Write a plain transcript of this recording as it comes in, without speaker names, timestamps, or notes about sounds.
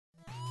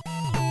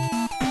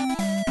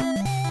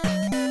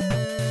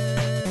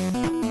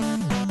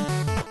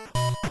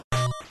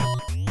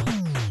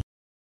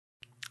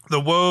the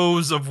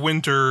woes of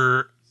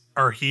winter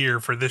are here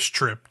for this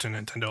trip to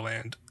Nintendo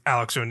Land.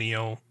 Alex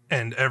O'Neill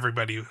and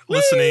everybody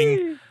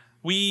listening,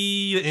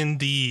 we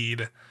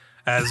indeed,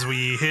 as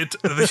we hit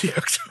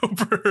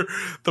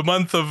the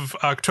month of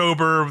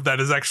October, that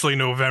is actually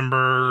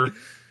November,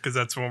 because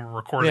that's when we're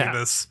recording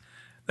this.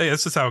 Hey,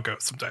 that's just how it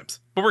goes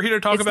sometimes. But we're here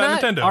to talk about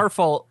Nintendo. It's not our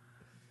fault.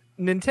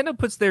 Nintendo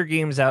puts their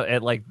games out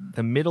at like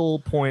the middle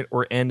point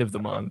or end of the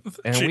month,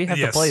 and we have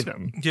to play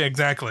them. Yeah,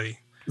 exactly.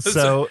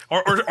 So,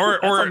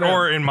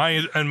 or in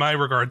my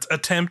regards,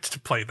 attempt to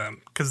play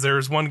them, because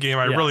there's one game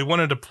I really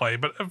wanted to play,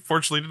 but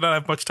unfortunately did not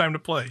have much time to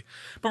play.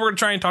 But we're gonna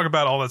try and talk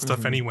about all that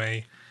stuff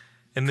anyway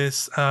in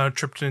this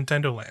trip to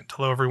Nintendo Land.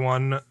 Hello,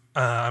 everyone.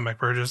 I'm Mike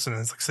Burgess, and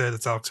as I said,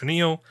 it's Alex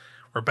O'Neill.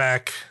 We're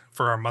back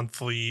for our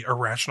monthly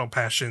Irrational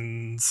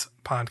Passions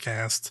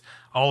podcast,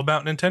 all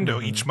about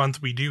Nintendo. Each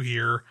month we do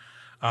here.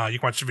 You can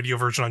watch the video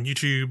version on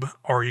YouTube,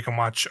 or you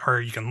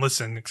can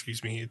listen,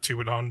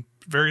 to it on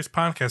various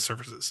podcast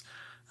services.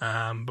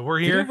 But we're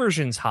here. Video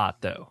version's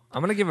hot, though.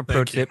 I'm going to give a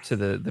pro tip to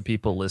the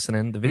people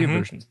listening. The video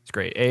version's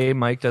great. A,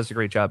 Mike does a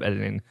great job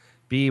editing.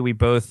 B, we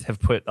both have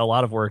put a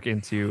lot of work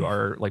into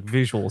our like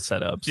visual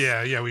setups.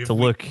 To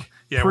look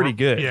pretty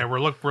good. Yeah, we're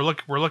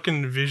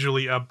looking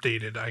visually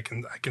updated. I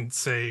can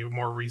say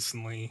more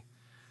recently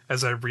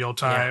as I real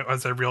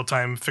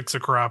time fix a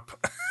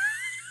crop.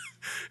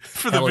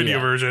 For the video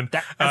version,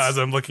 as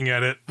I'm looking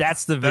at it,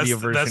 that's the video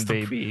version,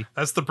 baby.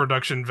 That's the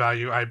production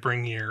value I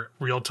bring here.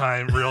 Real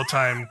time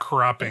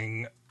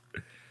cropping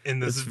in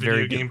this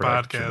video game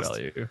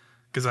podcast,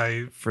 because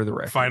I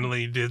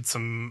finally did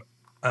some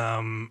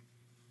fun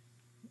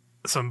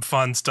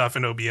stuff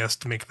in OBS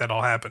to make that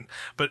all happen.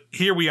 But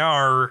here we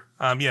are.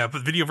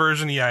 The video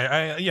version.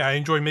 I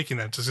enjoy making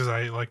that just because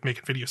I like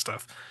making video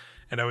stuff.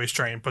 And I always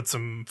try and put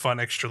some fun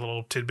extra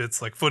little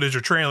tidbits like footage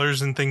or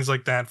trailers and things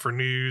like that for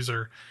news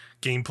or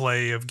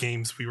gameplay of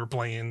games we were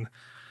playing.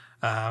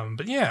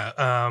 The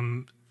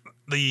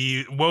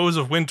woes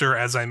of winter,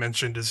 as I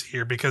mentioned, is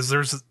here because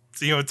there's,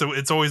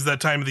 it's always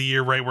that time of the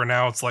year, right, where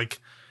now it's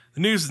like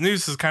the news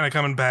is kind of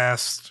coming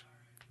past,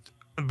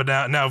 but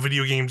now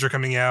video games are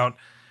coming out.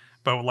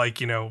 But like,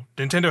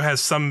 Nintendo has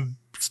some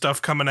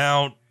stuff coming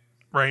out,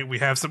 right? We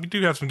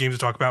do have some games to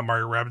talk about.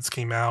 Mario Rabbids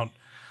came out.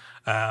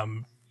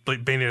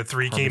 Bayonetta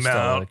 3 came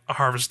out.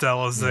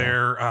 Harvestella is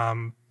there.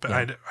 But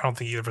I don't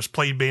think either of us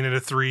played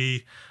Bayonetta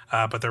 3.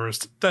 But there was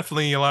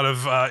definitely a lot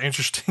of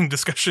interesting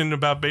discussion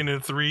about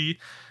Bayonetta 3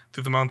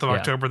 through the month of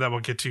October that we'll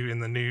get to in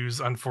the news,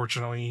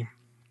 unfortunately.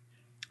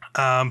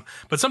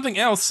 But something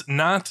else,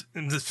 not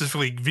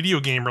specifically video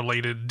game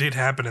related, did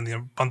happen in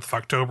the month of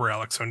October,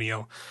 Alex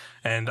O'Neill.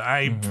 And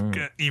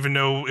even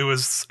though it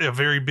was a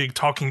very big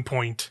talking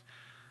point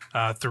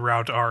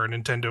throughout our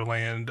Nintendo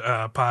Land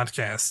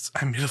podcasts,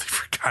 I immediately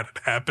forgot it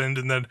happened,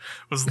 and then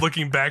was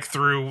looking back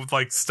through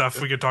like stuff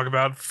we could talk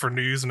about for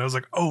news, and I was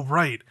like, oh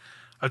right,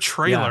 a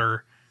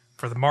trailer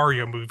for the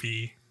Mario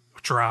movie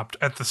dropped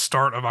at the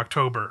start of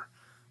October.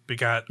 We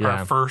got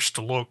our first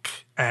look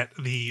at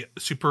the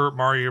Super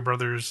Mario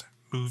Brothers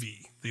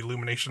movie, the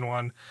Illumination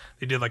one.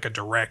 They did like a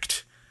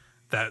direct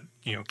that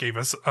gave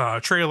us a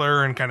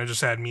trailer and kind of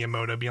just had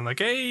Miyamoto being like,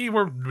 hey,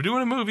 we're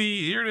doing a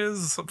movie, here it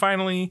is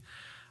finally.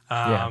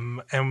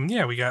 And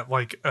we got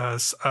like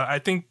I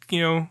think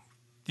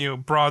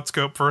broad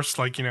scope first,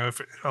 like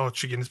if I'll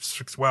let you get into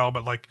specifics well,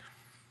 but like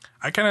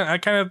I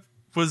kind of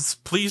was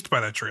pleased by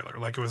that trailer.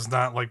 Like it was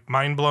not like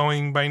mind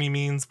blowing by any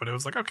means, but it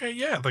was like okay,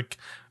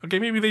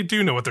 maybe they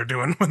do know what they're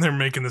doing when they're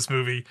making this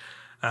movie.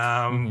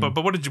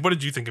 But what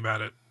did you think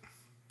about it?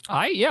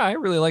 I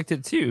really liked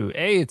it too.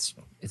 It's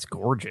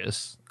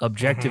gorgeous.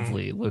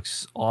 Objectively,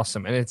 looks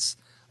awesome, and I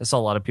saw a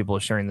lot of people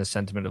sharing the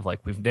sentiment of like,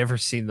 we've never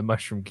seen the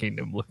Mushroom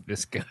Kingdom look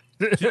this good.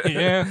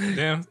 yeah,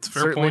 it's a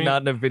fair Certainly point.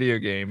 not in a video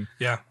game.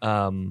 Yeah.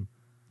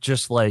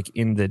 Just like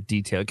in the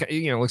detail,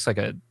 it looks like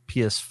a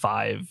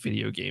PS5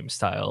 video game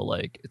style.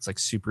 Like it's like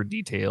super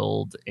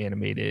detailed,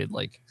 animated.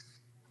 Like,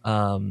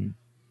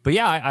 but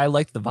yeah, I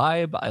liked the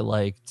vibe. I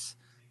liked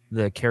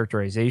the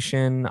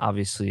characterization.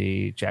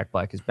 Obviously, Jack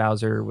Black as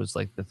Bowser was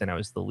like the thing I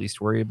was the least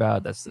worried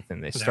about. That's the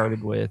thing they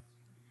started with.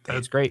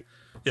 That's great.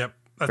 Yep.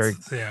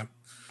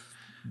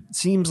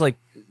 Seems like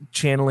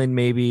channeling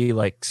maybe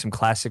like some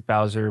classic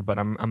Bowser, but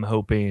I'm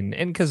hoping,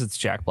 and because it's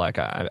Jack Black,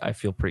 I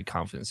feel pretty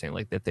confident saying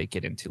like that they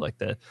get into like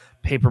the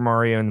Paper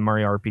Mario and the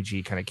Mario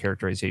RPG kind of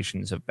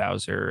characterizations of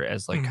Bowser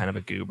as like kind of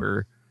a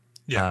goober,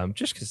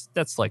 just because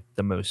that's like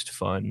the most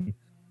fun.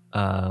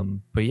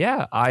 But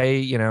yeah,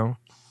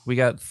 we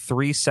got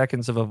 3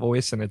 seconds of a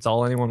voice and it's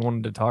all anyone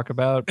wanted to talk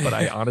about, but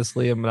I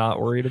honestly am not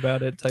worried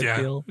about it type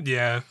deal.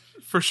 Yeah,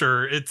 for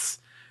sure. It's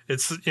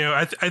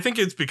I think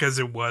it's because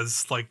it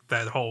was like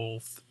that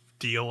whole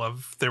deal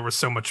of there was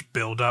so much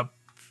build up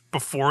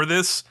before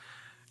this,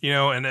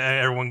 and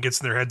everyone gets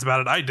in their heads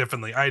about it. I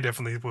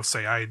definitely will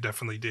say I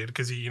definitely did,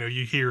 because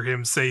you hear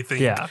him say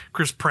things, Yeah.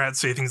 Chris Pratt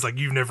say things like,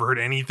 "You've never heard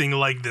anything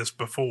like this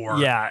before."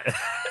 Yeah.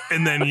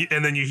 and then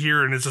you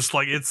hear it, and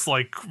it's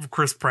like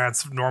Chris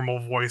Pratt's normal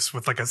voice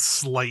with like a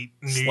slight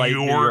New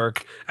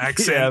York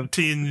accent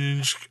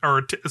tinge,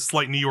 or a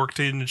slight New York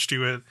tinge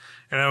to it.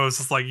 And I was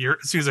just like,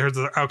 as soon as I heard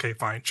it, okay,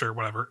 fine, sure,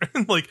 whatever.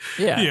 Like,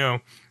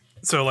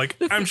 so like,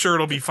 I'm sure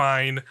it'll be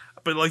fine.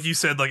 But like you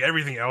said, like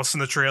everything else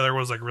in the trailer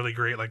was like really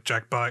great. Like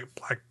Jack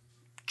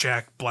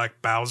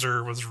Black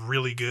Bowser was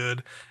really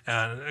good,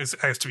 and it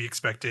has to be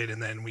expected.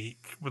 And then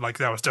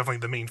that was definitely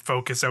the main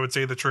focus, I would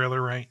say, of the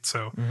trailer, right?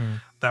 So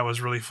that was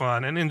really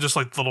fun. And then just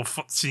like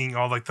seeing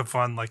all like the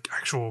fun, like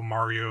actual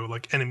Mario,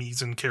 like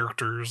enemies and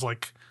characters,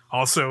 like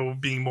also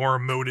being more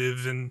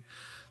emotive, and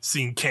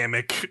seeing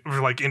Kamek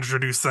like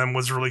introduce them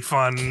was really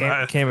fun.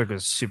 Kamek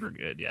was super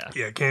good.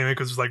 Yeah, Kamek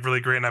was like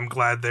really great, and I'm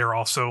glad they're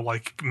also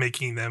like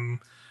making them,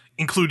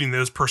 including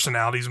those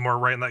personalities more,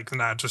 right? Like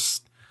not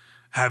just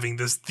having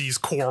these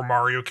core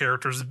Mario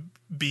characters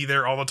be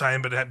there all the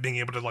time, but being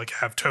able to like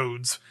have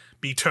Toads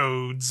be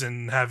Toads,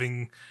 and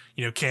having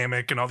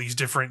Kamek and all these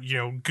different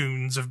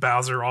goons of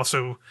Bowser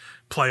also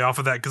play off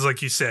of that. Because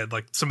like you said,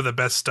 like some of the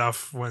best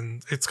stuff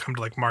when it's come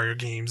to like Mario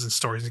games and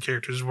stories and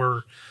characters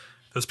were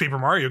those Paper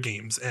Mario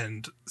games,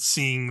 and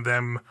seeing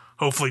them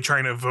hopefully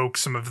trying to evoke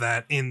some of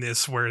that in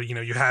this, where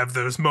you have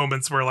those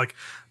moments where like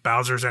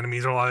Bowser's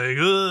enemies are like,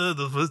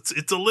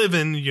 it's a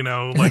living,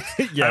 like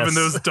yes. having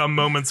those dumb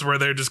moments where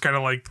they're just kind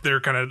of like, they're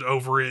kind of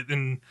over it,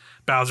 and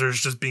Bowser's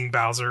just being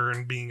Bowser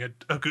and being a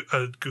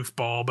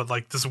goofball, but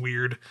like this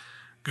weird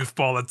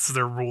goofball that's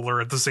their ruler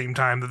at the same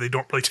time, that they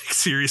don't really take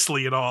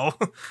seriously at all.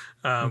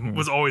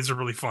 Was always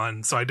really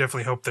fun. So I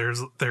definitely hope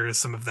there is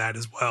some of that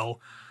as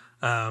well.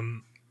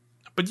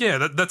 But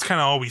yeah, that's kind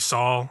of all we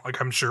saw.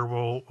 Like, I'm sure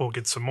we'll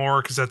get some more,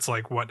 because that's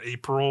like what,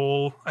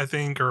 April, I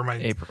think, or am I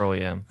April?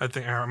 Yeah, I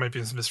think I might be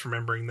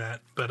misremembering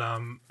that, but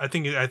I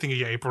think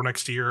April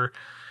next year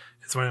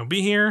is when it'll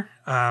be here.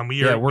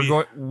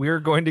 We're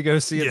going to go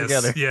see it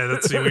together. Yeah,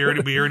 that's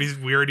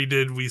we already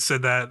did. We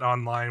said that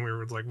online. We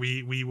were like,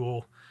 we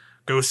will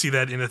go see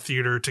that in a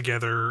theater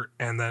together,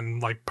 and then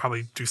like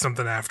probably do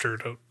something after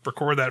to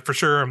record that for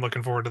sure. I'm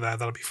looking forward to that.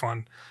 That'll be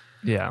fun.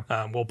 Yeah,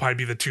 we'll probably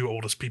be the two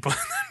oldest people in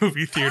the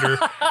movie theater.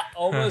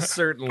 Almost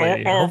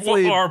certainly. Or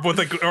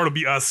it'll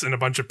be us and a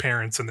bunch of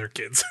parents and their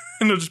kids,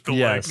 and they'll just be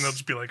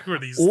like, who are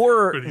these?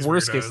 Or who are these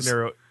worst weirdos? case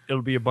scenario,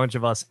 it'll be a bunch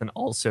of us and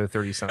also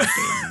 30-something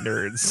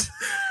nerds.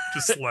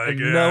 Just like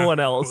no one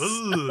else.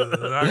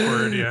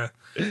 Awkward. Yeah,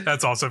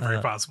 that's also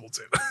very possible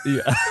too.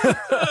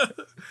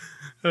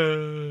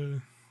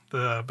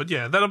 But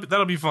yeah,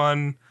 that'll be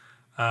fun.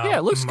 Yeah,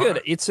 it looks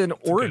good. It's an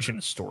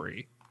origin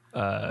story.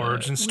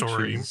 Origin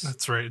story.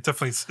 That's right. It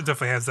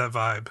definitely has that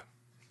vibe.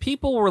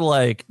 People were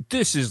like,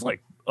 "This is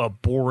like a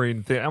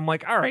boring thing." I'm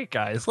like, "All right,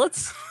 guys,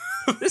 let's."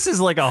 This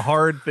is like a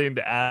hard thing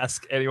to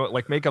ask anyone.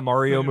 Like, make a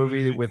Mario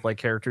movie with like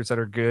characters that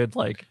are good.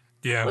 Like,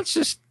 let's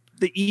just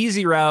the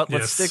easy route.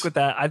 Let's stick with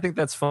that. I think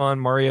that's fun.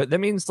 Mario. That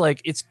means like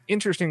it's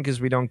interesting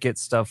because we don't get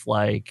stuff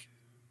like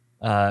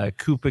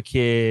Koopa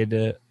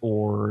Kid,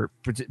 or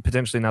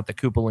potentially not the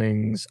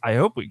Koopalings. I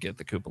hope we get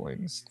the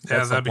Koopalings.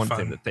 That's that'd be one fun.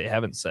 thing that they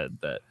haven't said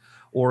that.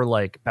 Or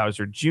like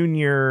Bowser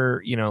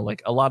Jr.,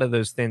 like a lot of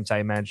those things I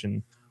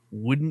imagine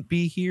wouldn't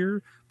be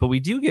here, but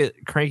we do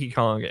get Cranky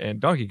Kong and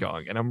Donkey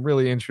Kong, and I'm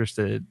really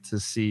interested to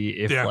see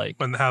if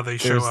and how they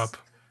show up.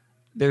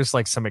 There's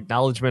like some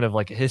acknowledgement of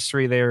like a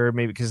history there,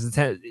 maybe, because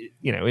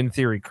in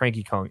theory,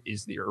 Cranky Kong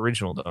is the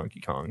original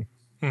Donkey Kong.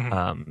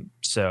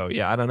 So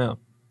yeah, I don't know.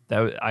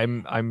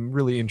 I'm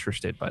really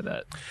interested by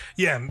that.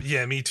 Yeah,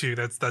 me too.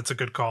 That's a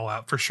good call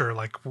out for sure.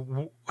 Like,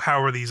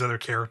 how are these other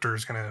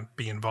characters going to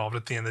be involved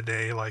at the end of the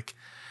day? Like,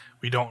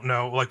 we don't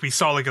know. Like, we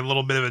saw like a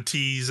little bit of a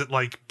tease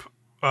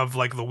of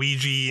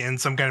Luigi in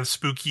some kind of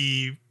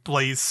spooky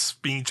place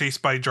being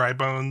chased by dry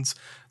bones.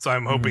 So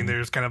I'm hoping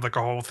there's kind of like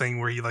a whole thing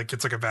where he like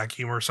gets like a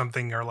vacuum or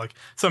something, or like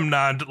some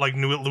nod, like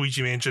new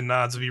Luigi Mansion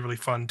nods would be really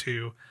fun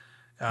too.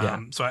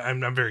 So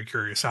I'm very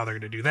curious how they're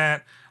going to do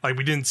that. Like,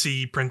 we didn't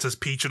see Princess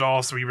Peach at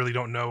all, so we really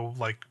don't know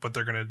like what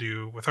they're going to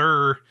do with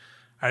her.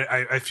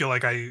 I feel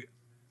like I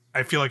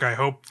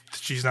hope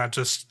she's not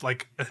just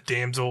like a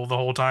damsel the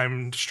whole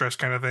time, distressed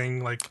kind of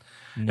thing. Like,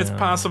 it's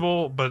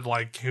possible, but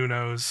like, who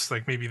knows?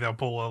 Like, maybe they'll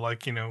pull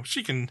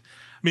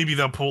maybe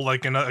they'll pull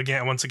like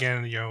once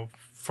again,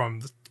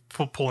 from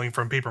pulling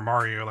from Paper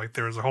Mario. Like,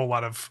 there was a whole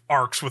lot of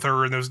arcs with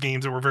her in those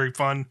games that were very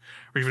fun.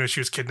 Or even if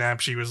she was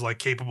kidnapped, she was like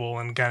capable,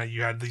 and kind of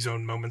you had these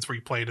own moments where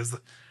you played as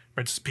the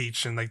Princess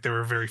Peach, and like they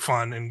were very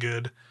fun and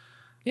good.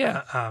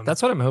 Yeah,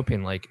 that's what I'm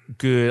hoping. Like,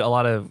 good. A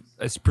lot of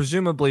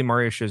presumably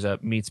Mario shows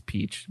up, meets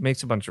Peach,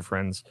 makes a bunch of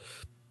friends,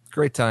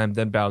 great time.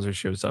 Then Bowser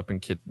shows up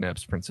and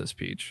kidnaps Princess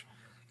Peach,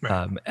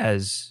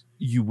 as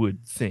you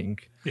would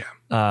think. Yeah.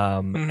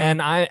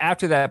 And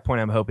after that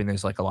point, I'm hoping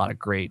there's like a lot of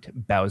great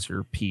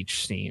Bowser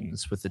Peach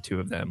scenes with the two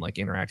of them, like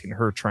interacting,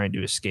 her trying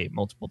to escape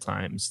multiple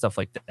times, stuff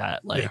like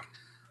that. Like,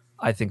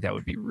 I think that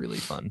would be really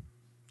fun.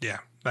 Yeah.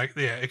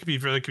 It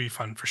could be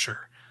fun for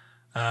sure.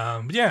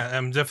 But yeah,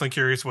 I'm definitely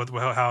curious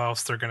how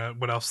else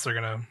what else they're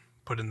gonna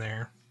put in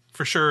there.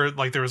 For sure,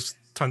 like there was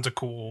tons of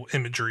cool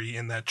imagery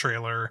in that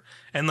trailer,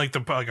 and like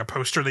a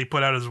poster they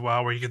put out as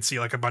well, where you could see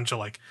like a bunch of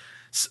like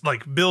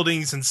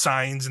buildings and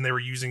signs, and they were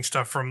using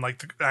stuff from like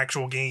the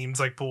actual games,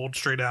 like pulled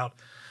straight out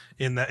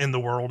in the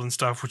world and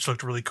stuff, which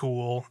looked really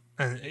cool.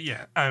 And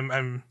yeah,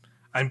 I'm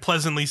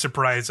pleasantly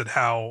surprised at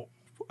how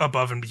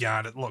above and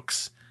beyond it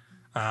looks.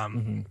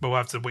 Mm-hmm. But we'll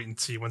have to wait and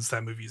see once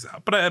that movie's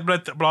out.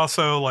 But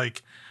also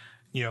like,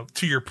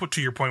 to your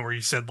point where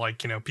you said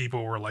like,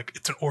 people were like,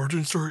 it's an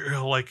origin story.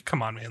 Like,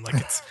 come on, man. Like,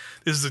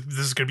 this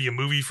is gonna be a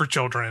movie for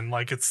children.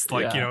 Like, it's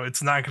like, Yeah.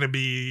 it's not gonna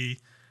be.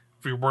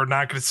 We're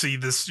not gonna see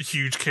this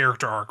huge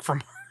character arc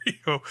from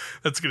Mario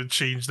that's gonna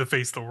change the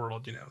face of the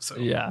world. So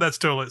Yeah. that's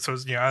totally so.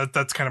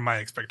 That's kind of my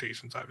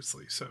expectations,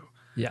 obviously. So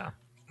Yeah.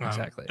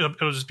 Exactly.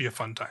 it'll just be a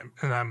fun time,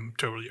 and I'm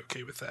totally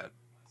okay with that.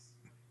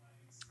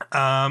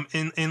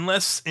 In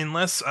less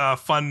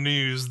fun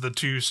news, the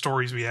two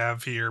stories we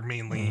have here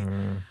mainly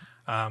Mm.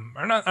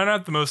 are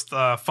not the most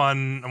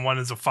fun. One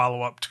is a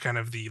follow up to kind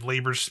of the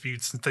labor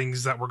disputes and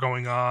things that were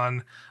going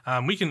on.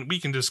 We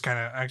can just kind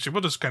of actually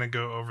we'll just kind of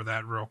go over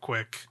that real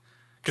quick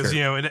because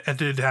Sure. it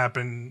did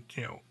happen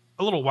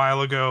a little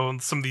while ago,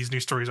 and some of these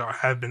news stories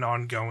have been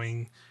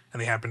ongoing, and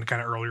they happened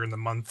kind of earlier in the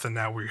month, and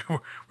now we're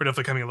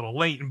definitely coming a little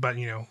late, but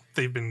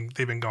they've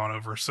been gone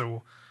over,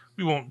 so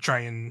we won't try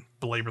and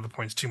belabor the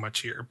points too much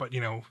here, but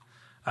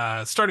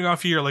starting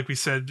off here, like we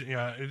said,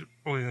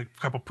 only a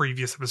couple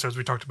previous episodes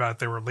we talked about,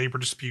 there were labor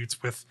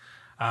disputes with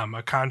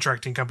a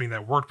contracting company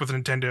that worked with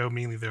Nintendo,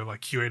 mainly their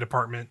like QA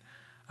department.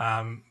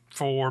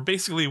 For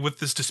basically with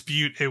this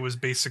dispute, it was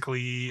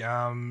basically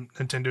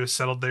Nintendo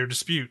settled their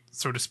dispute,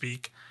 so to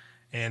speak,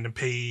 and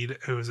paid.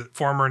 It was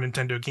former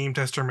Nintendo game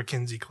tester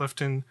Mackenzie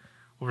Clifton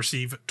will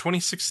receive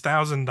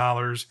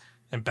 $26,000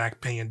 in back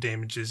pay and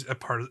damages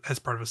as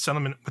part of a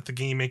settlement with the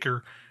game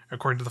maker,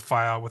 according to the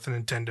file with the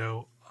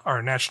Nintendo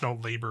our National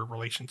Labor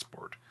Relations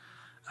Board.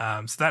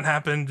 So that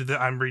happened.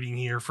 I'm reading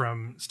here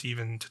from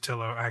Stephen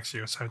Totillo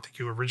Axios. I think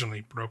you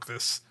originally broke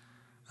this.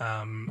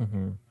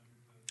 Mm-hmm.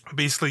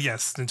 Basically,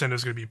 yes,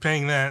 Nintendo's going to be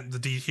paying that.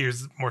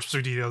 Here's more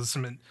specific details.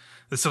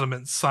 The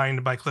settlement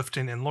signed by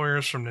Clifton and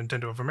lawyers from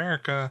Nintendo of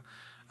America,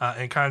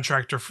 and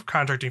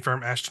contracting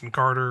firm Ashton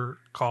Carter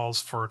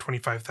calls for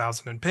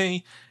 $25,000 in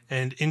pay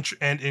and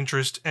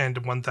interest and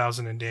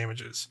 $1,000 in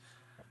damages.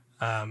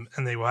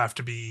 And they will have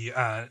to be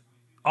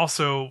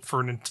also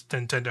for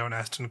Nintendo and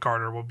Aston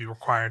Carter will be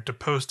required to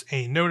post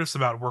a notice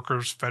about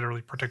workers'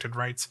 federally protected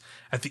rights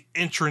at the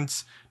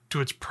entrance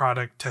to its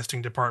product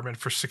testing department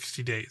for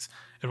 60 days.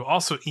 It will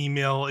also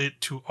email it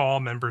to all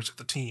members of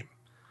the team.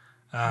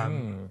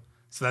 Mm.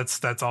 So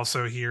that's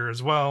also here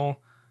as well.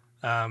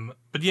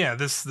 But yeah,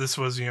 this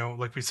was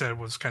like we said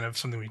was kind of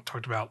something we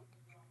talked about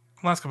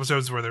last couple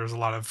episodes where there was a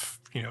lot of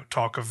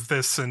talk of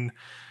this, and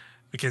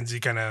Mackenzie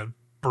kind of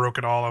broke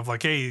it all of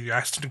like, hey,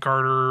 Ashton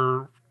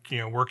Carter,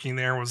 working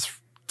there was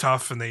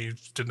tough, and they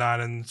did not.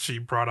 And she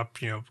brought up,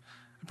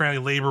 apparently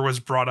labor was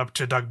brought up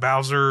to Doug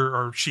Bowser,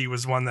 or she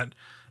was one that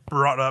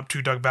brought up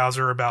to Doug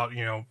Bowser about,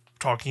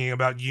 talking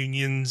about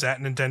unions at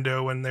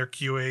Nintendo and their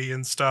QA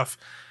and stuff.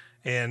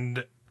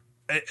 And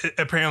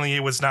apparently it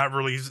was not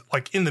really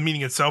like in the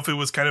meeting itself, it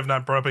was kind of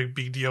not brought up a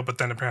big deal. But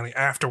then apparently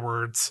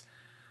afterwards,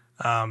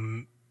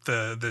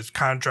 the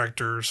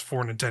contractors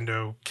for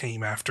Nintendo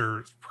came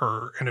after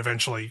her, and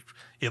eventually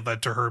it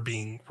led to her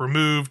being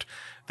removed.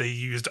 They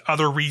used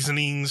other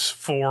reasonings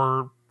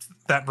for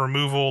that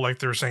removal, like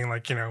they were saying,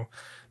 like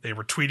they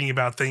were tweeting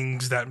about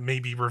things that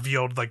maybe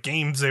revealed like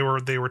games they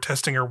were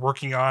testing or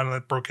working on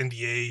that broke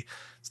NDA.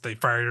 So they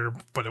fired her,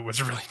 but it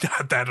was really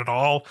not that at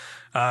all,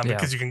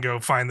 because you can go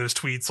find those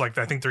tweets. Like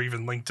I think they're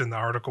even linked in the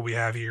article we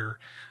have here,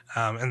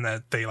 and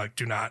that they like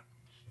do not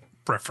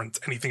reference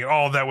anything at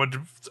all that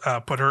would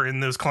put her in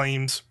those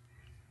claims.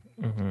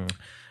 Mm-hmm.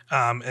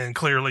 And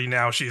clearly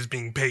now she's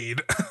being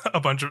paid a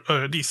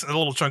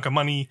little chunk of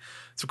money.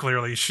 So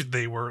clearly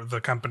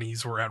the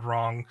companies were at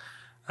wrong.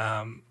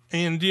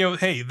 And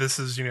hey, this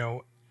is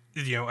at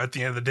the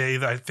end of the day,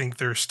 I think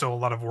there's still a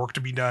lot of work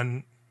to be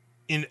done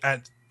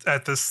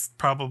at this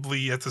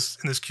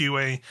in this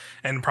QA,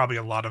 and probably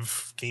a lot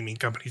of gaming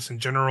companies in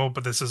general.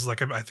 But this is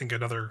like I think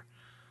another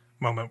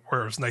moment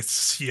where it was nice to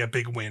see a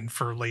big win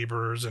for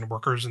laborers and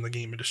workers in the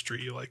game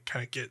industry, like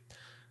kind of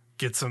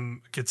get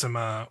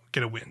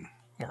a win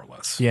more or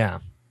less. Yeah.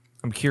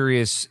 I'm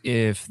curious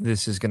if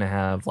this is going to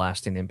have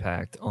lasting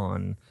impact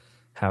on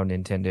how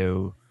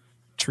Nintendo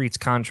treats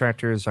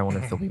contractors. I wonder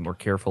if they'll be more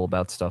careful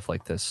about stuff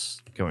like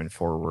this going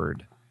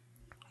forward.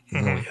 I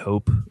can only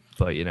hope,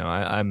 but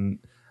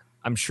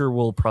I'm sure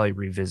we'll probably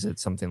revisit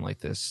something like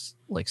this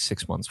like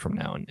 6 months from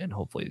now, and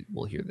hopefully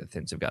we'll hear that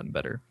things have gotten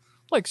better.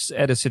 Like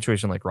at a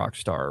situation like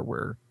Rockstar,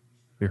 where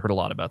we heard a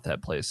lot about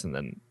that place, and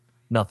then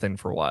nothing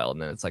for a while,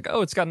 and then it's like,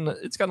 oh, it's gotten a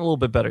little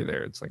bit better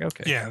there. It's like,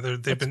 okay, yeah,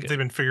 they've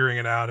been figuring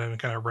it out and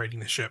kind of righting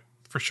the ship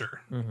for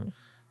sure. Mm-hmm.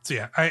 So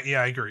yeah, I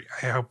agree.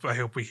 I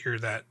hope we hear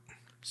that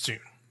soon,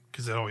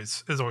 because it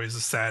always is always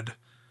a sad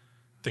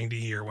thing to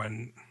hear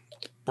when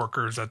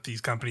workers at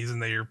these companies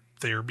and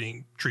they are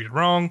being treated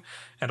wrong,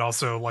 and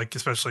also like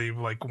especially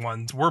like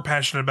ones we're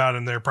passionate about,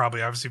 and they're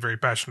probably obviously very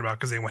passionate about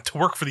because they went to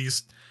work for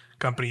these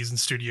companies and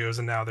studios,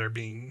 and now they're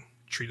being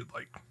treated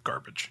like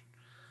garbage.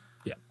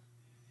 Yeah.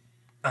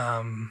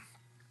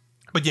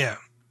 But yeah,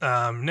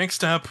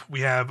 next up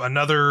we have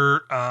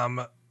another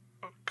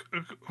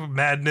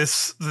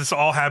madness. This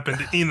all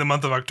happened in the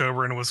month of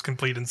October, and it was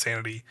complete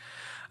insanity.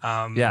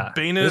 Yeah.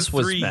 Bayonetta This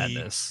was 3,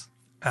 madness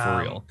for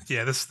real.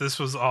 Yeah, this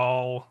was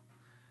all.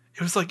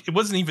 It was like it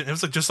wasn't even. It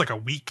was like just like a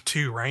week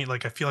too, right?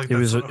 Like I feel like It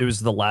was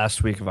the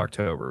last week of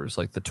October. It was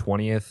like the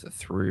 20th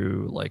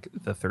through like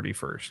the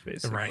 31st,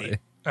 basically. Right.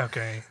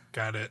 Okay,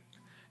 got it.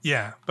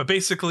 Yeah, but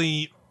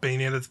basically,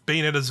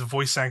 Bayonetta's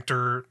voice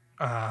actor,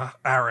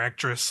 our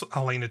actress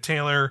Helena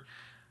Taylor,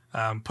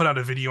 put out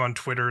a video on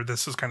Twitter.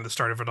 This was kind of the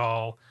start of it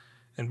all,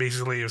 and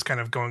basically it was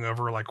kind of going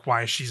over like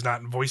why she's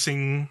not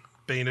voicing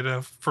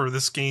Bayonetta for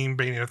this game,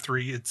 Bayonetta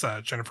 3. It's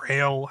Jennifer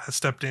Hale has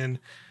stepped in,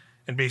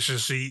 and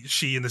basically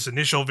she in this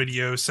initial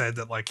video said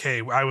that like,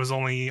 hey, I was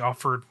only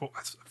offered, well,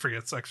 I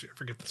forget the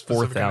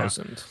specific amount.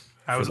 4,000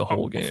 I for was the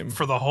whole game.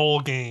 For the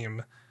whole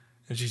game.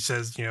 And she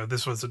says, you know,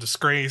 this was a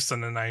disgrace.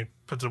 And then I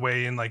put it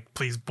away and like,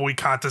 please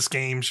boycott this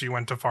game. She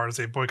went too far to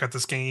say boycott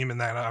this game.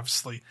 And that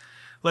obviously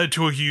led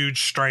to a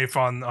huge strife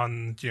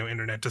on you know,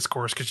 internet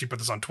discourse because she put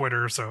this on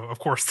Twitter. So of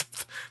course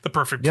the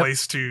perfect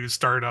place to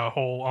start a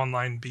whole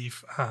online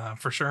beef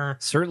for sure.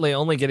 Certainly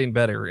only getting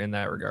better in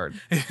that regard.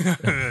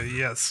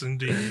 Yes,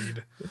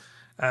 indeed.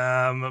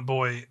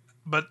 Boy,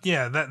 but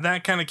yeah,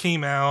 that kind of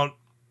came out.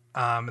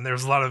 And there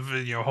was a lot of,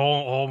 you know,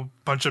 whole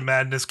bunch of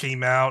madness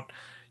came out.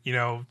 You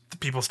know, the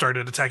people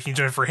started attacking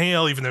Jennifer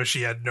Hale, even though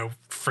she had no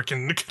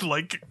freaking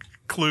like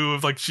clue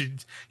of like she,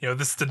 you know,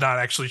 this did not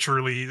actually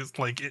truly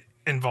like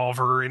involve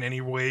her in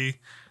any way.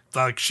 It's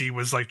not like she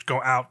was like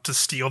go out to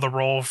steal the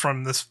role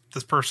from this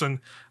person.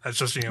 That's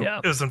just, you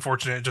know, it was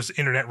unfortunate, just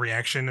internet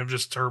reaction of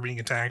just her being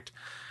attacked.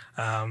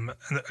 And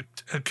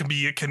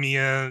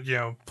Kamiya, you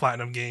know,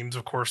 Platinum Games,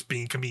 of course,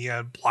 being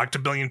Kamiya, blocked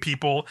 1 billion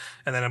people,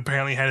 and then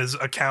apparently had his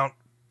account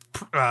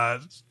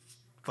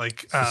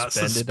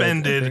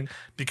suspended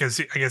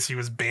because I guess he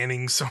was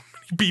banning so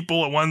many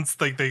people at once.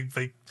 Like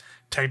they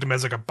tagged him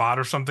as like a bot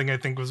or something, I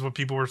think was what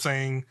people were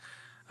saying.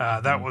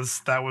 That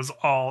was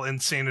all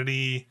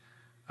insanity,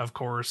 of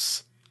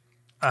course.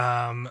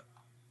 And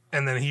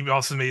then he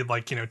also made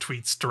like, you know,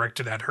 tweets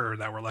directed at her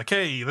that were like,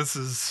 hey, this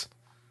is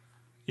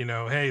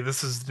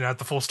not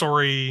the full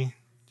story.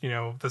 You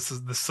know, this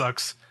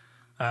sucks.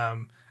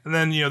 And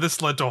then, you know,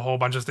 this led to a whole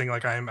bunch of things.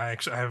 Like I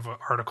have an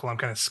article I'm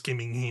kind of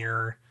skimming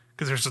here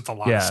because there's just a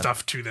lot of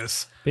stuff to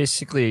this.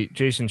 Basically,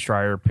 Jason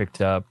Schreier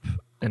picked up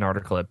an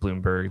article at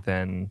Bloomberg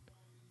then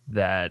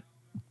that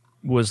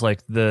was like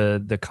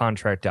the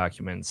contract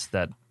documents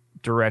that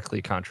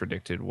directly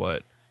contradicted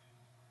what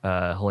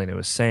Helena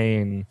was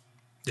saying.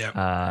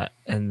 Yeah.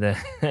 And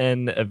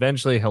then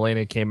eventually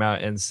Helena came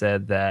out and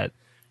said that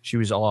she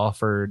was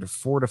offered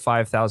 $4,000 to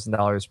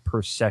 $5,000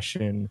 per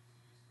session,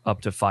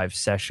 up to 5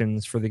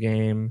 sessions for the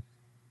game,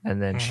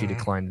 and then she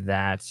declined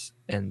that.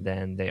 And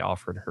then they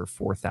offered her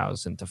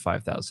 $4,000 to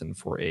 $5,000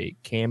 for a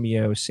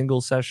cameo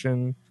single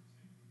session,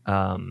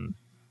 and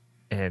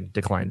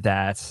declined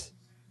that.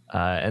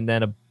 And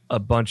then a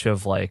bunch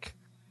of like,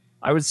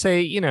 I would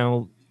say, you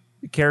know,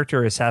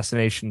 character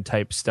assassination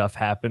type stuff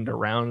happened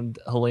around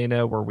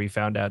Helena, where we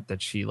found out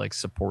that she like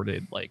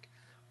supported like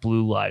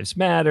Blue Lives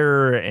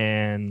Matter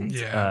and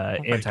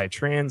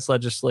anti-trans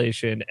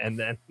legislation, and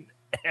then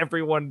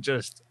everyone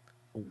just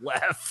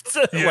left.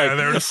 Yeah, like,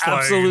 they're just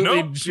absolutely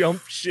like, nope,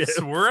 jump ship.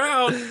 So we're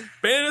out.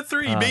 Bayonetta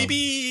 3,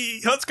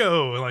 baby, let's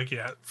go. Like,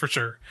 yeah, for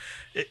sure.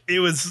 It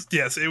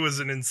was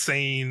an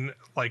insane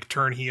like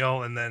turn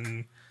heel, and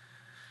then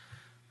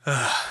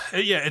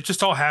it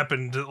just all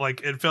happened.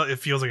 Like it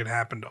feels like it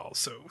happened all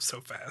so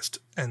fast,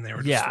 and they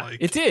were just like,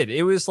 it did.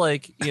 It was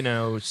like, you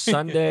know,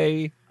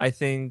 Sunday. I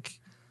think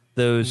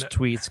those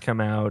tweets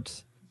come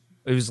out.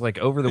 It was like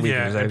over the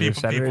weekend. It was either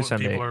Saturday or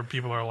Sunday.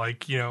 People are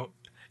like, you know,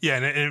 yeah,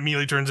 and it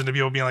immediately turns into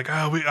people being like,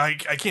 oh, I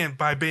can't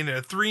buy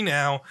Bayonetta 3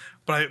 now,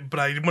 but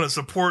I want to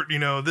support, you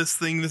know, this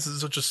thing. This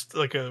is such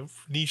like a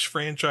niche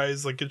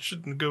franchise, like it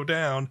shouldn't go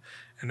down.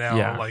 And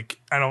now,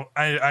 like,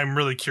 I'm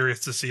really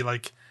curious to see,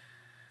 like,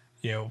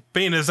 you know,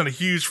 Bayonetta isn't a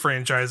huge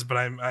franchise, but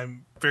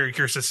I'm very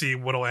curious to see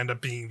what'll end up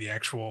being the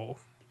actual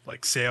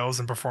like sales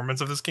and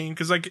performance of this game,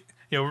 because like,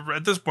 you know,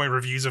 at this point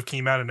reviews have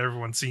came out and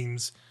everyone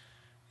seems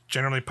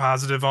generally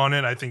positive on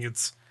it. I think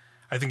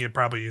it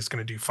probably is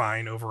going to do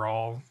fine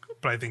overall,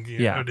 but I think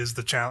it is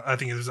the challenge. I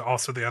think it is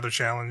also the other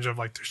challenge of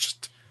like there's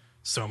just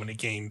so many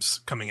games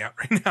coming out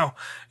right now,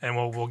 and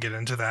we'll get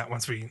into that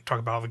once we talk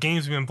about all the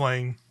games we've been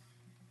playing.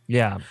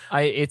 Yeah,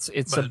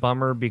 it's a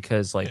bummer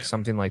because like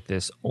something like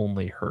this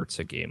only hurts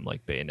a game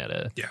like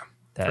Bayonetta. Yeah,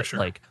 that for sure.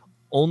 Like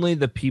only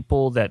the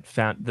people that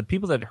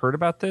heard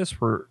about this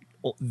were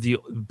the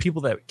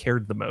people that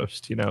cared the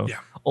most. You know,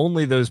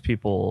 only those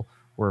people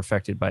were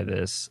affected by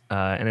this,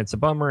 and it's a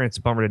bummer. It's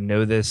a bummer to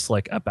know this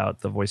like about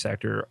the voice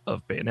actor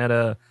of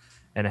Bayonetta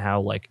and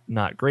how like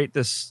not great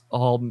this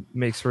all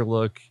makes her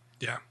look.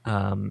 Yeah.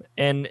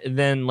 And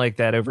then like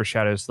that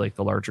overshadows like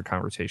the larger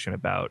conversation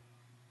about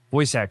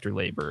voice actor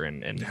labor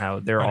and Yeah. how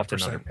they're often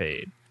 100%.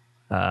 underpaid.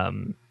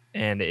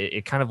 And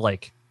it kind of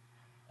like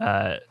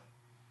uh,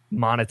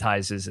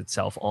 monetizes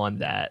itself on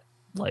that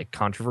like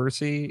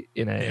controversy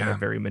in a Yeah.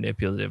 very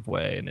manipulative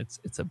way, and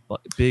it's a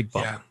big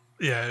Yeah. bummer.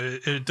 Yeah.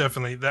 It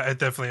definitely,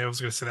 I was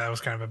going to say that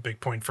was kind of a big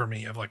point for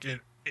me of like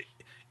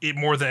it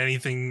more than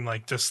anything,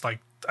 like just like,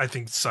 I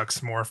think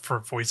sucks more for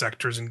voice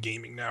actors in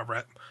gaming now,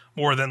 right?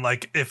 More than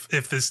like if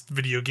this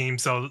video game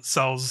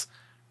sells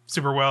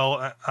super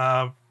well,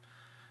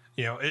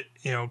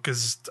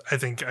 because I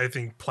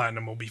think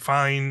Platinum will be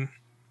fine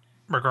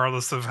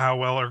regardless of how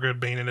well or good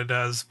Bayonetta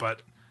does,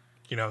 but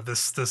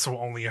this will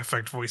only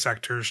affect voice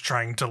actors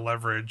trying to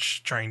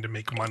leverage, trying to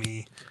make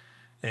money,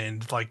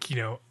 and like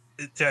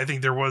I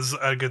think there was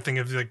a good thing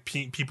of like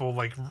people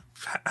like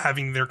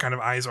having their kind of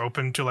eyes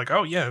open to like,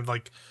 oh yeah,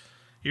 like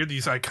here are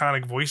these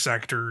iconic voice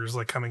actors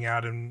like coming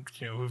out and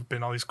who've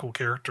been all these cool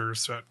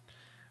characters throughout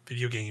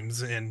video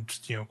games and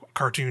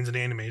cartoons and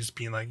anime, just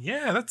being like,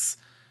 that's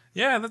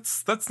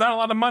not a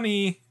lot of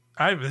money.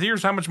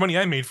 Here's how much money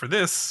I made for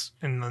this,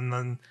 and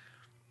then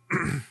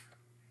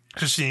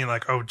just seeing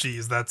like, oh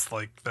geez, that's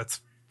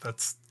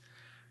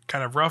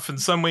kind of rough in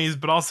some ways,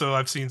 but also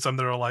I've seen some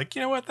that are like,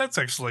 you know what, that's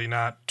actually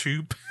not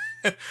too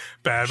bad.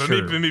 But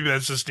Sure. maybe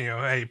that's just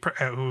hey,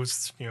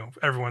 who's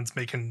everyone's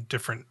making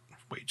different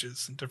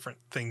wages and different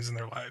things in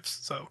their lives,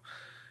 so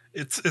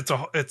it's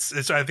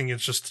I think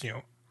it's just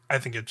I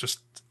think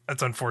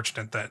it's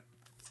unfortunate that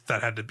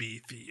that had to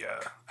be the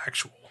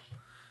actual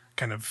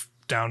kind of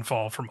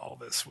downfall from all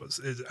this.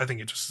 I think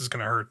it just is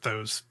going to hurt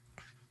those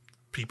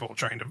people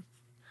trying to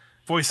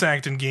voice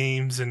act in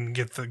games and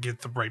get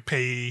the right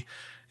pay,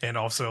 and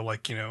also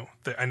like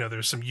I know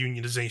there's some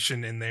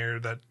unionization in there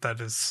that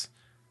is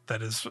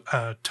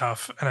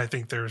tough, and I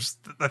think there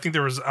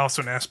was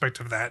also an aspect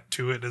of that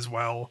to it as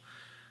well,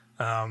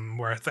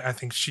 where I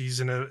think she's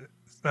in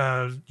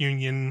a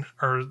union,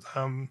 or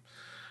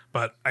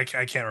but I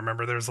can't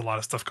remember. There's a lot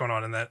of stuff going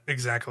on in that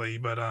exactly,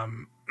 but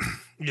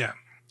yeah,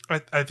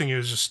 I think it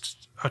was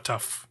just a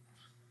tough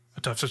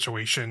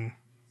situation.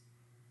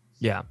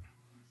 Yeah.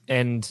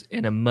 And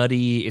in a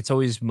muddy, it's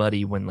always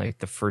muddy when like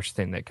the first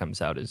thing that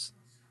comes out is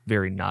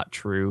very not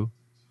true,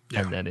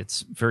 Yeah, and then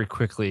it's very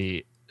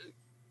quickly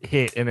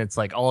hit, and it's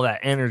like all that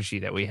energy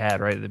that we had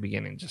right at the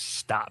beginning just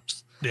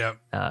stops, yeah,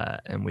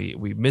 and we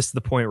missed the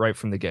point right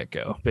from the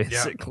get-go yeah,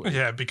 basically.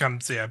 yeah. It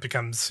becomes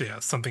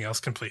something else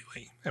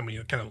completely, and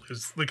we kind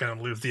of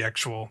lose the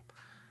actual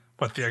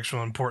what the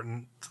actual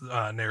important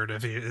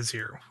narrative is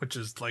here, which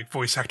is like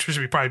voice actors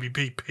should probably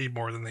be paid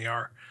more than they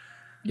are.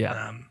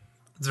 Yeah.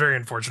 It's very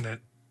unfortunate,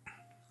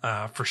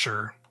 for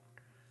sure.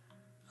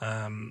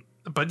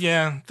 But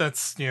yeah,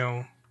 that's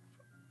I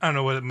don't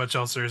know what much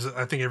else there is.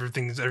 I think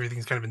everything's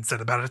kind of been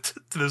said about it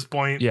to this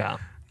point. Yeah.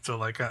 So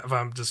like, if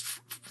I'm just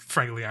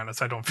frankly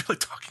honest, I don't feel like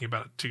talking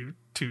about it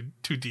too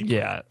deeply.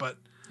 Yeah. But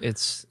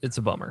It's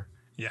a bummer.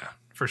 yeah,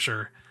 for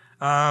sure.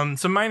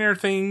 Some minor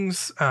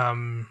things.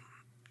 The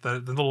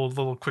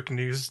little quick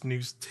news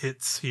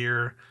hits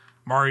here.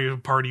 Mario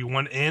Party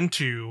 1 and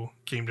 2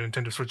 came to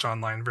Nintendo Switch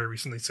Online very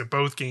recently. So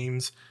both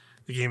games,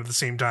 the game at the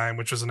same time,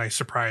 which was a nice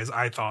surprise,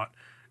 I thought,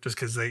 just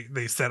because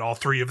they said all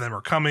three of them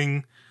are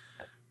coming.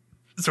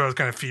 So I was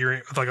kind of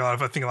fearing, like I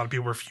think a lot of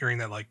people were fearing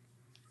that like,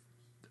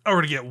 oh,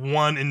 we're to get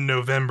one in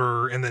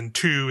November and then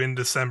two in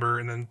December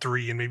and then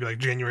three in maybe like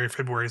January,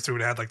 February. So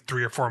we'd had like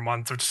 3 or 4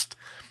 months of just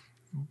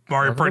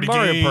Mario Welcome to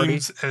Party Mario Party.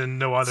 games and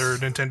no other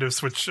Nintendo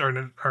Switch or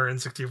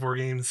N64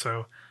 games.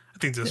 So I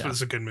think this Yeah.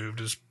 was a good move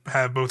to just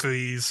have both of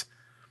these.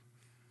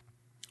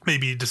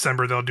 Maybe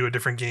December they'll do a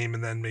different game,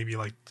 and then maybe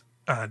like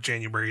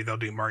January they'll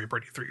do Mario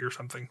Party 3 or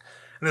something.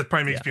 And that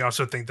probably makes Yeah. me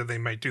also think that they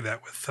might do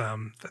that with I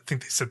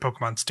think they said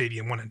Pokemon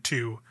Stadium 1 and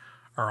 2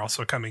 are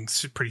also coming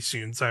pretty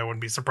soon, so I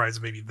wouldn't be surprised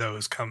if maybe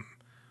those come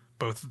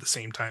both at the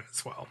same time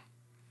as well.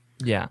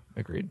 Yeah.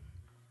 Agreed.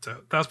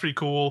 So that's pretty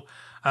cool.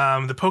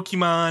 The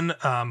Pokemon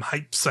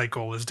hype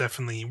cycle is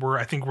definitely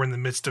I think we're in the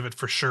midst of it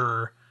for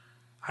sure,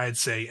 I'd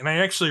say. And I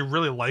actually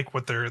really like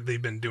what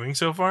they've been doing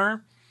so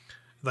far.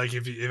 Like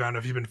if I don't know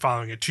if you've been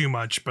following it too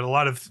much, but a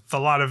lot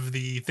of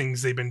the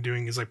things they've been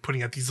doing is like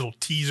putting out these little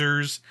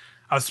teasers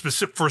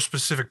for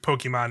specific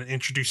Pokemon and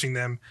introducing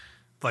them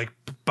like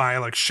by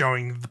like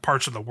showing the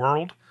parts of the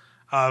world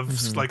of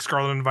Hmm. like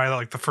Scarlet and Violet.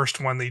 Like the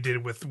first one they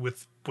did with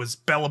was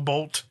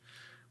Bellabolt,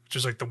 which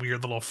is like the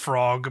weird little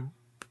frog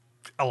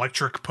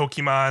electric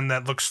Pokemon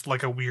that looks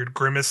like a weird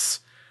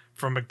Grimace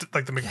from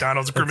like the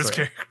McDonald's That's Grimace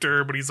right.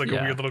 character, but he's like a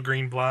Yeah. weird little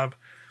green blob.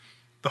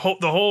 The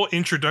whole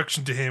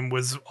introduction to him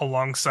was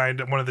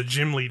alongside one of the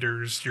gym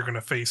leaders you're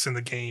gonna face in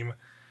the game,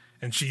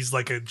 and she's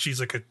like a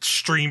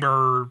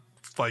streamer,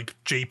 like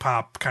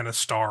J-pop kind of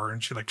star,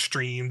 and she like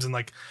streams, and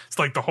like it's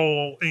like the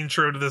whole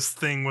intro to this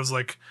thing was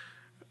like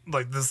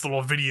this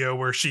little video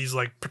where she's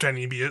like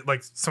pretending to be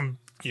like some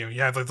you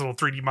have like the little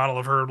 3D model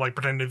of her like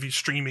pretending to be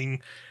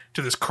streaming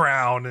to this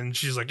crowd, and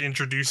she's like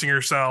introducing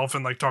herself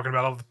and like talking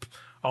about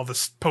all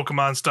this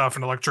Pokemon stuff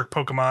and electric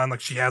Pokemon. Like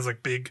she has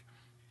like big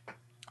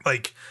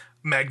like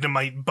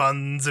magnemite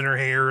buns in her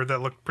hair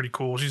that look pretty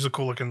cool. She's a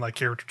cool looking like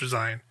character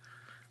design.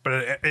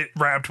 But it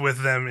wrapped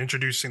with them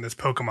introducing this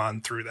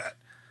Pokemon through that,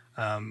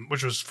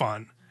 which was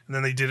fun. And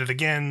then they did it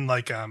again,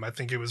 like I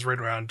think it was right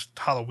around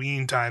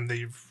Halloween time.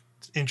 They've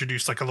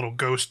introduced like a little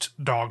ghost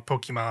dog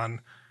Pokemon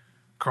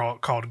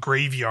called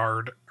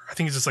Graveyard. I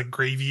think it's just like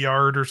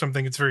Graveyard or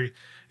something. It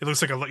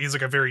looks like he's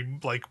like a very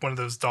like one of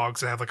those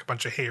dogs that have like a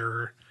bunch of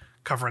hair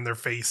covering their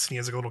face. And he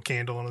has like a little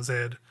candle on his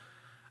head.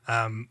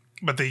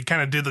 But they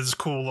kind of did this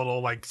cool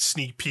little like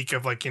sneak peek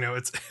of like,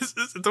 it's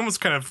almost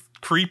kind of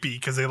creepy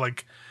because they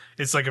like,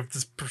 it's like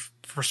this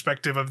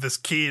perspective of this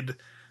kid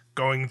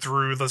going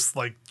through this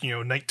like,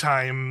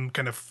 nighttime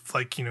kind of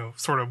like,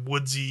 sort of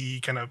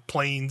woodsy kind of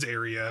plains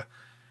area.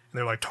 And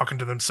they're like talking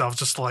to themselves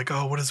just like,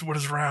 oh, what is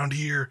around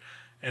here?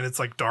 And it's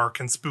like dark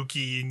and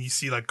spooky, and you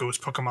see like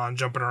ghost Pokemon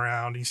jumping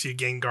around, and you see a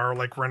Gengar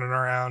like running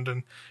around,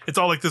 and it's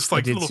all like this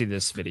like I did see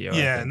this video.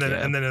 Yeah, and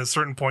then at a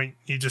certain point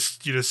you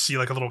just see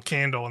like a little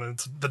candle, and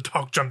the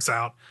dog jumps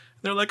out.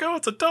 And they're like, oh,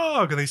 it's a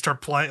dog, and they start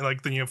playing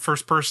like the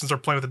first person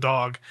start playing with the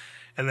dog,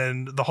 and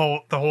then the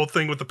whole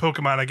thing with the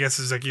Pokemon, I guess,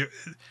 is like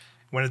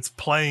when it's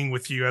playing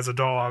with you as a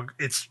dog,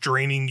 it's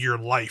draining your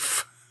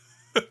life.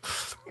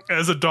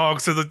 As a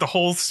dog, so like the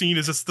whole scene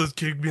is just the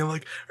kid being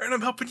like, all right,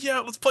 I'm helping you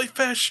out, let's play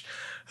fetch.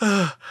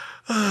 And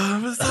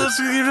it's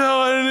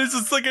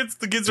just like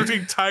the kids are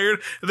getting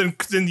tired, and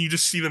then you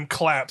just see them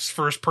collapse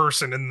first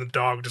person, and the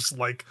dog just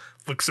like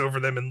looks over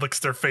them and licks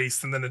their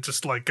face, and then it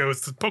just like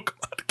goes to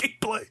Pokemon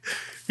gameplay.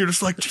 You're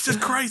just like, Jesus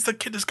Christ, that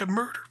kid just got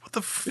murdered. What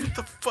the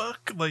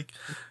fuck? Like,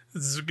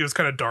 it was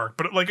kind of dark,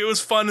 but like it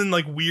was fun and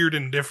like weird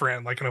and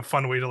different, like in a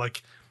fun way to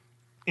like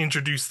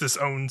introduce this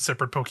own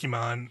separate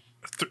Pokemon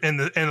and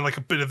like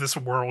a bit of this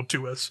world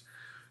to us.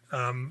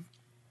 And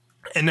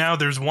now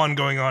there's one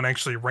going on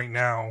actually right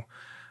now.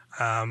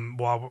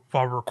 While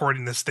we're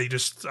recording this, they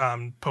just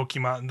the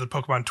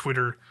Pokemon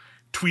Twitter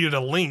tweeted a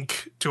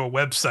link to a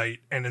website,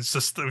 and it's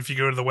just, if you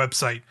go to the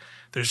website,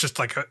 there's just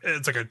like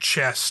it's like a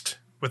chest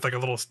with like a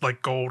little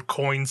like gold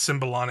coin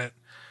symbol on it.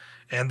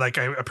 And like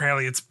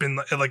apparently it's been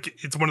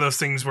like, it's one of those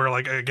things where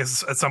like I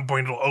guess at some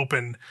point it'll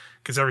open,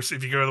 because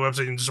if you go to the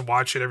website and just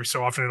watch it, every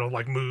so often it'll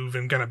like move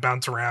and kind of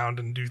bounce around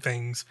and do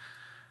things.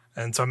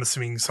 And so I'm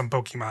assuming some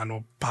Pokemon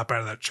will pop out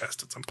of that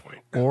chest at some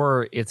point.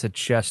 Or it's a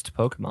chest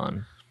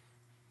Pokemon.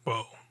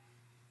 Whoa,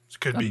 it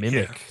could be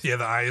mimic. Yeah,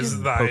 the eyes,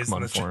 in the eyes, Pokemon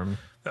and the form.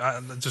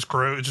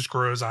 It just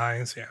grows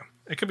eyes. Yeah,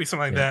 it could be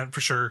something like that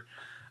for sure.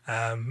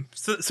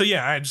 So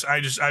yeah,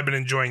 I've been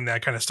enjoying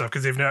that kind of stuff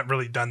because they've not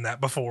really done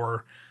that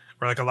before.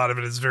 Where like a lot of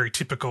it is very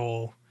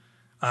typical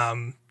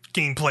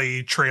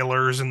gameplay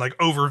trailers and like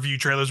overview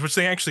trailers, which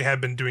they actually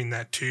have been doing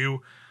that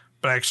too.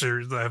 But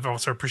actually, I've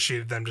also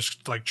appreciated them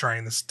just like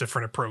trying this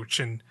different approach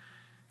and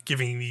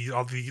giving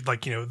all the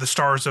like, the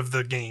stars of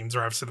the games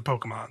are obviously the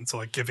Pokemon. So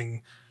like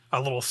giving a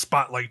little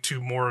spotlight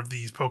to more of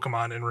these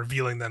Pokemon and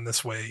revealing them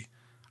this way,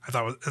 I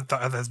thought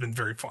that has been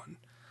very fun.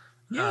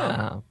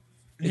 Yeah.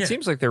 It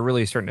seems like they're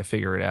really starting to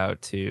figure it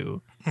out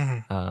too.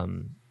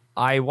 Mm-hmm.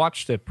 I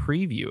watched a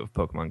preview of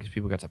Pokemon because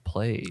people got to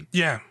play.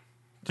 Yeah,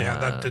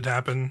 that did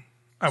happen.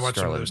 I watched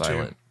some of those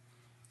too.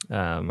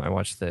 I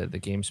watched the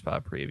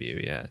GameSpot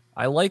preview. Yeah,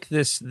 I like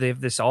this. They have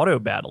this auto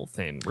battle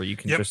thing where you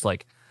can just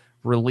like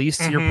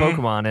release your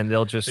Pokemon and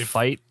they'll just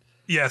fight.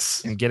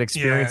 Yes, and get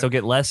experience. They'll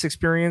get less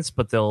experience,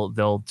 but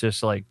they'll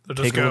just like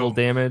take a little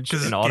damage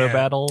and auto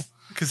battle.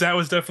 Because that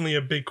was definitely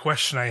a big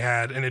question I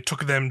had, and it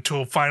took them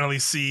to finally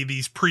see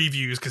these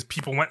previews because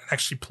people went and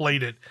actually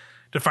played it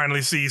to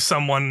finally see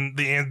someone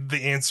the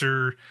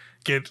answer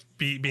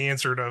be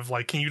answered of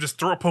like, can you just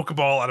throw a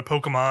Pokeball at a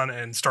Pokemon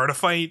and start a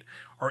fight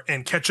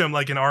and catch them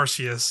like in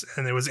Arceus?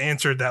 And it was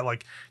answered that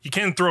like you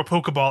can throw a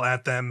Pokeball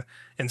at them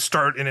and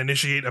start and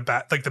initiate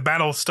a like the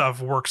battle stuff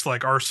works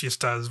like Arceus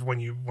does when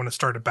you want to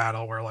start a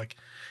battle, where like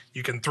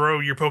you can throw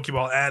your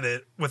Pokeball at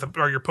it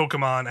or your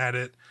Pokemon at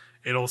it.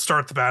 It'll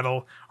start the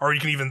battle, or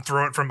you can even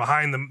throw it from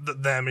behind them,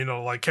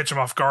 like catch them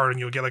off guard and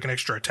you'll get like an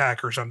extra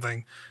attack or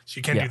something. So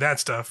you can do that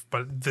stuff,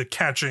 but the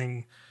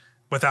catching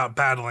without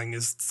battling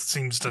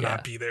seems to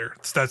not be there.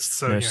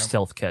 No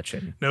stealth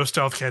catching. No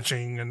stealth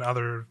catching and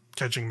other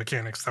catching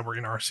mechanics that were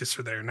in Arceus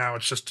are there. Now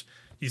it's just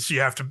you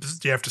have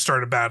to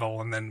start a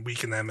battle and then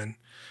weaken them and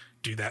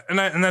do that. And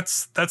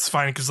that's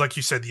fine because like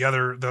you said, the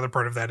other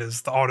part of that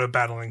is the auto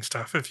battling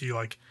stuff. If you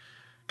like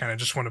kind of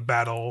just want to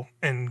battle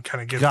and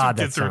kind of get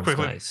through it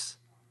quickly. Nice.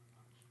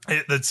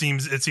 It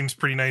seems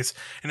pretty nice,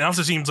 and it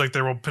also seems like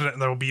there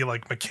will be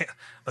like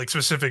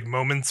specific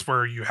moments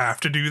where you have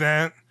to do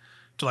that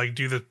to like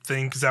do the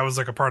thing, because that was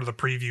like a part of the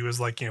preview is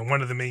like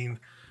one of the main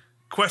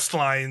quest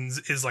lines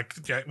is like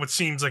what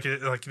seems like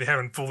like they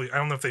haven't fully, I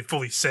don't know if they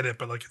fully said it,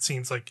 but like it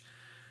seems like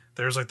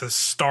there's like the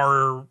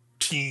star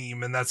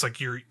team, and that's like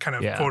your kind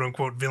of quote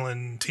unquote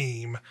villain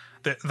team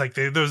that like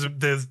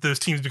those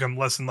teams become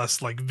less and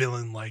less like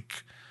villain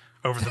like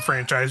over the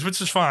franchise, which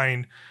is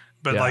fine.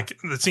 But like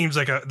it seems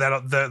like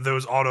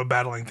those auto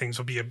battling things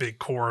will be a big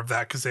core of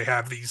that, because they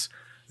have these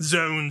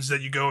zones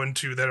that you go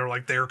into that are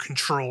like their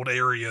controlled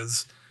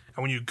areas,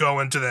 And when you go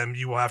into them,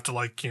 you will have to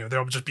like,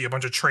 there'll just be a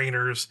bunch of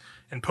trainers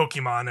and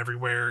Pokemon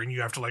everywhere, and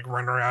you have to like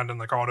run around and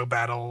like auto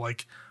battle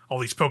like all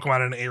these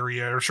Pokemon in an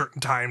area at a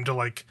certain time to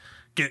like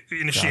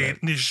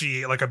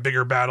initiate like a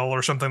bigger battle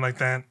or something like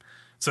that.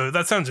 So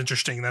that sounds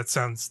interesting. That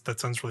sounds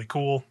really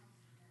cool.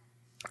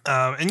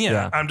 And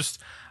yeah, Yeah.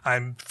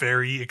 I'm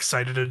very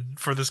excited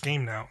for this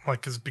game now.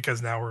 Like,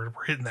 because now we're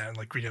hitting that.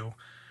 Like,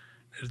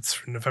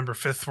 it's November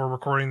 5th. We're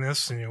recording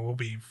this, and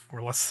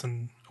we're less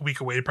than a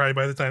week away probably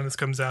by the time this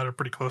comes out, or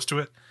pretty close to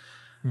it.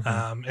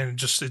 And it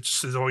just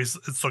is always,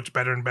 it's looked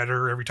better and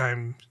better every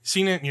time you've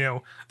seen it.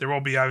 There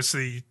will be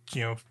obviously,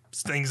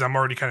 things I'm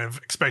already kind of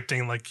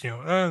expecting, like,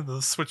 the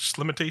Switch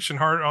limitation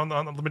on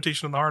the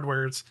limitation of the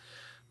hardware. It's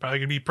probably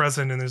gonna be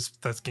present, and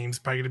that game's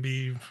probably gonna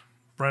be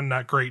run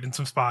not great in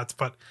some spots,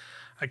 but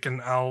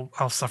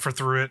I'll suffer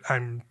through it.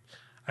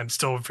 I'm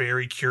still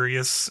very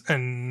curious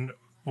and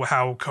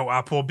how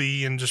co-op will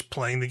be, and just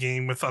playing the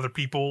game with other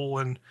people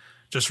and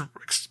just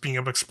being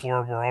able to explore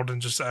a world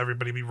and just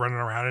everybody be running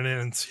around in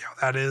it and see how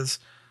that is.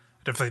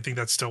 I definitely think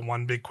that's still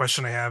one big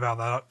question I have,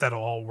 how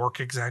that'll all work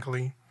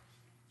exactly.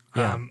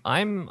 Yeah,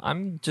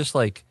 I'm just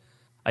like,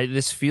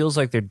 this feels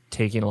like they're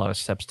taking a lot of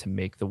steps to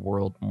make the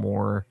world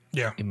more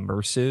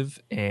immersive,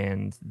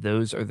 and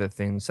those are the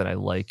things that I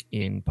like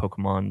in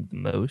Pokemon the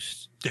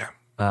most. Yeah,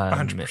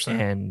 100%.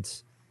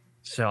 And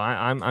so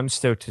I'm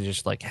stoked to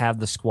just like have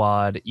the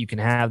squad. You can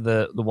have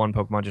the one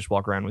Pokemon just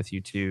walk around with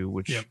you too,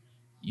 which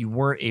you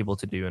weren't able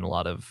to do in a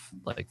lot of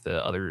like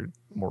the other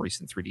more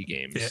recent 3D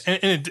games. Yeah,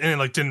 and it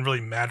like didn't really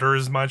matter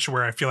as much.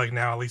 Where I feel like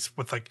now, at least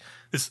with like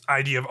this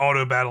idea of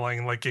auto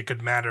battling, like it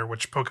could matter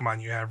which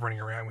Pokemon you have running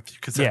around with you.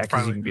 Because you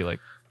can be like,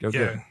 go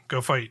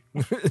fight,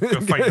 go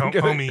fight,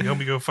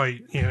 homie, go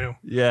fight.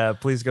 Yeah,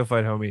 please go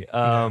fight,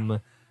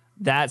 homie.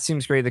 That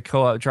seems great. The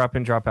co-op, drop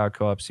in, drop out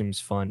co-op seems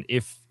fun.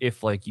 If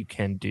like you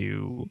can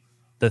do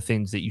the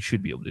things that you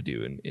should be able to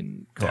do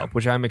in co-op,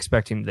 which I'm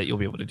expecting that you'll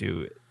be able to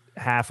do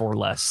half or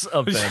less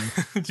of them.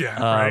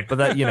 Right. But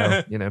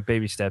that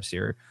baby steps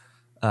here.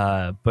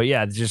 But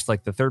yeah, just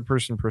like the third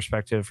person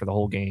perspective for the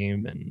whole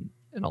game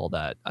and all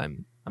that,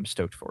 I'm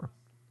stoked for.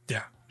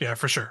 Yeah,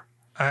 for sure.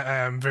 I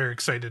am very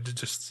excited to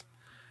just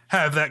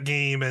have that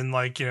game and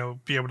like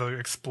be able to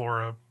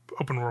explore a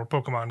open world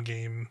Pokemon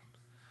game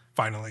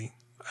finally.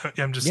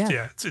 I'm just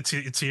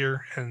it's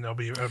here, and it'll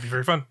be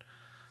very fun.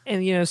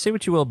 And say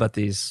what you will about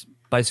these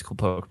bicycle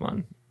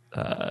Pokemon.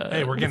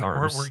 Hey, we're getting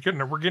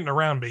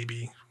around,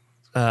 baby.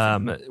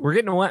 We're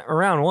getting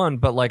around one,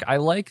 but like I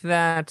like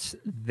that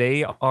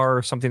they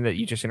are something that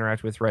you just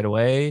interact with right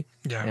away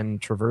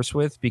and traverse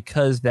with,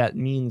 because that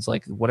means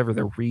like whatever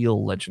the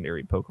real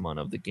legendary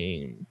Pokemon of the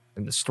game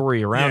and the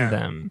story around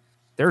them,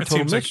 they're a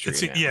total mystery.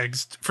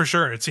 For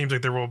sure. It seems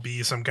like there will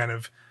be some kind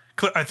of.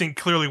 I think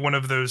clearly one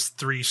of those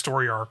 3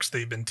 story arcs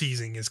they've been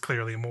teasing is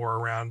clearly more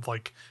around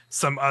like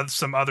some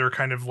other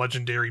kind of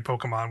legendary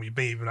Pokemon we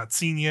may have not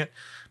seen yet,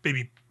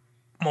 maybe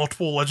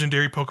multiple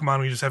legendary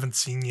Pokemon we just haven't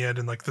seen yet,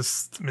 and like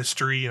this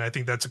mystery. And I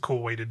think that's a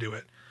cool way to do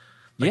it.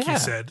 Like you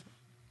said,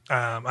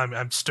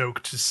 I'm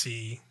stoked to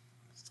see,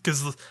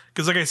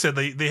 because like I said,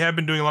 they have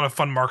been doing a lot of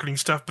fun marketing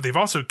stuff, but they've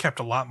also kept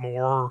a lot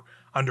more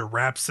under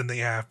wraps than they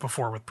have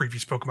before with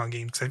previous Pokemon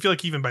games. Because I feel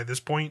like even by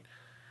this point,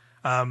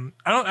 I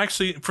don't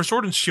actually, for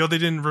Sword and Shield, they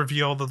didn't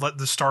reveal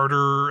the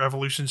starter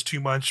evolutions too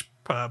much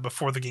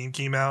before the game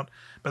came out.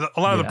 But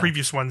a lot of the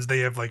previous ones, they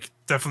have like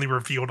definitely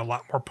revealed a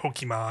lot more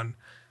Pokemon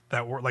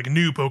that were like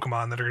new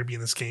Pokemon that are going to be in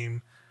this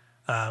game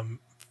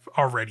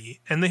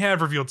already. And they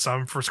have revealed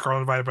some for Scarlet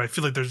and Violet, but I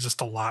feel like there's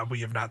just a lot we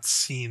have not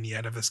seen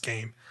yet of this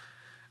game.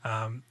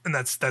 And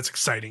that's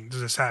exciting to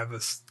just have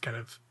this kind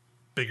of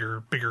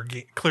bigger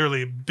game,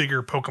 clearly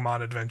bigger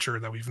Pokemon adventure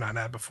that we've not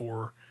had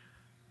before,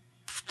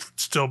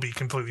 still be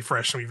completely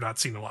fresh and we've not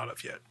seen a lot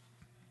of yet.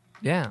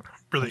 Yeah,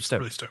 really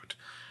stoked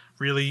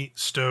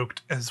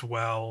as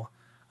well.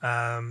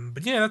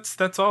 But yeah,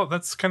 that's all.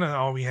 That's kind of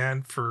all we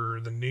had for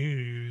the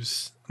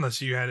news.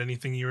 Unless you had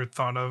anything you had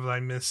thought of that I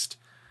missed,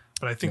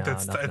 but I think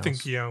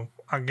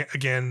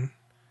again,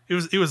 it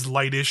was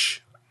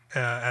lightish,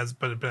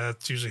 but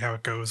that's usually how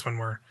it goes when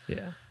we're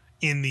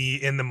in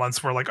the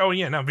months where like, oh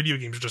yeah, now video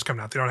games are just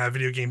coming out. They don't have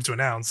video games to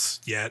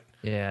announce yet.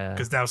 Yeah,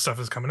 because now stuff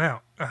is coming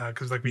out.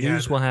 Because like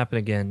news will happen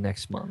again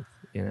next month.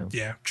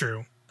 Yeah,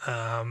 true.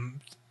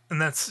 And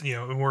that's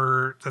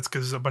that's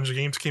because a bunch of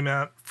games came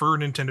out for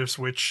Nintendo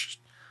Switch.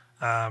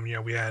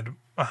 We had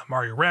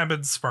Mario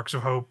Rabbids, Sparks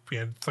of Hope. We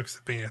had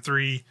Fluxipania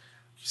 3. You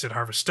said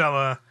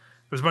Harvestella.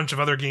 There's a bunch of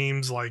other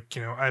games like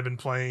I've been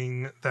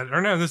playing that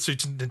are not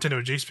necessarily Nintendo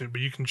adjacent, but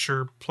you can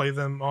sure play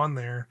them on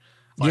there.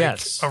 Like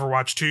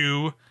Overwatch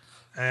 2.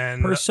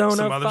 And Persona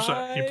some other 5,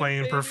 stuff. You're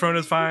playing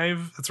Persona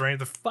 5. That's right.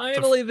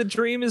 Finally, the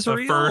dream is real.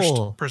 The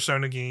first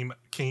Persona game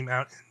came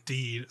out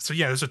indeed. So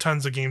yeah, there's a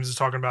tons of games to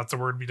talking about. So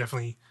we're going to be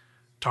definitely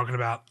talking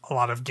about a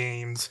lot of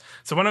games.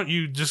 So why don't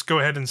you just go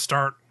ahead and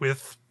start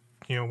with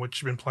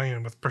what you've been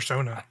playing with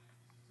Persona.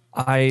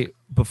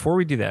 Before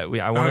we do that,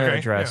 I want to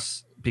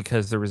address,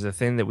 because there was a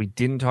thing that we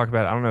didn't talk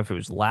about. I don't know if it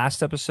was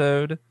last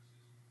episode,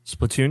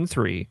 Splatoon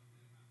 3.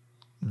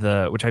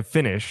 which I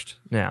finished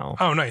now.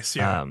 Oh, nice.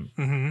 Yeah.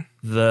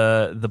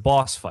 The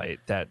boss fight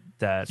that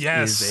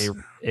Yes. is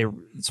a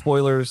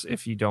spoilers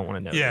if you don't want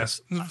to know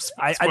Yes. this.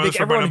 I Spoilers think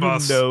for everyone Final who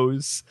Boss.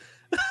 knows,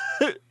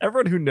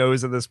 everyone who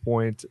knows at this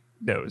point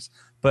knows.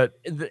 But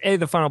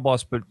the final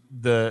boss, but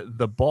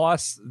the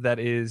boss that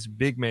is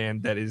Big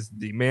Man, that is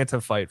the Manta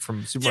fight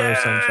from Super Mario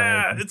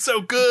Sunshine. It's so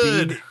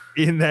good.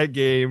 Being in that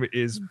game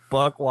is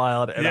buck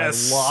wild, and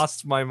Yes. I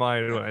lost my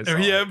mind when I saw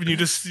Yeah, it. and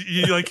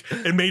you like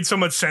it made so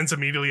much sense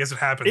immediately as it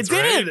happens. It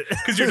right? did,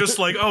 because you're just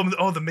like,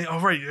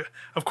 right,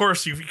 of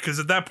course you, because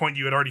at that point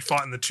you had already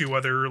fought in the two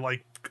other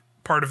like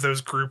part of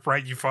those group,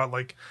 right? You fought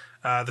like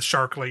the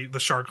shark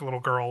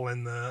little girl,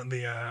 and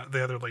the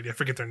other lady. I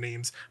forget their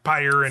names.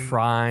 Pyre and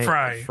Fry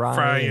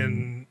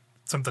and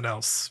something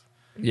else.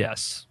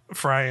 Yes,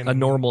 Fry and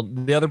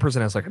the other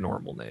person has like a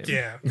normal name.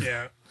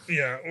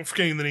 Yeah, I'm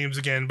forgetting the names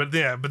again, but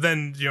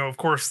then of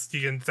course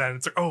you get into that. And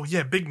it's like, oh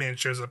yeah, Big Man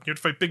shows up. You have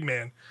to fight Big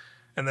Man,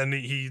 and then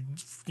he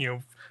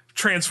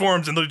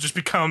transforms and literally just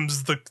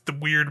becomes the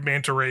weird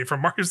manta ray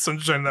from Mario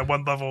Sunshine. That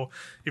one level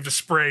you have to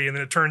spray, and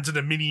then it turns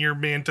into minier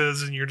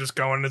mantas, and you're just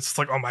going. It's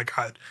like, oh my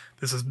god,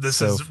 this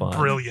is fun.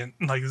 Brilliant.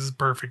 Like, this is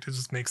perfect. It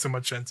just makes so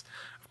much sense.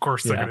 Of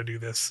course they're gonna do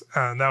this.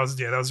 That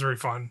was very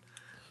fun.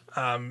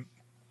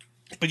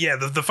 But yeah,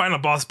 the final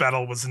boss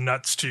battle was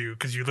nuts too,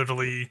 because you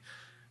literally,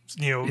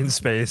 in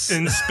space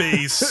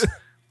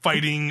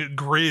fighting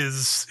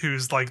Grizz,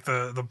 who's like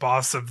the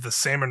boss of the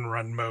Salmon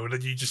Run mode,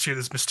 and you just hear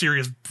this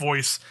mysterious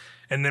voice,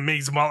 and it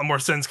makes a lot more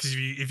sense because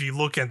if you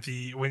look at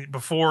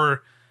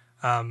before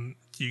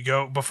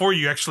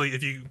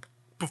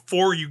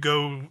you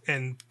go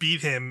and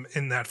beat him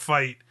in that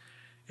fight,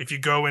 if you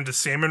go into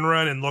Salmon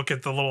Run and look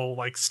at the little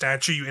like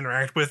statue you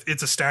interact with,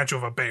 it's a statue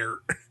of a bear.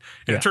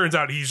 And it turns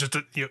out he's just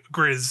a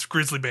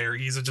grizzly bear.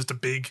 He's just a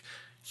big,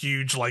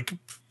 huge, like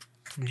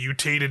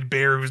mutated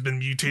bear who's been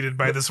mutated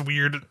by this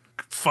weird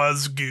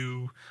fuzz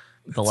goo.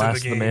 The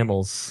last of the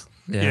mammals.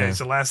 Yeah, it's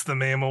the last of the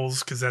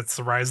mammals, because that's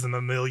the rise of the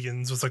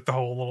mammalians. Was like the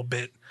whole little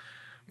bit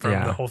from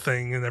the whole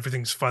thing, and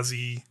everything's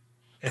fuzzy.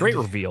 Great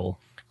reveal.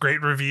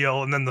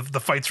 And then the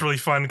fight's really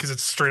fun because it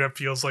straight up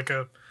feels like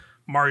a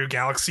Mario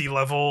Galaxy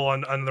level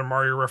on their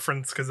Mario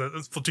reference, because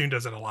Splatoon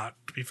does it a lot,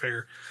 to be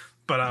fair.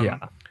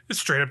 But it's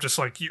straight up just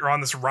like you're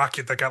on this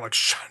rocket that got like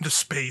shot into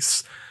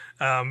space,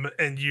 and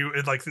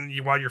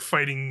while you're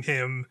fighting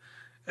him,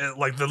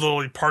 like the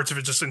little parts of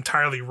it just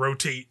entirely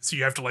rotate, so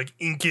you have to like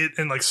ink it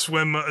and like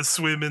swim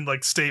and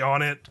like stay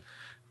on it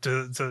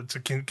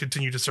to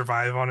continue to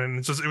survive on it. And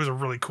it was a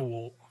really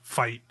cool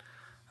fight.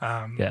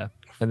 And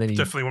then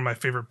definitely one of my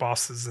favorite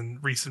bosses in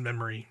recent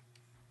memory.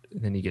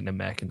 And then you get in a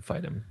mech and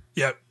fight him.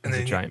 Yep, and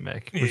then a giant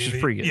mech, which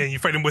is pretty good. Yeah, you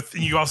fight him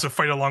you also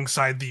fight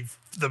alongside the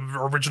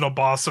original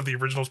boss of the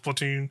original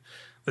Splatoon,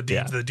 the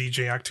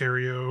DJ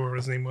Octario, or what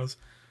his name was.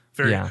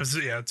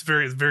 It's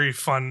very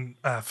fun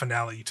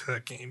finale to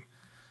that game.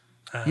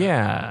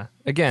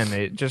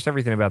 Again, just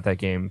everything about that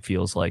game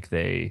feels like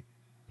they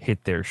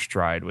hit their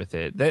stride with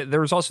it.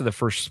 There was also the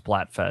first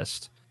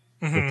Splatfest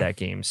with that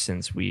game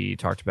since we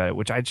talked about it,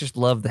 which I just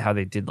loved how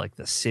they did like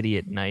the city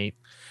at night.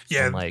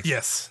 Yeah, and,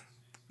 yes,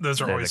 those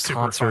are always the super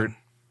concert fun.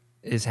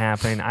 Is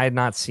happening. I had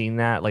not seen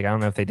that. Like, I don't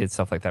know if they did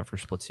stuff like that for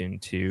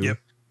Splatoon 2. Yep,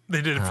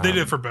 they did. They did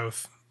it for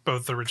both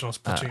the original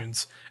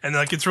Splatoons, and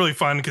like it's really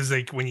fun because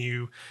if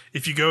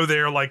you go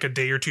there like a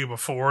day or two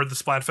before the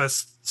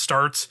Splatfest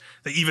starts,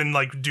 they even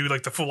like do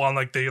like the full on,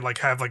 like they like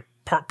have like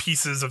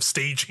pieces of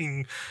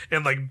staging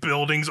and like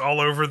buildings all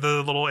over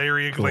the little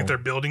area, like they're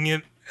building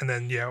it, and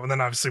then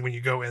obviously when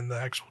you go in the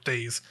actual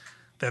days,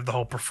 they have the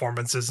whole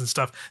performances and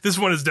stuff. This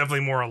one is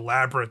definitely more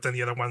elaborate than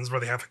the other ones,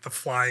 where they have like the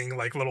flying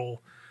like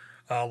little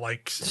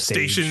like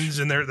stations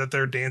in there that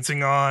they're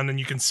dancing on, and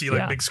you can see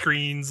like big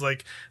screens.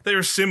 Like,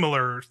 there's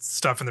similar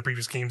stuff in the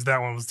previous games. That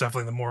one was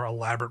definitely the more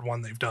elaborate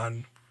one they've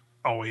done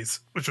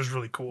always, which was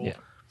really cool.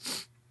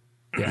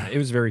 Yeah, it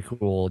was very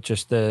cool.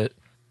 Just the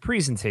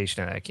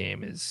presentation of that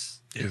game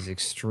is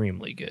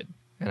extremely good,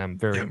 and I'm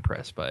very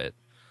impressed by it.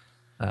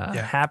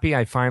 Happy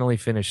I finally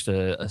finished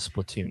a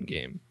Splatoon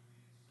game.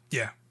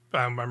 Yeah,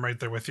 I'm right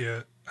there with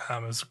you.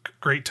 It was a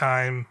great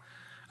time.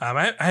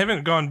 I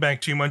haven't gone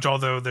back too much,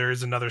 although there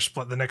is another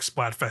the next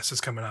Splatfest is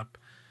coming up,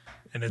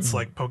 and it's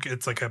like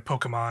it's like a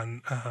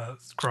Pokemon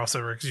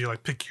crossover, because you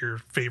like pick your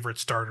favorite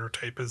starter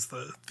type as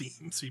the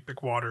theme, so you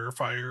pick water,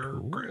 fire, or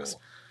grass.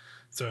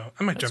 So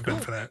I might jump in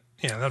for that.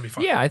 Yeah, that'd be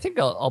fun. Yeah, I think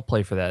I'll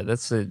play for that.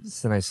 It's a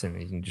nice thing.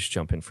 You can just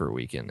jump in for a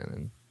weekend and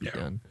then be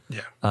done.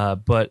 Yeah.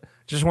 But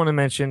just want to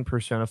mention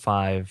Persona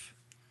 5.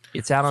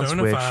 It's out on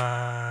Switch.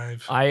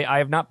 5. I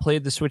have not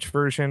played the Switch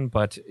version,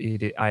 but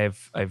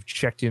I've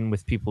checked in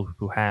with people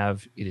who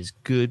have. It is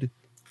good.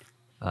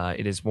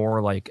 It is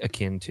more like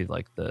akin to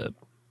like the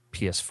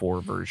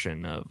PS4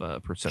 version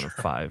of Persona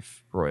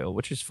 5 Royal,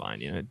 which is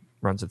fine. It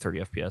runs at 30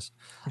 FPS.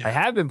 Yeah. I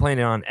have been playing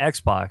it on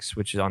Xbox,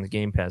 which is on the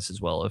Game Pass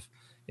as well. If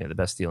the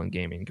best deal in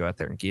gaming, go out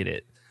there and get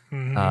it.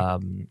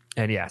 And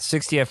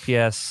 60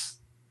 FPS,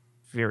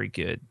 very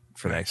good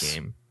for that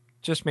game.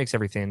 Just makes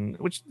everything,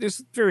 which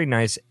there's very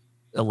nice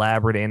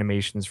elaborate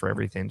animations for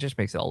everything, just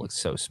makes it all look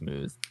so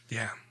smooth.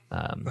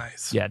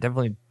 Nice. Yeah,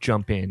 definitely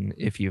jump in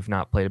if you've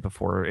not played it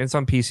before. It's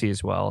on PC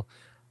as well.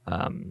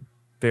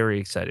 Very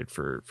excited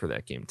for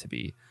that game to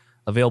be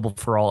available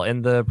for all.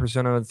 And the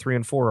Persona 3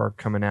 and 4 are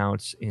coming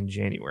out in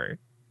January.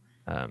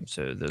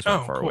 So those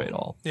aren't Oh, far away cool. at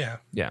all. Yeah,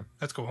 Yeah.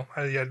 that's cool.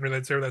 I didn't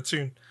realize they were that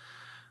soon.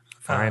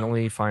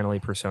 Finally,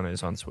 Persona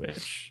is on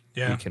Switch.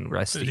 Yeah, We can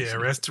rest easy. yeah,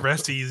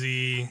 rest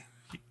easy.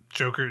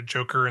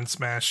 Joker and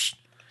Smash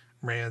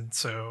ran,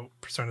 so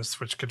Persona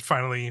Switch could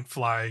finally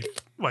fly.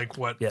 Like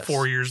what? Yes.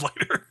 4 years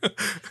later.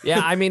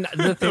 Yeah, I mean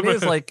the thing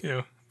is, like, you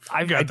know,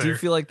 I got do there.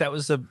 feel like that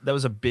was a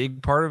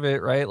big part of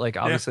it, right? Like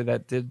obviously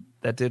that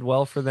did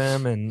well for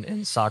them,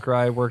 and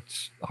Sakurai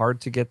worked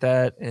hard to get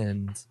that,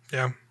 and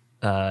Yeah,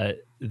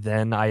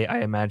 then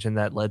I imagine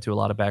that led to a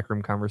lot of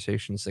backroom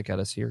conversations that got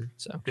us here.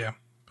 So yeah,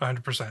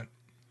 100%.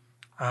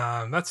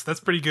 That's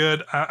pretty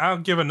good. I'll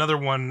give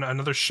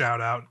another shout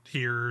out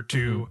here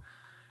to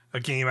a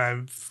game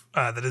I've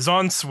that is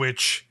on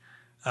Switch,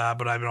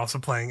 but I've been also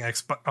playing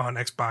on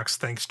Xbox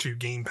thanks to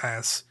Game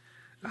Pass.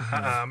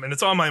 And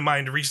it's on my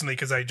mind recently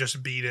because I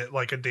just beat it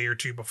like a day or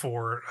two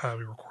before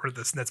we recorded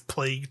this, and that's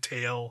Plague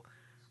Tale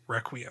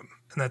Requiem,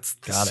 and that's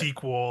the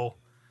sequel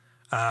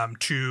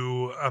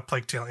to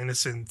Plague Tale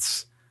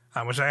Innocence,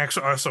 which I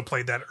actually also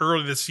played that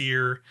early this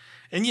year.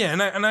 And yeah,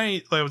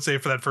 I would say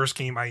for that first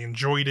game, I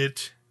enjoyed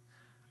it.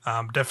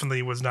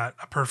 Definitely was not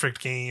a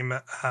perfect game,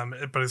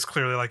 but it's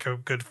clearly like a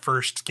good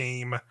first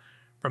game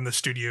from the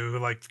studio.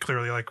 Like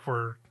clearly, like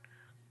we're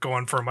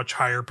going for a much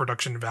higher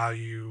production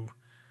value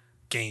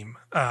game,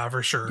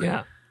 for sure.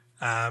 yeah,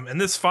 And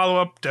this follow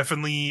up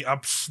definitely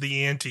ups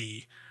the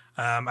ante.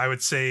 I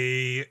would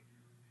say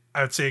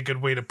a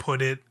good way to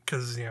put it,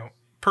 because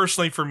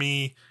personally for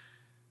me,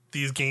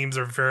 these games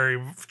are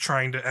very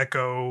trying to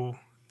echo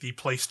the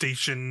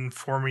PlayStation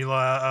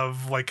formula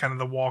of like kind of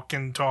the walk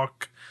and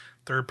talk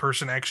third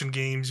person action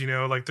games.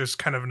 Like there's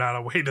kind of not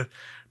a way to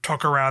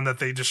talk around that.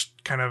 They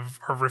just kind of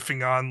are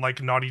riffing on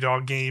like Naughty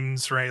Dog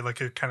games, right? Like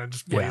it kind of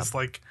just plays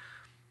like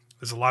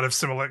there's a lot of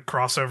similar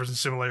crossovers and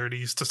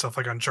similarities to stuff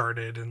like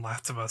Uncharted and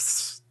Last of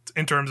Us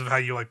in terms of how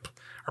you like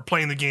are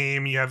playing the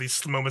game. You have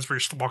these moments where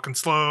you're walking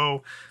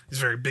slow, these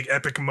very big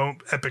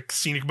epic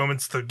scenic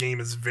moments. The game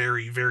is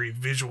very, very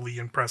visually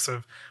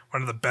impressive.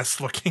 One of the best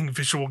looking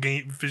visual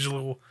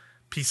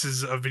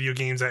pieces of video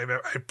games I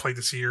played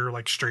this year,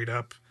 like straight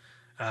up.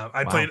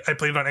 I played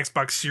it on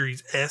Xbox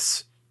Series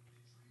S,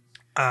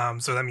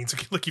 so that means it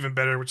can look even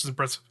better, which is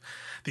impressive.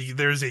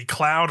 There's a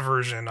cloud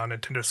version on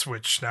Nintendo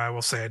Switch. Now I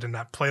will say I did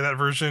not play that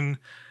version.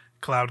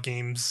 Cloud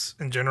games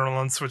in general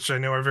on Switch I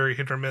know are very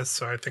hit or miss,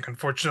 so I think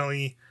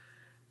unfortunately,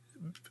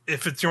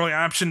 if it's your only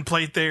option,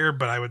 play it there.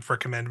 But I would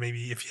recommend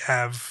maybe if you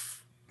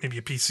have maybe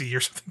a PC or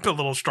something a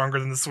little stronger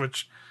than the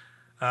Switch,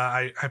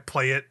 I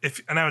play it.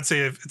 And I would say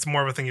if it's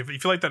more of a thing, if you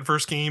like that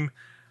first game,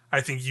 I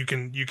think you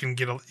can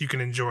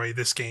enjoy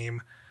this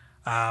game.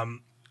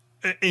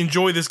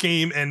 Enjoy this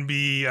game and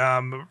be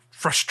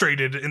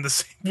frustrated in the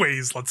same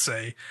ways, let's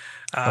say,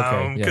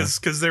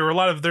 because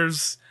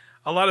there's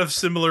a lot of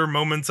similar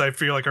moments. I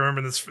feel like I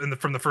remember this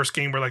from the first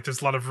game where like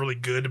there's a lot of really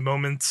good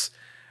moments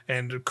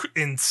and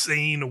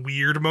insane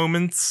weird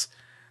moments,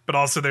 but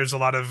also there's a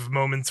lot of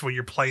moments where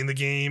you're playing the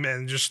game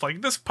and just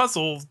like this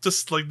puzzle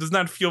just like does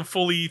not feel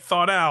fully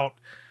thought out,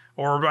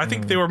 or I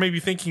think they were maybe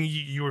thinking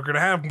you were going to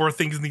have more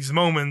things in these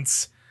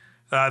moments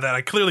that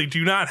I clearly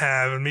do not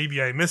have, and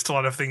maybe I missed a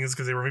lot of things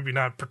because they were maybe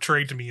not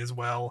portrayed to me as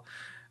well.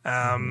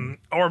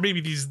 Or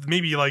maybe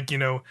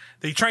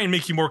they try and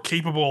make you more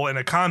capable in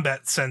a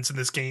combat sense in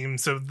this game,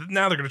 so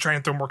now they're going to try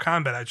and throw more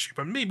combat at you,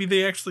 but maybe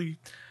they actually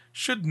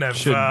shouldn't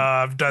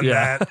have done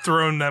that,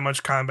 thrown that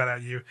much combat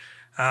at you.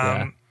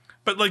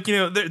 But like,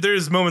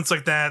 there's moments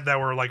like that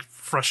were like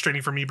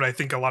frustrating for me, but I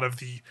think a lot of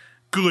the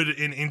good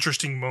and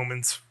interesting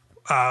moments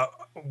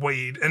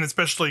weighed, and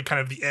especially kind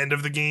of the end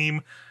of the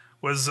game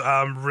was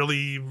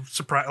really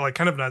like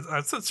kind of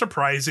not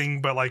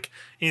surprising, but like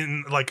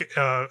in like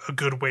a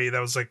good way that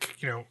was like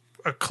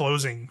a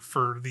closing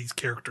for these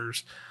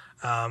characters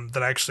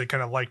that I actually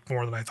kind of liked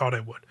more than I thought I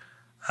would.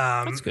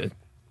 that's good.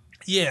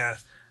 Yeah.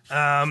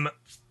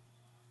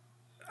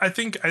 I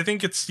think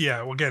it's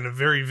again a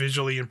very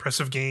visually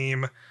impressive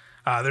game.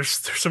 There's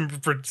some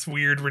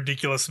weird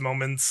ridiculous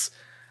moments.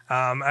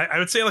 I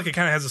would say like it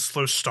kind of has a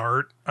slow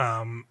start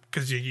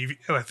because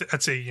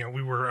I'd say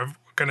we were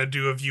gonna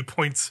do a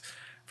viewpoints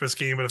for this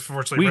game, but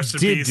unfortunately, rest in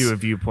peace. Do a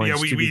viewpoints.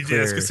 Yeah, to be clear.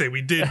 I was gonna say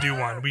we did do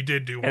one. We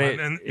did do one,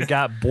 and it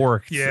got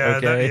borked. Yeah,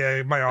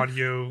 okay? my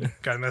audio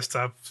got messed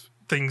up.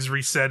 Things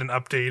reset and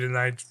update, and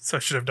I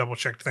should have double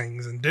checked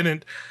things and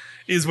didn't.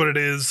 Is what it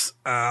is.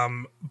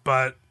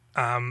 But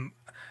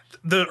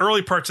the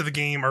early parts of the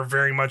game are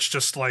very much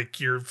just like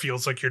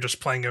feels like you're just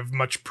playing a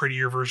much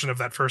prettier version of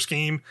that first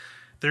game.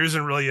 There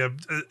isn't really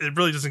it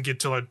really doesn't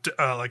get to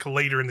like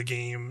later in the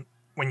game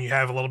when you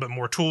have a little bit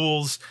more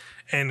tools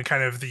and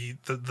kind of the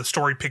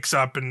story picks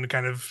up and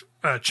kind of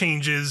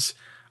changes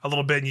a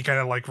little bit, and you kind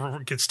of like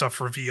get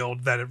stuff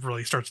revealed that it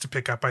really starts to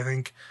pick up, I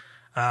think.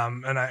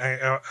 And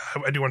I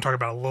do want to talk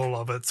about a little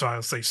of it, so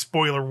I'll say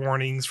spoiler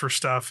warnings for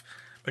stuff.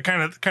 But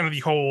kind of the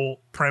whole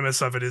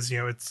premise of it is,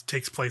 it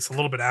takes place a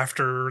little bit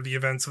after the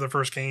events of the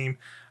first game.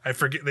 I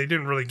forget, they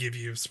didn't really give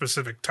you a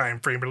specific time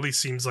frame, but at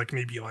least seems like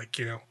maybe like,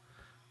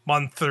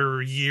 month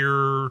or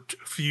year,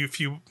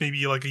 few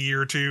maybe like a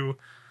year or two.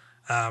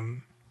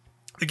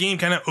 The game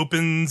kind of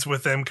opens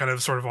with them kind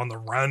of sort of on the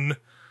run,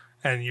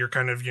 and you're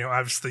kind of,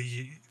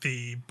 obviously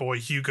the boy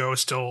Hugo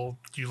still,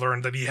 you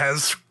learn that he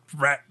has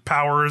rat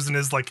powers and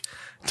is like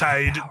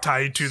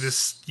tied to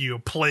this,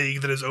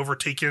 plague that has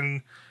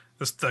overtaken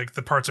this, like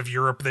the parts of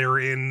Europe they're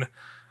in.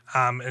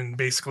 And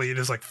basically it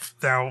is like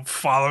now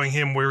following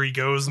him where he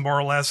goes, more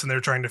or less, and they're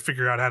trying to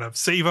figure out how to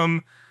save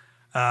him.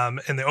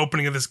 In the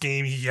opening of this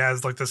game, he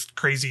has like this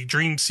crazy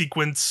dream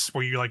sequence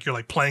where you're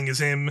like playing as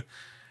him,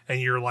 and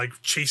you're like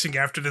chasing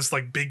after this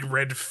like big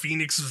red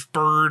phoenix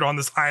bird on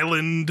this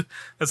island.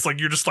 That's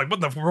like, you're just like,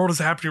 what in the world is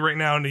happening right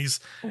now? And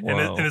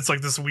and it's like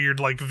this weird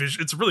like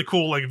it's a really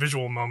cool like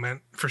visual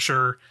moment for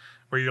sure,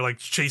 where you're like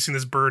chasing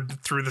this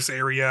bird through this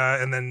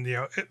area, and then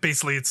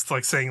basically it's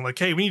like saying like,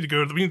 hey, we need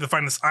to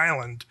find this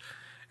island,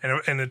 and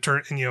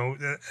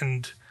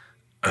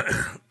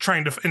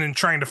trying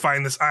to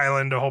find this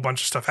island, a whole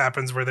bunch of stuff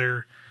happens where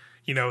they're,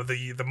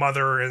 the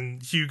mother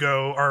and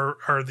Hugo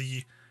are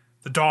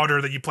the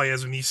daughter that you play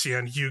as, Amicia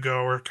and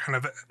Hugo, are kind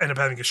of end up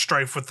having a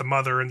strife with the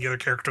mother and the other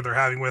character they're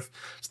having with.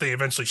 So they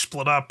eventually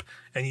split up,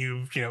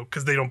 and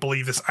because they don't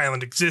believe this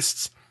island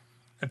exists.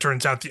 It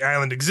turns out the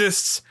island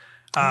exists.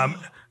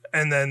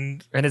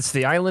 And it's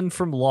the island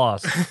from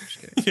Lost.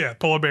 Yeah,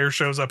 polar bear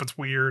shows up. It's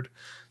weird.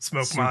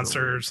 Smoke super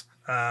monsters.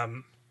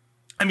 Weird.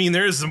 I mean,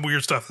 there is some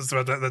weird stuff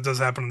that does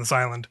happen on this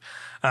island.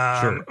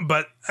 Sure.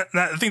 But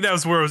I think that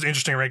was where it was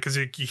interesting, right? Because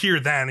you hear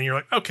that and you're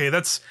like, okay,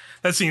 that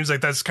seems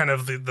like that's kind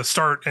of the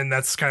start, and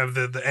that's kind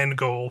of the end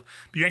goal.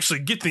 But you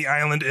actually get to the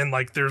island, and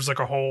like there's like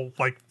a whole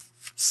like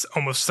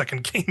almost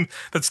second game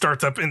that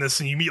starts up in this,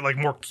 and you meet like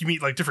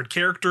different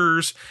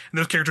characters, and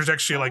those characters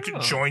actually like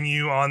join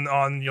you on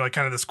like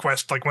kind of this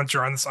quest, like once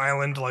you're on this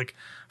island, like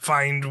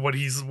find what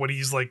he's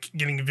like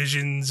getting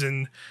visions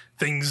and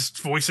things,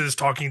 voices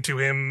talking to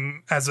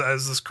him as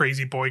this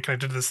crazy boy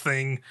connected to this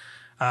thing.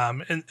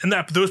 And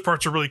those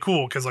parts are really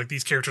cool because like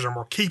these characters are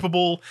more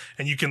capable,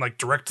 and you can like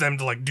direct them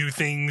to like do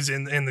things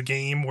in the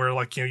game, where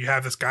like, you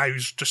have this guy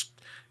who's just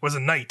was a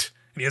knight,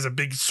 and he has a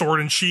big sword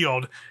and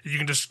shield. You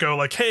can just go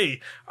like, hey,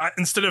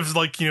 instead of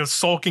like,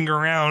 sulking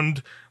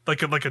around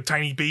like a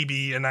tiny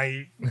baby, and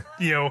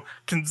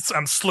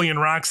I'm slinging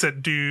rocks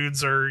at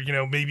dudes, or,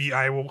 maybe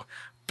I will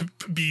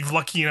be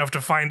lucky enough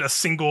to find a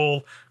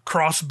single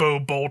crossbow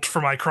bolt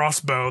for my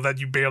crossbow that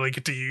you barely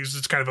get to use.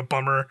 It's kind of a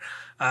bummer.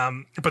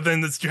 But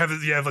then you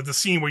have like the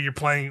scene where you're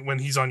playing when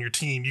he's on your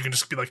team. You can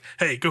just be like,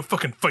 hey, go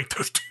fucking fight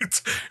those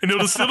dudes, and he'll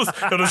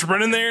just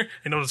run in there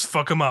and he'll just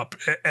fuck them up.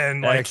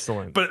 And like,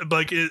 excellent. But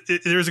like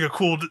there's like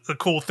a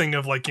cool thing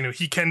of like,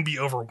 he can be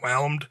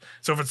overwhelmed.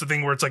 So if it's the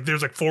thing where it's like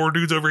there's like 4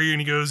 dudes over here,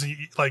 and he goes,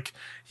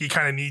 he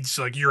kind of needs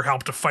like your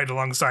help to fight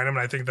alongside him, and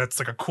I think that's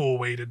like a cool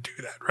way to do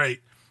that,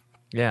 right?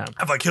 Yeah.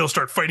 Of like he'll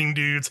start fighting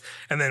dudes,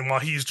 and then while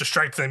he's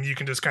distracting them, you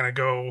can just kind of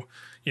go,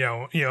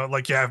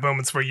 like you have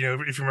moments where,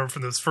 if you remember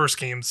from those first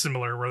games,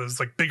 similar, where there's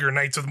like bigger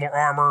knights with more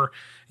armor,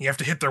 and you have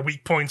to hit their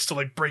weak points to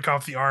like break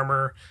off the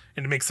armor,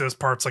 and it makes those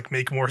parts like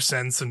make more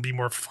sense and be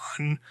more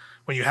fun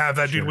when you have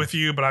that dude with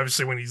you. But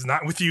obviously when he's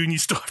not with you and you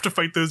still have to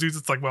fight those dudes,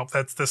 it's like, well,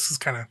 this is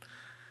kind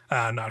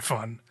of not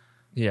fun.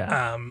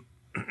 Yeah.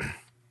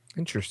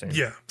 Interesting.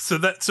 Yeah. So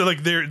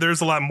like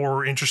there's a lot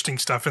more interesting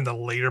stuff in the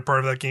later part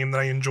of that game that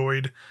I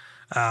enjoyed.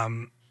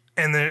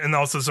 And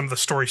also some of the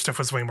story stuff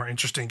was way more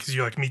interesting because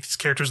you like meet these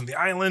characters on the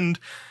island,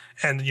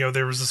 and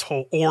there was this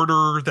whole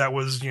order that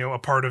was a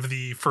part of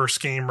the first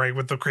game, right,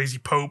 with the crazy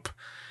pope.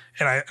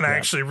 And I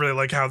actually really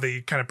like how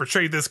they kind of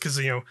portrayed this, because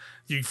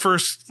you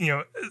first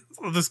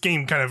this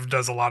game kind of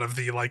does a lot of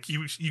the like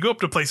you go up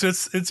to a place and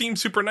it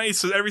seems super nice,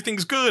 so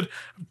everything's good.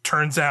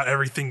 Turns out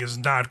everything is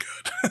not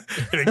good,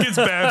 and it gets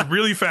bad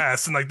really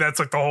fast. And like that's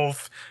like the whole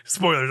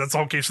spoiler. That's the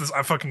whole case of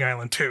this fucking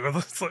island too.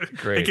 It's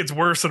like, it gets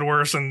worse and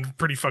worse and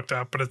pretty fucked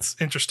up. But it's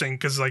interesting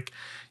because like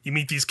you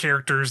meet these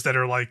characters that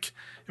are like,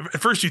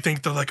 at first you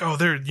think they're like, oh,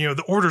 they're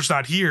the order's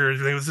not here.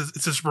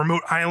 It's this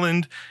remote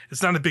island.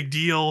 It's not a big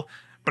deal.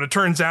 But it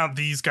turns out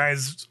these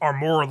guys are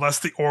more or less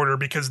the order,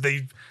 because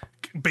they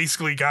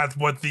basically got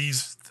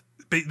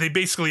they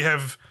basically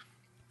have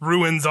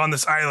ruins on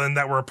this island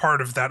that were a part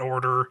of that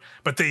order,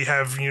 but they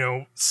have,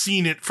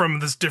 seen it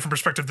from this different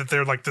perspective, that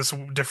they're like this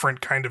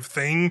different kind of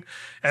thing.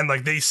 And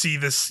like they see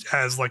this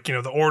as like,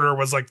 the order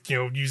was like,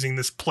 using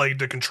this plague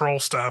to control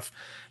stuff.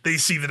 They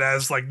see that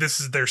as like, this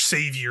is their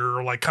savior,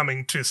 or like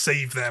coming to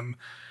save them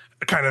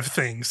kind of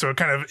thing. So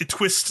it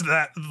twists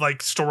that like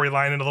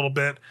storyline in a little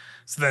bit.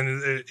 So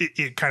then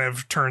it kind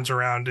of turns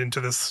around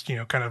into this,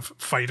 kind of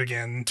fight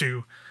again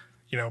to,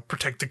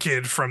 protect the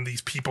kid from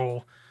these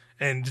people.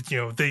 And,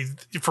 they,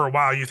 for a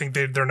while, you think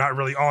they're not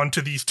really on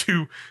to these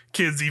 2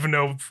 kids, even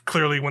though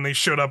clearly when they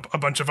showed up, a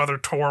bunch of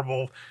other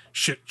horrible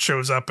shit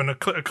shows up. And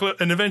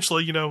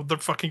eventually, the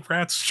fucking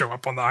rats show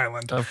up on the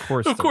island. Of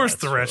course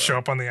the rats show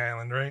up on the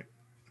island, right?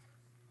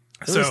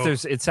 At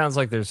least So it sounds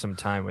like there's some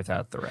time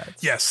without the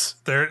rats. yes,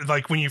 there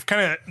like when you've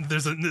kind of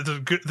there's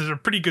a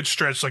pretty good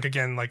stretch.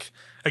 Again, I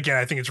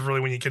think it's really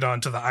when you get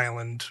onto the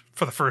island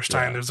for the first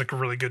time. Yeah. There's like a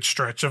really good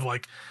stretch of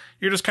like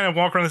you're just kind of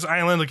walking around this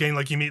island again.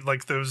 Like you meet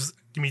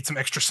some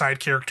extra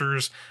side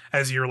characters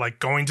as you're like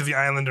going to the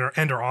island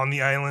or on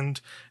the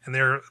island, and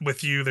they're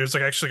with you. There's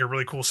like actually like a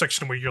really cool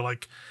section where you're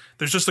like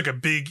there's just like a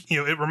big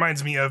it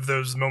reminds me of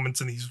those moments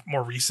in these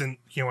more recent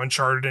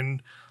Uncharted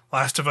and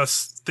Last of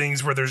Us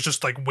things where there's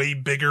just like way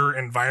bigger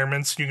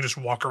environments. You can just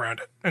walk around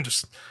it and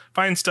just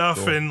find stuff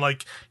Cool. and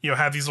like,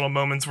 have these little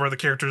moments where the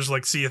characters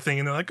like see a thing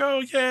and they're like,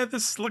 oh yeah,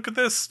 look at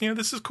this,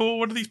 this is cool.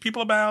 What are these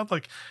people about?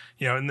 Like,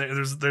 and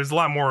there's a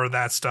lot more of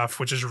that stuff,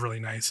 which is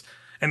really nice.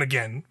 And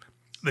again,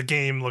 the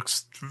game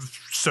looks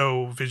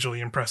so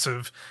visually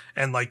impressive.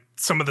 And like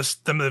some of the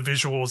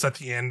visuals at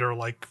the end are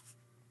like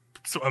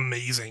so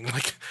amazing.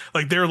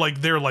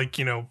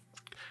 They're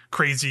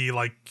crazy,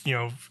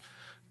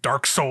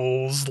 Dark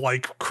Souls,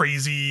 like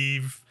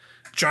crazy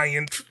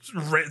giant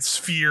red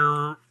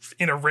sphere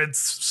in a red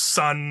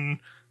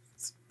sun.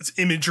 It's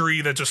imagery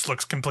that just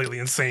looks completely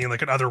insane,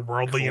 like an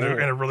otherworldly Cool.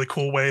 in a really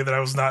cool way that I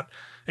was not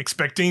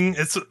expecting.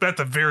 It's at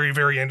the very,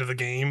 very end of the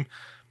game,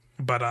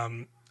 but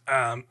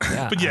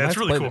but yeah, it's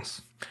really cool.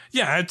 This.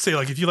 Yeah, I'd say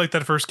like if you like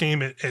that first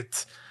game,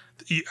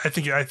 I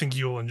think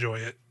you'll enjoy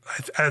it.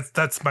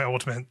 That's my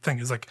ultimate thing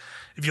is like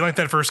if you like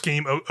that first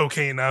game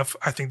okay enough,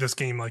 I think this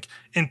game like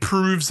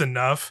improves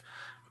enough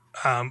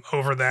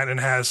over that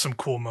and has some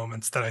cool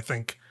moments that I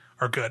think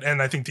are good.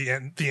 And I think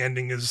the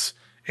ending is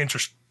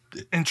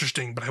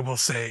interesting, but I will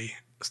say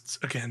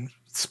again,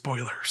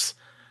 spoilers,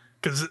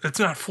 because it's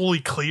not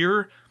fully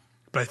clear,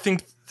 but I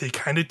think they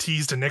kind of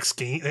teased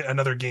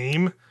another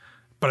game,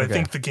 but okay. I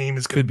think the game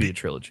is could be a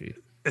trilogy.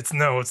 It's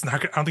not. I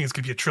don't think it's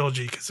gonna be a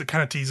trilogy because it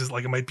kind of teases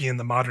like it might be in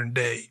the modern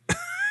day.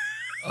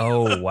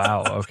 Oh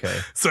wow! Okay.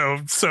 So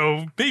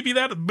maybe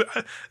that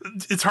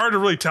it's hard to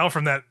really tell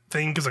from that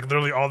thing because like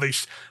literally all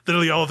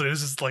it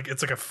is like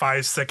it's like a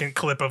 5-second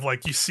clip of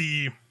like you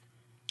see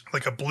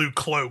like a blue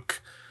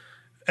cloak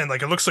and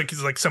like it looks like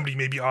it's like somebody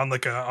maybe on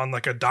like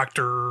a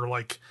doctor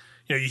like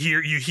you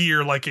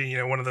hear like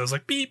one of those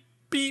like beep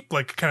beep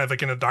like kind of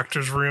like in a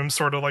doctor's room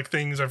sort of like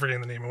things. I'm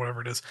forgetting the name or whatever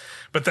it is,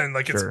 but then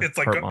like it's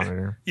like heart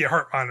monitor. Yeah,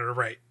 heart monitor,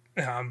 right.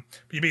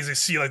 You basically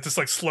see like this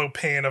like slow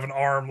pan of an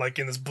arm like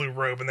in this blue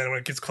robe, and then when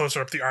it gets closer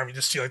up the arm, you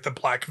just see like the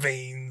black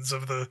veins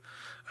of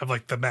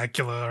like the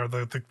macula or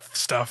the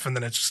stuff, and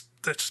then that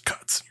just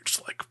cuts. You're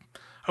just like,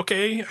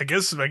 okay, I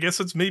guess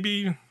it's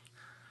maybe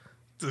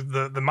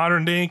the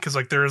modern day because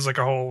like there is like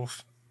a whole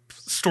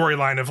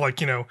storyline of like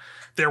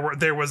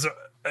there was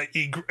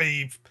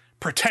a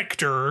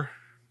protector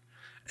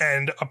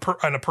and a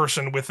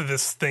person with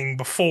this thing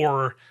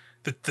before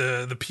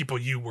the people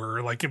you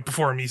were like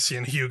before Amicia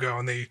and Hugo,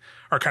 and they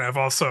are kind of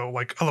also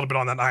like a little bit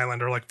on that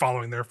island or like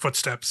following their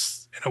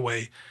footsteps in a way.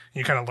 And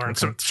you kind of learn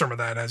some of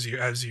that as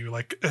you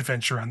like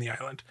adventure on the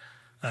island.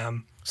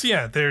 So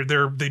yeah,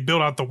 they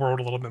build out the world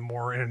a little bit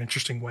more in an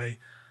interesting way.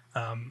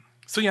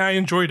 So yeah, I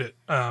enjoyed it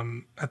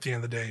at the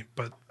end of the day,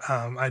 but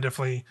I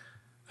definitely,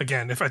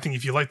 again,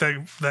 if you like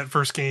that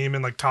first game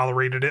and like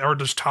tolerated it or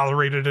just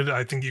tolerated it,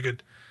 I think you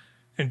could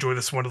enjoy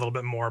this one a little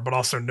bit more, but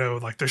also know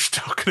like there's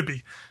still going to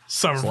be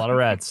there's a lot of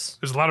rats.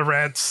 There's a lot of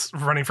rats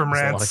running from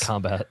rats. A lot of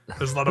combat.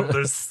 There's a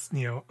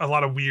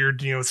lot of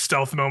weird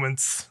stealth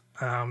moments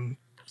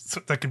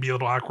that can be a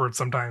little awkward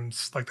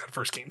sometimes, like that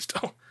first game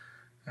still.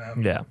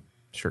 Yeah,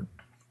 sure.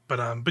 But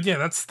yeah,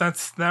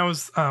 that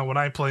was what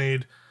I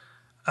played.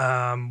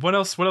 What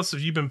else have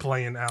you been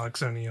playing,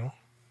 Alex O'Neill?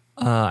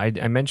 I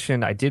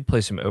mentioned I did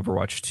play some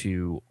Overwatch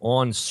 2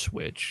 on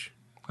Switch.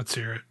 Let's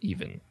hear it.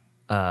 Even.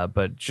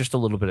 But just a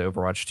little bit of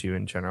Overwatch 2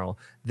 in general.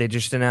 They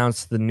just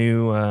announced the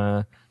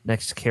new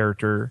next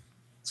character.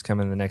 It's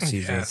coming the next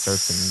season. Yes. It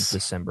starts in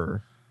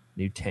December.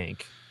 New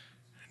tank.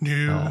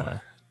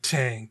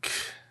 Tank.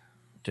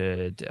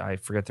 I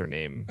forget their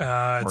name.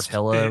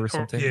 Martella or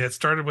something? Yeah, it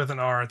started with an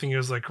R. I think it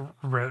was like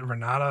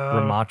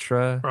Renata.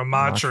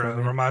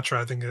 Ramatra.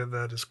 I think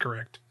that is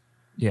correct.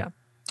 Yeah.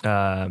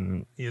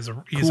 He's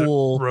a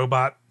cool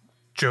robot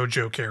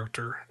JoJo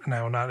character.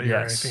 No, not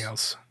anything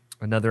else.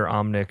 Another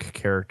Omnic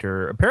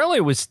character. Apparently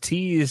it was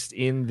teased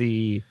in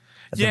the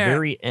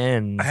very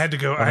end. I had to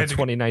go. I had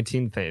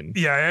 2019 thing.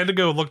 Yeah, I had to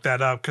go look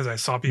that up because I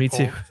saw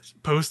people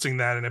posting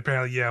that, and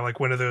apparently, like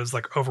one of those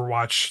like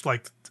Overwatch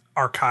like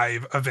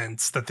archive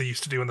events that they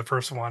used to do in the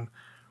first one,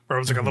 where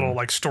it was like a little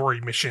like story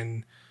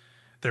mission.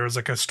 There was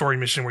like a story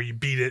mission where you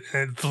beat it,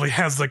 and it literally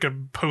has like a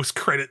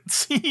post-credit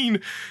scene,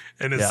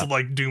 and it's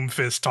like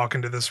Doomfist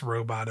talking to this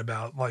robot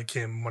about like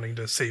him wanting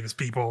to save his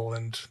people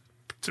and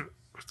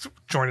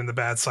joining the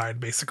bad side,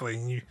 basically.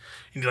 And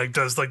he like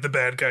does like the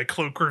bad guy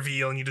cloak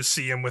reveal, and you just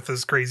see him with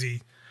his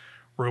crazy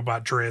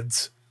robot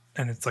dreads,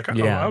 and it's like,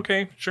 oh,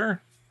 okay,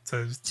 sure.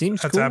 So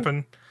seems that's cool.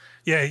 happened.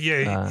 Yeah. He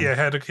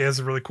has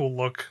a really cool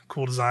look,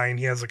 cool design.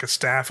 He has like a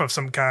staff of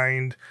some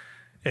kind.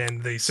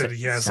 And they said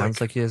he has sounds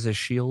like he has a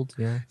shield.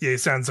 Yeah. Yeah, it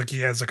sounds like he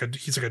has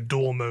he's like a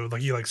dual mode.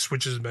 Like he like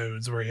switches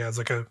modes where he has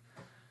like a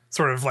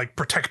sort of like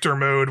protector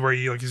mode where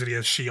he, like you said, he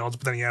has shields,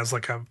 but then he has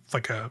like a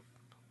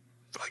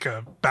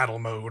battle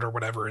mode or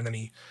whatever, and then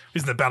he's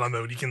in the battle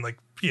mode. He can like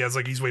he has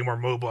like he's way more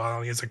mobile.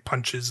 And he has like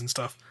punches and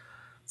stuff.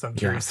 So I'm Yeah,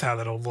 curious how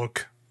that'll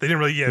look. They didn't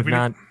really, we've we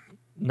didn't,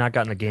 not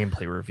gotten a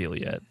gameplay reveal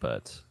yet,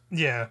 but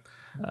yeah,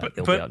 but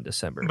it'll be out in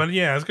December. but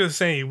yeah, I was gonna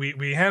say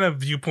we had a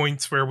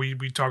viewpoints where we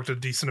talked a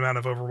decent amount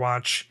of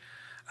Overwatch,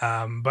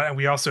 but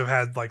we also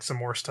had like some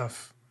more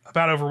stuff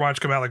about Overwatch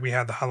come out. Like we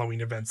had the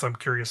Halloween event. So I'm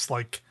curious,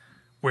 like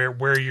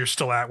where you're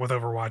still at with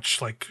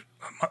Overwatch. Like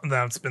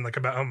now it's been like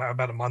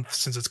about a month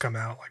since it's come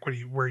out. Like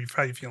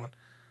how you feeling?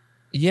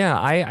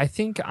 Yeah, I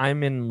think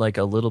I'm in like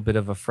a little bit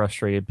of a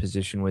frustrated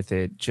position with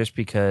it just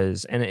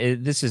because,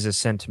 and this is a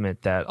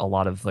sentiment that a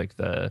lot of like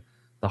the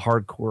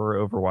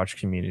hardcore Overwatch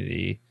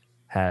community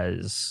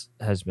has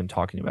been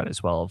talking about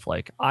as well. Of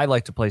like, I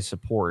like to play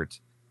support,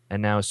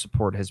 and now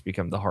support has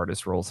become the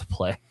hardest role to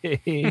play.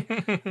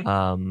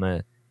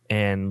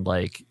 And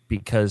like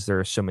because there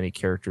are so many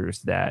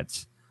characters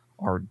that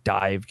are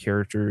dive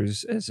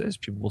characters, as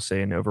people will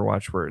say in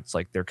Overwatch, where it's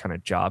like their kind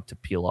of job to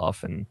peel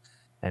off and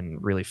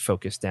really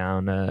focus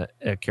down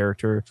a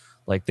character.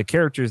 Like the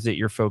characters that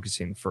you're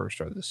focusing first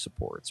are the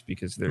supports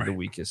because they're the Right.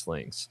 weakest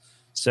links.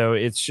 So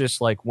it's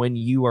just like when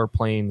you are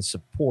playing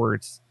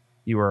support,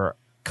 you are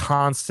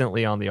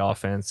constantly on the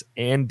offense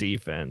and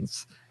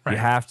defense. You Right.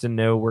 have to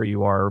know where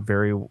you are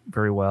very,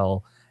 very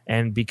well.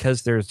 And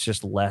because there's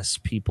just less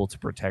people to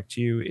protect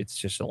you, it's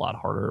just a lot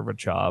harder of a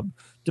job,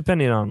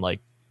 depending on like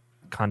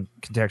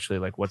contextually,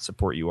 like what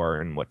support you are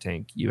and what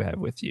tank you have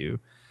with you.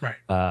 Right.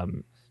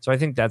 So I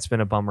think that's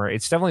been a bummer.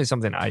 It's definitely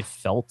something I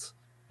felt,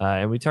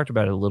 and we talked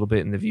about it a little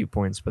bit in the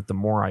viewpoints. But the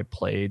more I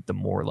played, the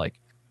more like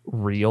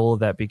real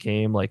that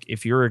became. Like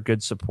if you're a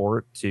good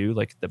support too,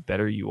 like the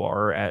better you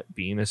are at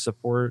being a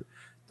support,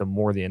 the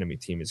more the enemy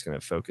team is going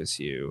to focus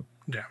you.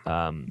 Yeah.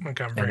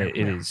 Okay, And it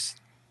is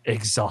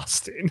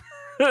exhausting.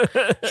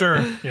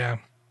 Sure. Yeah,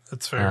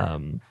 that's fair.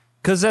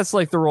 Because that's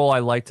like the role I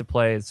like to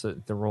play. It's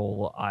the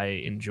role I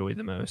enjoy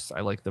the most. I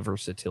like the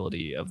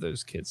versatility of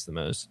those kits the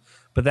most.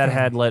 But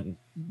that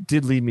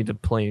did lead me to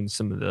playing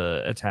some of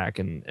the attack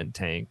and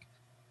tank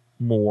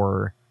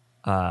more,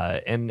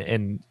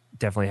 and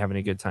definitely having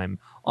a good time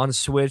on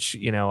Switch.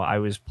 You know, I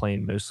was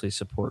playing mostly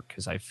support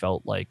because I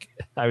felt like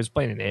I was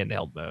playing in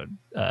handheld mode.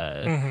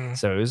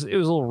 So it was a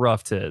little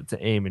rough to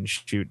aim and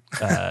shoot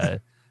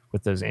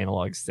with those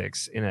analog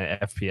sticks in an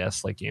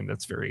FPS like game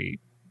that's very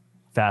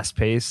fast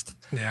paced.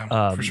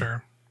 Yeah, for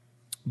sure.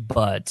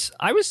 But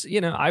I was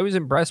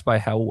impressed by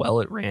how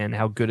well it ran,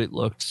 how good it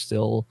looked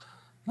still.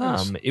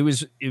 Nice. It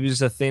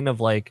was a thing of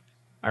like,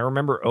 I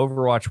remember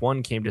Overwatch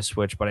 1 came to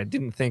Switch, but I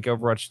didn't think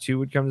Overwatch 2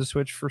 would come to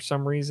Switch for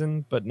some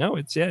reason. But no,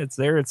 it's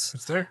there.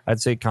 It's there.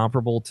 I'd say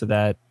comparable to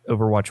that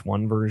Overwatch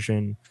 1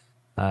 version.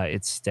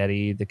 It's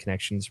steady. The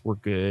connections were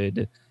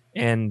good.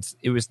 And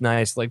it was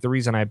nice. Like the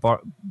reason I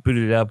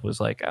booted it up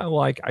was like, oh,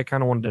 well, I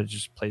kind of wanted to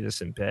just play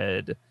this in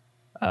bed.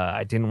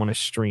 I didn't want to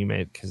stream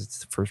it because it's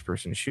the first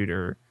person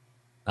shooter.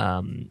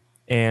 And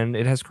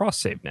it has cross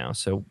save now,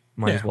 so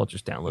might as well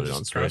just download it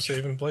on Switch. Cross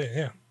save and play it,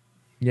 yeah.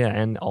 Yeah,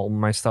 and all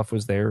my stuff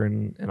was there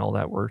and all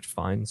that worked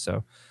fine.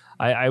 So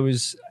I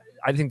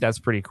think that's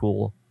pretty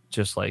cool,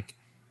 just like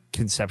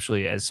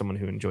conceptually as someone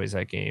who enjoys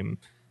that game,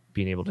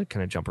 being able to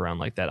kind of jump around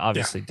like that.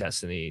 Obviously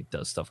Destiny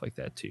does stuff like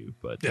that too,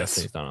 but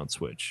Destiny's not on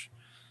Switch,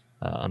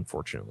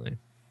 unfortunately.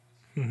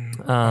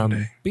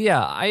 But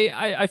yeah,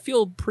 I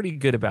feel pretty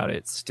good about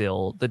it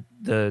still.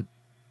 The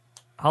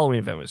Halloween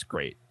event was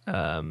great.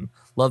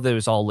 Love that it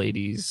was all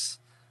ladies.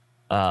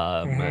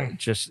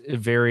 Just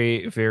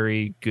very,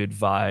 very good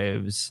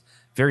vibes.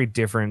 Very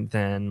different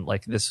than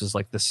like this was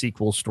like the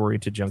sequel story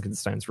to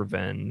Junkenstein's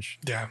Revenge.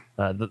 Yeah.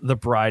 The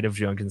Bride of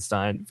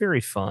Junkenstein.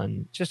 Very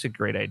fun. Just a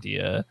great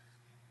idea.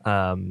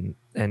 And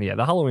yeah,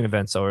 the Halloween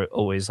events are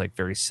always like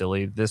very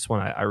silly. This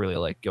one I really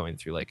like going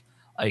through like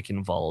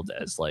Eichenwald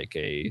as like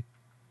a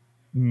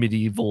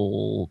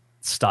medieval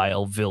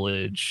style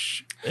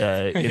village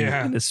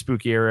in the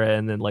spooky era,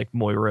 and then like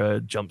Moira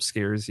jump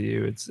scares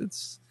you.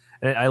 It's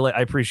and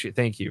I appreciate.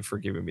 Thank you for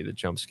giving me the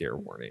jump scare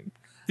warning.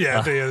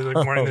 Yeah,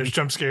 like warning. There's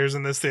jump scares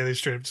in this. They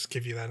straight up just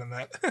give you that and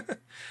that.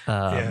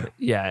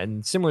 Yeah,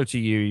 and similar to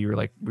you were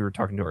like we were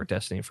talking to our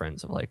Destiny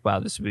friends of like, wow,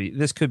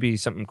 this could be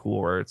something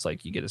cool where it's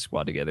like you get a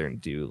squad together and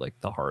do like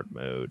the hard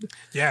mode.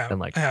 Yeah, and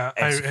like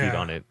execute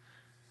on it.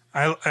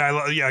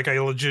 I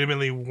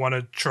legitimately want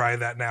to try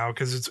that now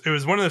because it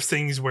was one of those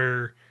things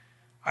where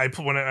I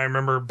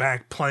remember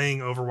back playing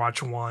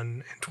Overwatch 1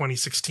 in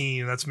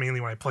 2016, and that's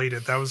mainly when I played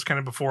it. That was kind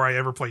of before I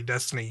ever played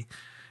Destiny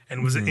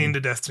and was into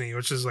Destiny,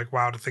 which is like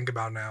wow to think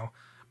about now.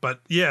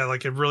 But yeah,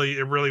 like it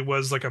really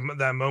was like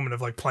that moment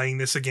of like playing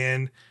this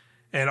again.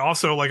 And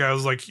also like I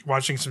was like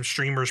watching some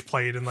streamers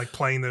play it and like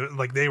playing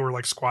they were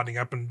like squatting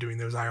up and doing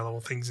those higher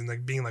level things and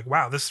like being like,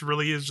 wow, this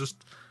really is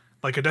just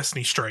like a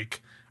Destiny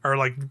strike. Or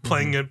like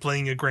playing a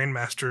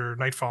Grandmaster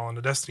Nightfall on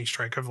a Destiny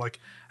strike of like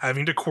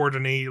having to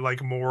coordinate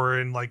like more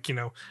and like, you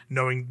know,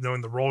 knowing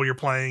the role you're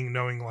playing,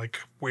 knowing like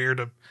where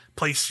to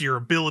place your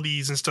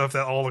abilities and stuff.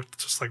 That all looked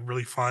just like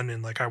really fun,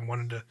 and like I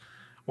wanted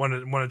want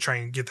to try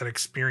and get that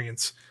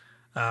experience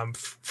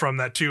from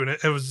that too. And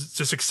it was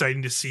just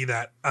exciting to see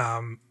that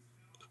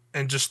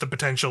and just the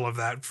potential of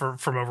that from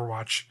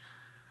Overwatch.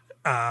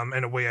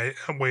 In a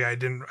way I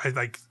didn't, I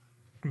like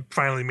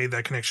finally made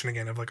that connection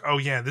again of like, oh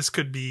yeah, this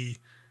could be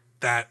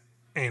that,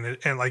 and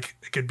like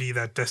it could be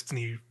that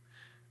Destiny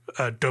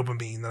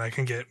dopamine that I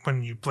can get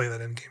when you play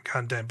that in-game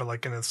content, but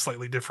like in a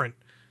slightly different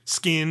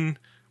skin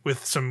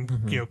with some,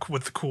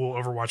 with the cool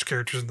Overwatch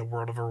characters in the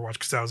world of Overwatch.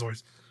 Because that was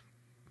always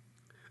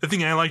the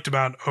thing I liked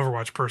about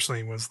Overwatch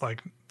personally, was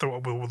like the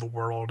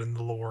world and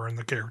the lore and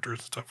the characters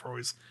and stuff were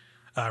always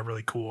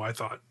really cool, I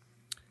thought.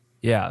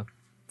 Yeah,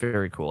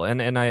 very cool.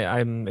 And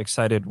I'm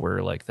excited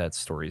where like that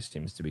story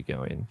seems to be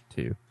going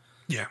too.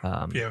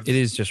 Yeah. It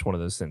is just one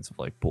of those things of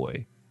like,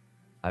 boy,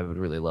 I would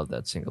really love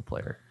that single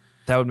player.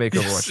 That would make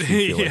Overwatch 2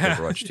 feel like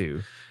Overwatch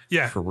 2.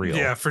 Yeah, for real.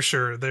 Yeah, for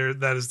sure.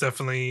 That is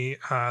definitely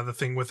the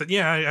thing with it.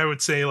 Yeah, I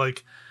would say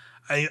like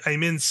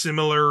I'm in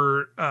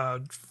similar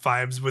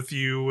vibes with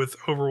you with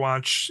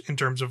Overwatch in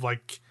terms of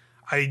like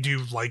I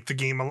do like the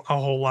game a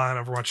whole lot,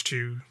 Overwatch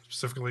 2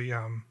 specifically.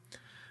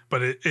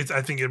 But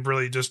I think it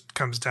really just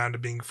comes down to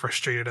being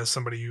frustrated as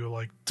somebody who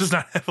like does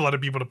not have a lot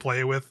of people to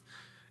play with,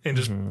 and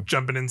just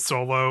jumping in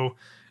solo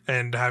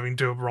and having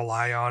to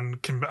rely on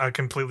a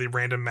completely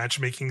random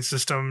matchmaking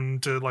system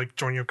to like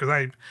join you.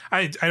 Because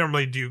I don't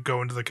really do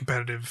go into the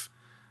competitive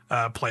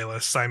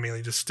playlists. I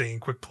mainly just stay in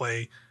quick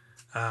play,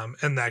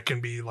 and that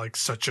can be like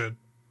such a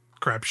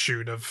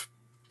crapshoot of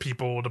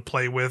people to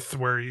play with,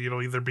 where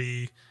it'll either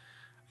be,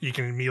 you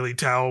can immediately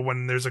tell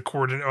when there's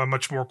a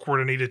much more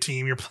coordinated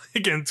team you're playing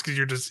against, because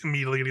you're just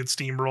immediately gonna get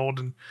steamrolled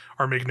and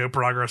or make no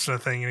progress in a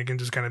thing, and it can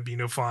just kind of be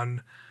no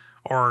fun.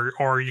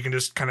 Or you can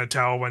just kind of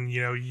tell when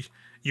you're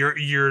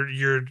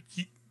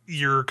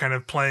kind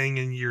of playing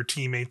and your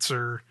teammates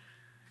are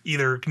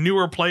either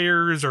newer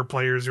players or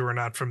players who are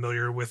not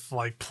familiar with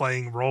like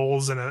playing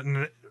roles in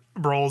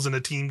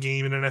a team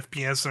game in an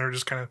FPS, and are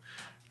just kind of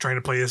trying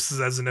to play this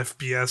as an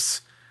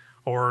FPS,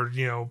 or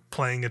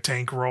playing a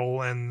tank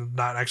role and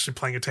not actually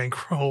playing a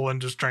tank role,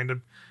 and just trying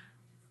to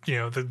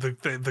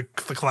the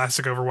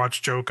classic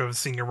Overwatch joke of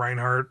seeing a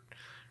Reinhardt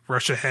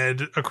rush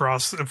ahead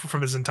across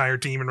from his entire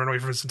team and run away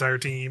from his entire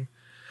team,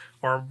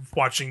 or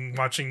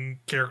watching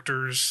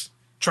characters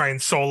try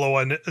and solo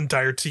an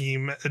entire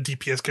team, a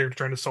DPS character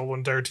trying to solo an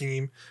entire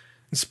team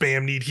and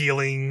spam need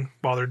healing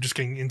while they're just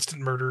getting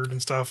instant murdered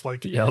and stuff.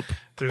 Like, yep,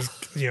 there's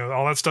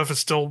all that stuff is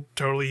still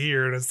totally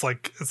here, and it's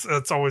like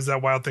it's always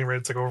that wild thing, right?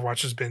 It's like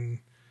Overwatch has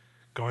been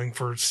going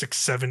for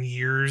 6-7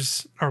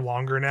 years or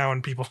longer now,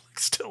 and people like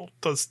still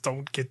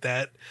don't get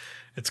that.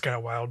 It's kind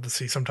of wild to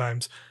see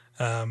sometimes.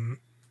 But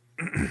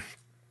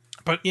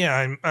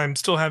yeah, I'm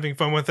still having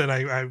fun with it.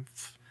 I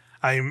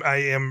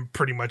am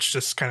pretty much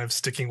just kind of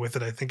sticking with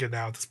it, I think,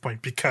 now at this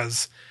point,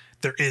 because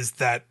there is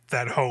that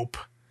hope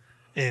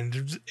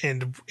and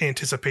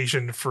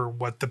anticipation for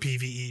what the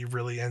PvE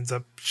really ends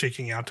up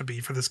shaking out to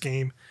be for this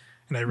game.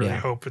 And I really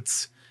hope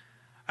it's,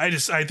 I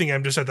think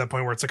I'm just at that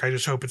point where it's like, I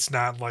just hope it's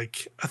not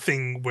like a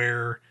thing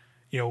where,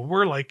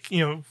 we're like,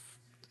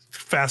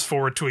 fast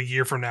forward to a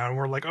year from now and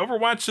we're like,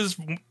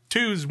 Overwatch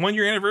 2's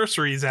 1-year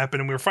anniversary has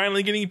happened and we're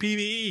finally getting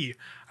PvE.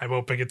 I'm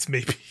hoping it's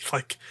maybe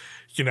like,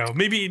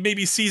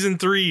 maybe season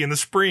 3 in the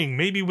spring.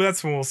 Maybe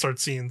that's when we'll start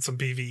seeing some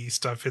PvE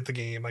stuff hit the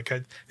game. Like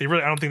I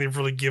don't think they've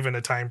really given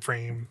a time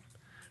frame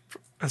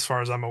as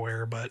far as I'm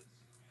aware, but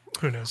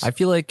who knows? I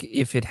feel like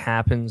if it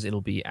happens,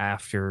 it'll be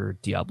after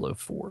Diablo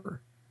 4.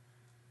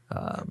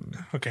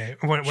 Okay.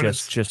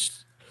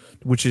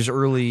 Which is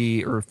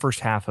early or first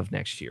half of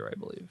next year, I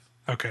believe.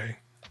 Okay.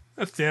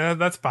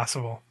 That's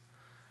possible.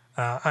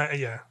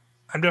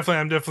 I'm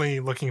definitely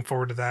looking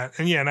forward to that.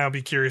 And and I'll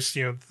be curious,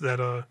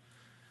 that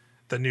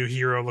the new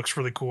hero looks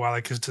really cool. I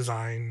like his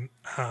design.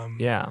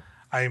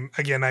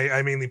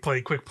 I mainly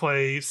play quick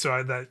play,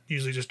 so that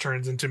usually just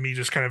turns into me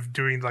just kind of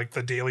doing like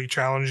the daily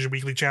challenge,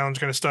 weekly challenge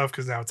kind of stuff,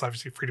 because now it's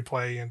obviously free to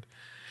play and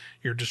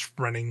you're just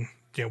running,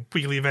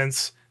 weekly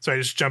events. So I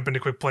just jump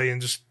into quick play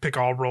and just pick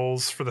all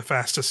roles for the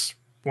fastest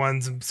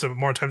ones. And so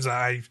more times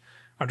I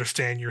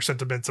understand your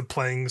sentiments of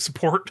playing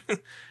support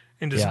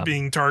and just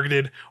being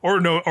targeted,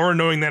 or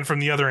knowing that from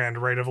the other end,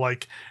 right? Of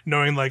like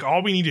knowing like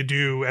all we need to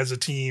do as a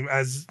team,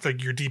 as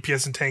like your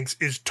DPS and tanks,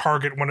 is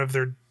target one of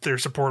their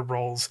support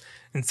roles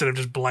instead of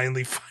just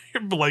blindly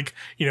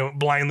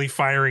blindly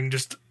firing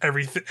just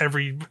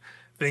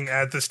everything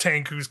at this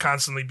tank who's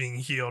constantly being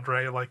healed,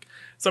 right? Like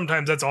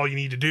sometimes that's all you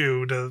need to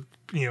do to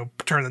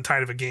turn the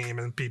tide of a game,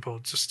 and people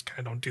just kind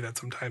of don't do that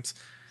sometimes,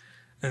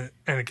 and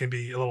it can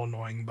be a little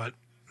annoying, but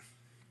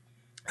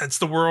it's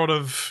the world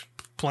of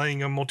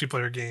playing a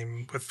multiplayer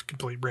game with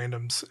complete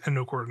randoms and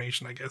no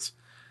coordination, I guess.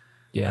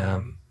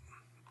 And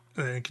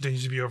it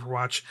continues to be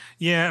Overwatch.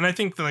 Yeah, and I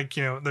think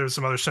that, there's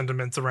some other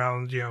sentiments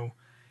around,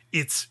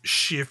 its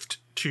shift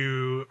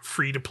to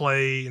free to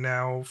play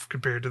now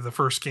compared to the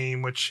first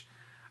game, which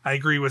I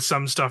agree with.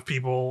 Some stuff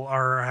people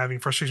are having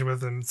frustration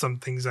with, and some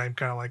things I'm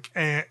kind of like,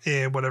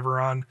 whatever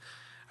on.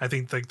 I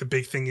think like the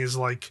big thing is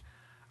like,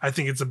 I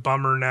think it's a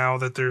bummer now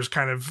that there's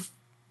kind of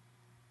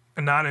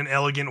not an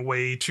elegant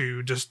way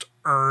to just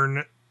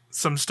earn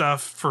some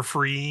stuff for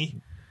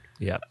free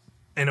Yep.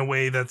 in a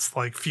way that's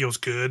like feels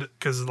good,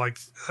 because like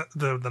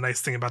the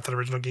nice thing about that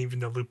original game, even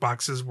though loot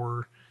boxes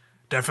were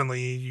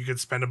definitely, you could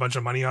spend a bunch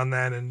of money on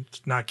that and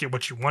not get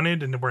what you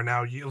wanted, and where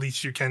now at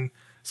least you can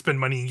spend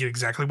money and get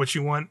exactly what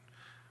you want,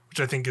 which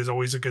I think is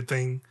always a good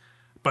thing.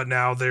 But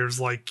now there's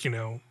like,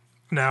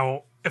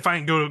 now if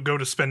I go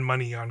to spend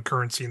money on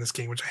currency in this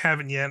game, which I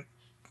haven't yet,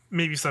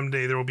 maybe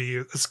someday there will be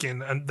a skin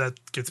that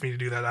gets me to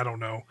do that. I don't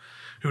know,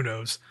 who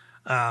knows.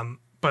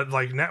 But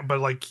like now, but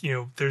like,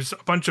 there's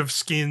a bunch of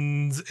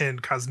skins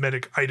and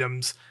cosmetic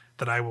items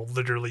that I will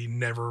literally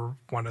never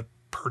want to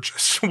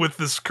purchase with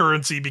this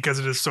currency because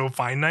it is so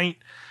finite.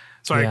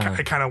 So I Yeah.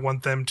 kind of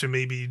want them to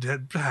maybe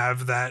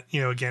have that,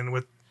 again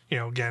with,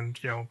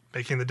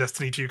 making the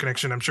Destiny 2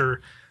 connection. I'm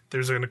sure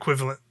there's an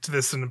equivalent to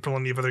this in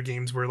plenty of other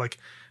games where like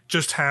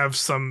just have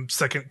some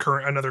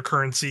another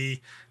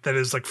currency that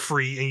is like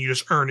free and you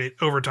just earn it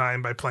over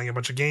time by playing a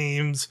bunch of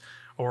games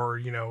or,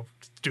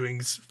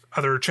 doing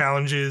other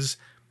challenges.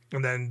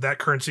 And then that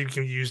currency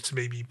can be used to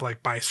maybe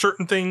like buy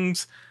certain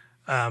things.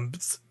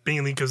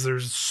 Mainly because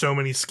there's so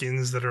many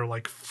skins that are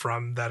like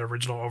from that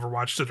original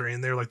Overwatch that are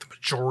in there. Like the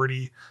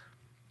majority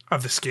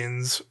of the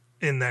skins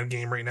in that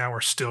game right now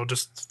are still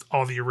just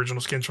all the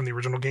original skins from the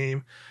original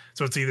game.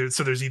 So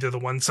there's either the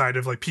one side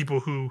of like people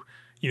who,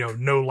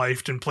 no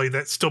life and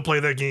still play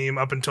that game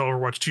up until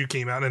Overwatch 2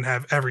 came out and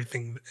have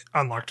everything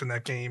unlocked in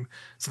that game.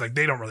 So like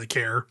they don't really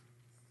care.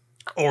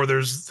 Or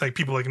there's like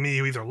people like me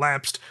who either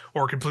lapsed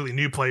or completely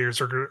new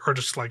players are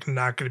just like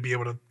not going to be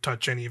able to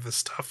touch any of this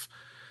stuff.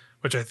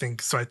 Which I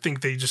think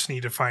they just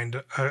need to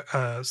find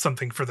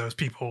something for those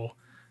people,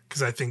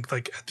 because I think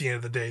like at the end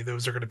of the day,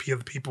 those are going to be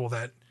the people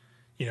that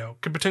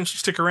could potentially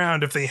stick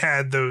around if they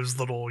had those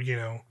little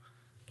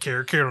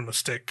carrot on a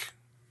stick.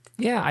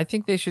 Yeah, I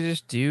think they should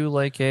just do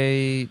like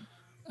a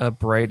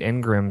bright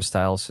engram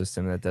style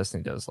system that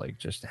Destiny does, like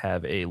just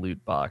have a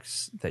loot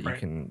box that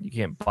Right. you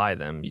can't buy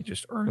them, you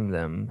just earn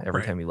them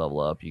every Right. time you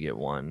level up. You get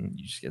one,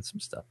 you just get some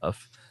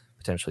stuff,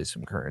 potentially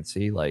some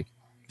currency. Like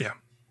Yeah.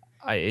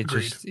 it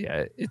Agreed. just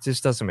it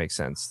just doesn't make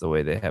sense the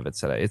way they have it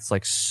set up. It's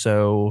like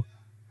so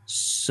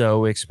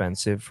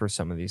expensive for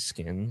some of these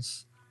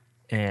skins.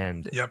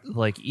 And Yep.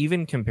 like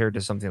even compared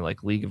to something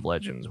like League of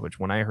Legends, which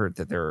when I heard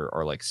that there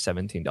are like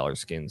 $17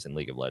 skins in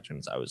League of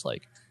Legends, I was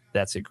like,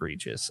 that's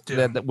egregious.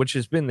 Yeah. Which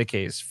has been the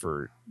case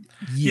for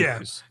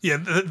years. Yeah.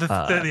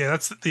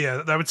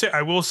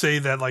 I will say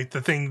that like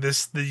the thing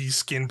these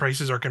skin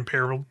prices are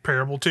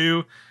comparable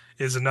to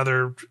is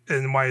another,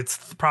 and why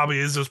it's probably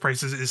is those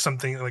prices is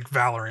something like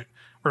Valorant,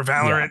 where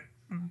Valorant,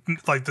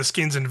 like the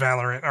skins in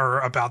Valorant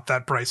are about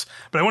that price.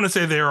 But I want to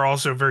say they are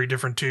also very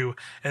different too,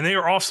 and they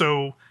are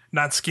also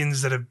not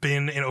skins that have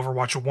been in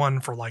Overwatch 1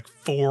 for like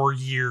 4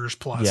 years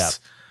plus. Yeah.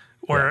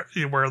 Where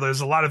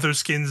there's a lot of those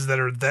skins that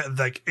are that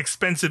like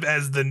expensive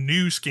as the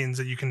new skins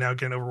that you can now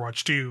get in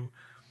Overwatch 2,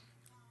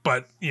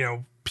 but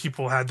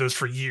people had those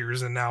for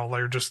years and now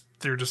they're just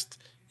they're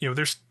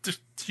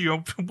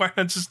why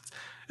not just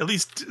at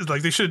least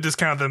like they should have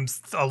discounted them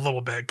a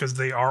little bit, because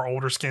they are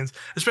older skins,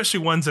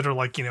 especially ones that are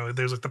like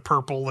there's like the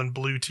purple and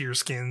blue tier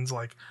skins.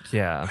 Like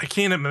Yeah. I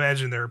can't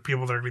imagine there are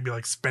people that are going to be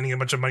like spending a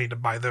bunch of money to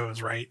buy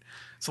those, right?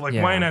 So like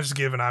why not just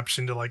give an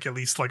option to like at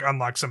least like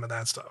unlock some of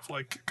that stuff?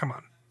 Like come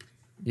on.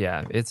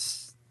 Yeah,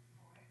 it's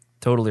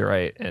totally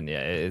right. And yeah,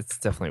 it's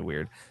definitely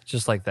weird.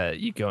 Just like that,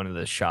 you go into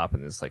the shop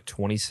and it's like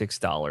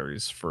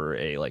 $26 for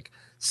a like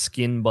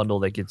skin bundle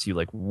that gets you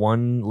like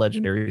one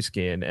legendary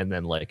skin and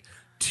then like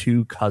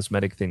two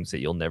cosmetic things that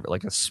you'll never,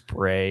 like a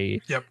spray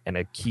and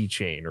a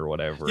keychain or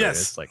whatever. Yes, and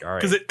it's like, all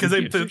right, because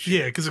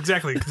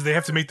exactly, because they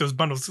have to make those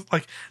bundles.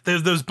 Like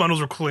those bundles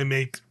were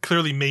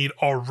clearly made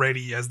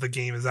already as the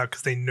game is out,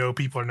 because they know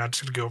people are not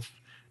just going to go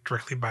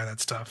directly buy that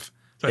stuff.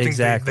 So I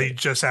think they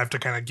just have to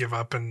kind of give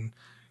up and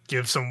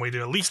give some way to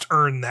at least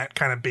earn that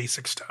kind of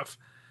basic stuff.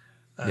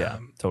 Yeah,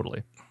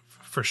 totally,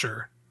 for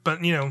sure. But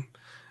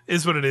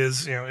is what it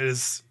is. It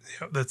is.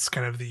 That's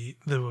kind of the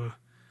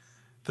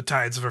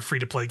tides of a free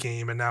to play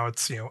game, and now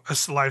it's a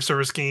live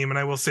service game. And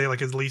I will say,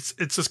 like, at least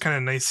it's just kind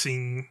of nice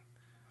seeing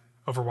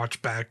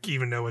Overwatch back,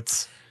 even though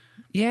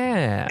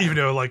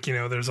like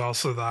there's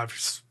also the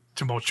obvious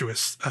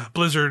tumultuous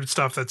Blizzard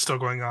stuff that's still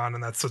going on,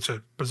 and that's such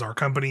a bizarre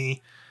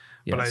company.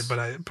 Yes. But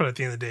at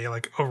the end of the day,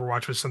 like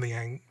Overwatch was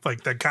something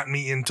that got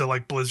me into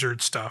like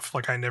Blizzard stuff.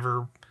 Like I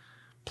never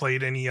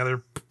played any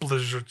other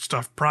Blizzard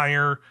stuff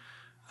prior,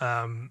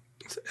 and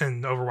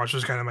Overwatch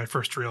was kind of my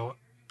first real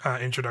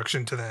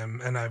introduction to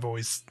them. And I've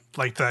always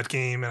liked that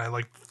game, and I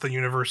like the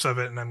universe of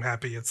it. And I'm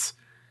happy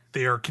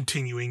they are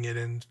continuing it,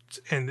 and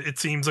it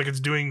seems like it's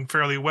doing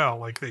fairly well.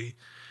 Like they,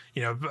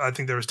 I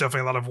think there was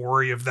definitely a lot of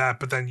worry of that,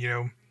 but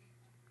then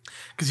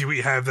because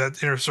we have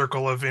that inner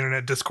circle of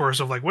internet discourse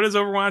of like, what is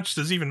Overwatch?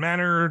 Does it even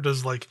matter?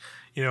 Does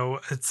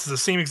it's the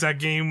same exact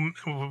game.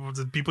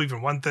 Do people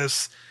even want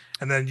this?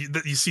 And then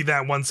you see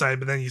that one side,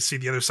 but then you see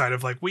the other side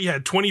of like, we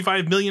had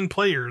 25 million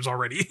players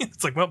already.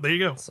 It's like, well, there you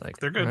go. It's like,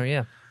 they're good. Oh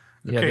yeah.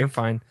 Yeah, okay. They're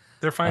fine.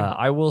 They're fine.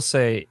 I will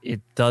say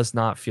it does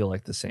not feel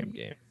like the same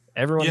game.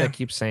 Everyone that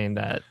keeps saying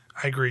that,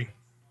 I agree.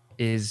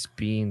 is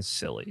being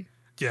silly.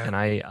 Yeah. And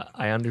I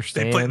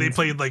understand. They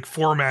played like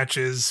 4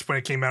 matches when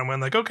it came out and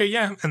went like, okay,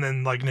 yeah, and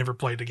then like never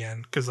played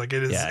again because like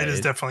it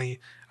is definitely.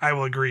 I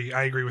will agree.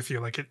 I agree with you.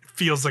 Like it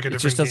feels like a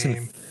different just doesn't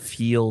game.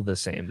 feel the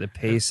same. The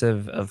pace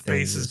of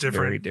things is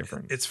different. very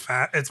different.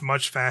 It's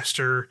much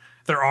faster.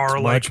 There are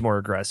it's much more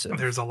aggressive.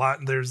 There's a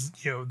lot. There's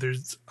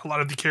a lot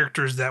of the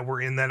characters that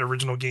were in that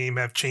original game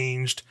have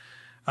changed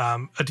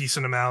a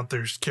decent amount.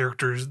 There's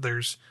characters.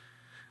 There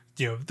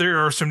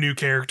are some new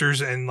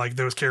characters, and like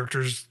those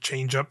characters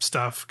change up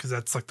stuff because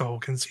that's like the whole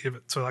conceit of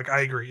it. So like I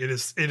agree, it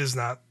is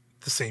not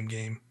the same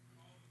game.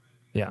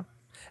 Yeah,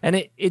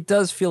 and it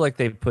does feel like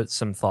they put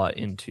some thought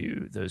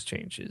into those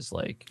changes,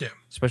 like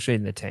especially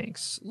in the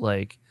tanks,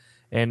 like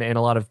and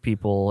a lot of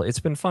people. It's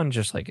been fun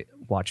just like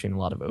watching a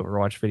lot of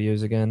Overwatch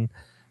videos again,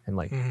 and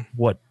like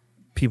what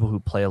people who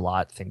play a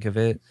lot think of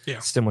it. Yeah,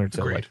 similar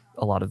to like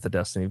a lot of the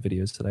Destiny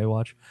videos that I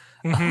watch.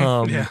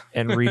 Mm-hmm.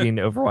 And reading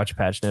Overwatch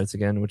patch notes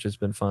again, which has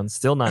been fun.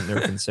 Still not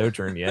nerfing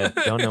Sojourn yet.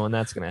 Don't know when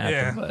that's going to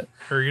happen. But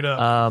hurried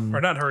up,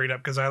 or not hurried up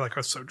because I like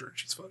her Sojourn.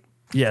 She's fun.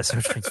 Yeah,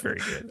 Sojourn's very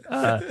good.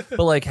 But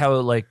like how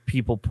like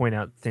people point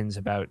out things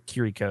about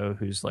Kiriko,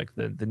 who's like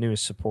the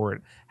newest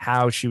support,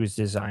 how she was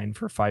designed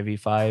for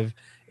 5v5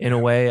 in a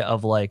way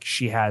of like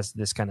she has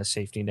this kind of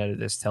safety net of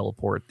this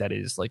teleport that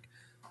is like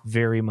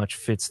very much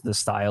fits the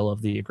style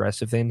of the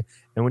aggressive thing.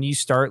 And when you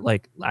start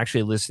like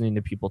actually listening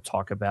to people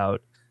talk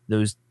about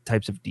those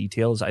types of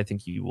details, I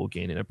think you will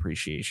gain an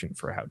appreciation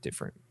for how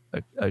different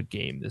a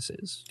game this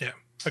is. Yeah,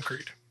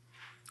 agreed.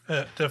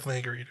 Definitely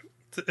agreed.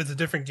 It's a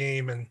different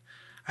game, and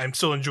I'm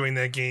still enjoying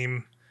that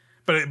game,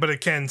 but it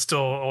can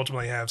still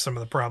ultimately have some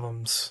of the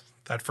problems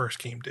that first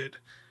game did,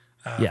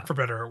 for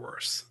better or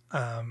worse.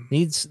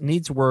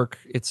 Needs work.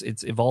 It's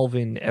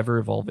evolving, ever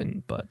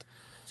evolving, but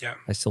yeah,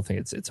 I still think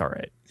it's all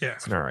right. Yeah,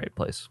 it's an all right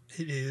place.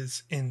 It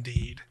is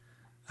indeed.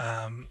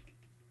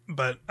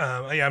 But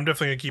I'm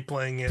definitely gonna keep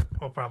playing it.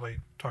 We'll probably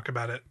talk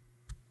about it.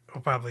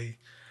 We'll probably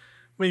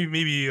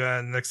maybe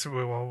next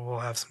we'll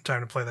have some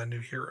time to play that new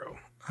hero.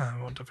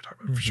 We'll definitely talk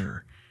about it for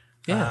sure.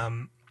 Yeah.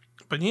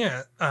 But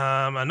yeah,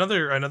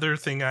 another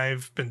thing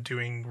I've been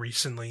doing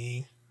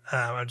recently.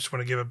 I just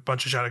want to give a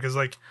bunch of shout out because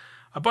like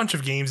a bunch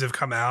of games have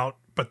come out,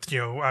 but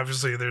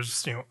obviously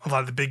there's a lot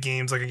of the big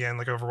games like again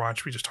like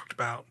Overwatch we just talked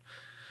about,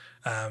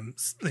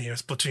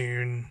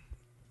 Splatoon,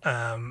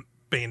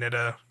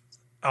 Bayonetta.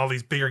 All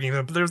these bigger games,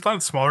 but there's a lot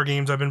of smaller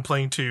games I've been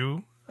playing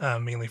too,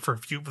 mainly for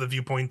the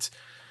viewpoints.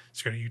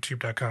 Just go to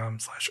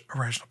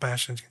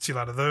youtube.com/irrationalpassions. You can see a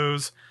lot of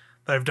those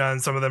that I've done.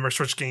 Some of them are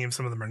Switch games,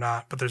 some of them are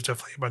not, but there's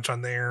definitely a bunch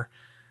on there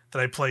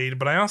that I played.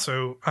 But I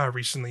also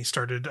recently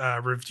started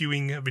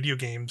reviewing video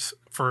games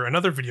for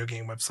another video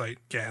game website,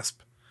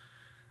 Gasp,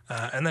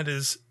 and that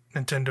is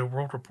Nintendo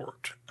World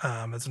Report.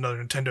 It's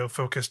another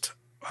Nintendo-focused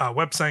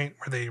website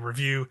where they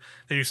review.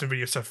 They do some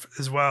video stuff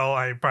as well.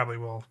 I probably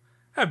will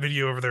have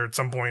video over there at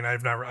some point.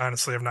 I've not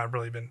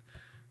really been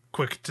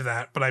quick to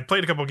that, but I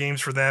played a couple games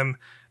for them.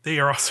 They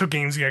are also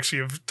games we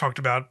actually have talked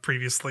about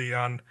previously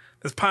on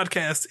this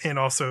podcast and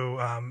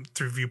also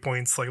through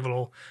viewpoints like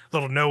little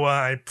Noah.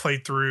 I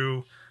played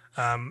through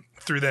that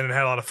and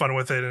had a lot of fun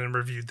with it and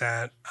reviewed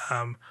that.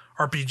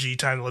 RPG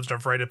Time, The Legend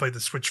of Wright. I played the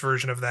Switch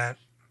version of that,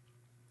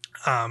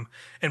 and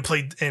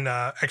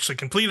actually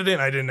completed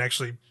it. I didn't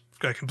actually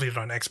complete it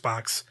on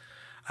Xbox.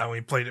 We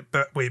played it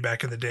way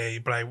back in the day,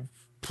 but I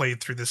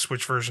played through the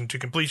Switch version to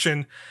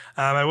completion.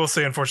 I will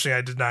say, unfortunately,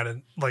 I did not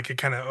like it.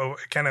 Kind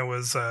of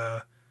was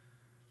a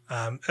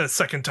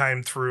second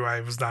time through.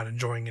 I was not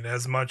enjoying it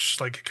as much.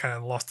 Like it kind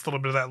of lost a little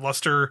bit of that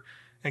luster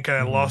and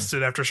kind of lost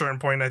it after a certain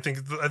point. I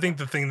think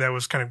the thing that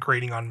was kind of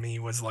grating on me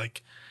was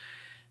like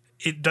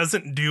it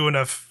doesn't do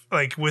enough.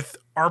 Like with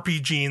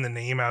RPG in the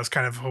name, I was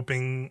kind of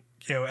hoping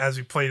as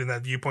we played in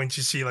that viewpoints,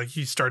 you see like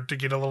you start to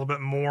get a little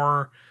bit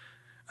more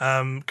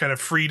kind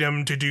of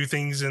freedom to do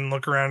things and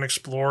look around and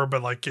explore,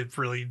 but like it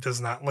really does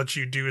not let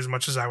you do as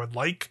much as I would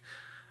like.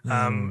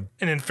 And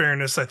in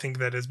fairness, I think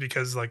that is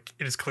because like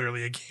it is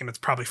clearly a game that's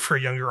probably for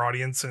a younger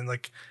audience and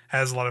like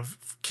has a lot of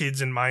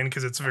kids in mind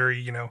because it's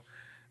very,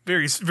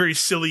 very, very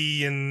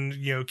silly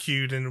and,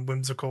 cute and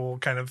whimsical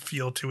kind of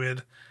feel to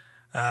it.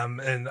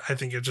 And I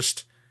think it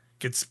just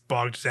gets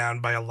bogged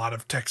down by a lot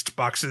of text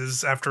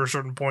boxes after a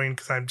certain point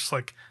because I'm just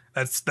like,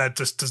 that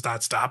just does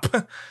not stop.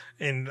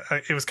 And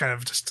it was kind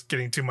of just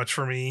getting too much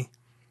for me.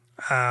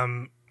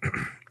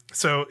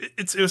 So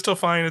it was still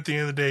fine at the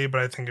end of the day, but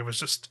I think it was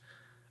just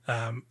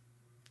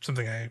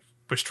something I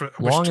wished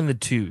long in the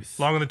tooth.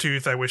 Long in the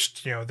tooth. I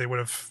wished they would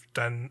have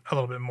done a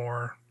little bit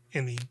more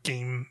in the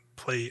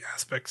gameplay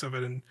aspects of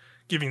it and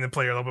giving the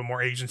player a little bit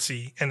more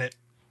agency in it.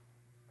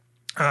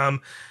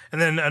 And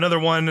then another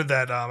one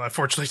that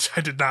unfortunately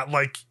I did not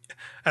like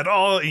at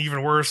all,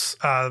 even worse.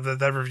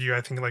 That review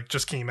I think like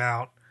just came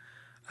out.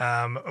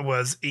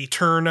 Was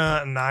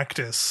Eterna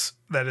Noctis.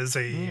 That is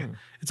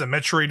it's a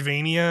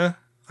Metroidvania.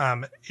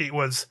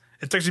 It's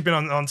actually been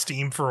on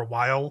Steam for a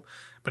while,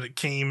 but it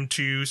came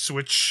to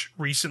Switch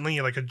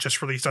recently, like it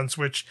just released on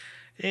Switch.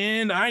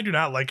 and I do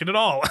not like it at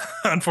all,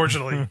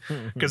 unfortunately,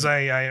 because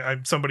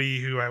I'm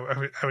somebody who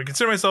I would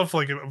consider myself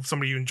like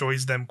somebody who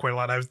enjoys them quite a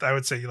lot. I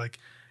would say like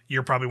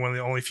you're probably one of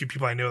the only few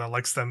people I know that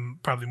likes them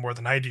probably more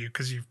than I do,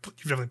 because you've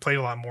definitely played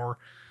a lot more.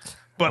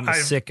 But I'm a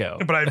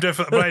sicko. I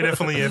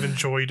definitely have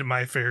enjoyed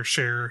my fair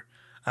share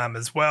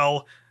as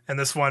well. And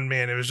this one,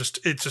 man,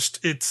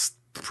 it's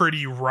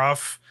pretty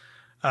rough.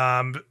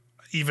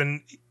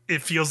 Even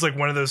it feels like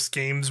one of those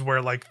games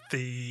where like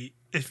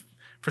if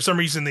for some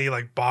reason they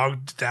like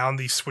bogged down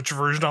the Switch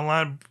version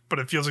online, but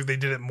it feels like they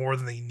did it more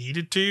than they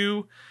needed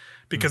to,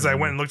 because I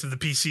went and looked at the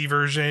PC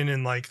version,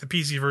 and like the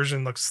PC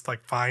version looks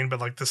like fine, but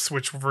like the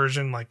Switch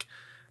version, like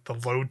the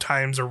load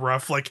times are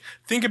rough. Like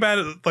think about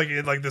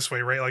it like this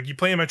way, right? Like you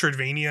play a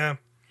Metroidvania,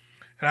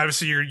 and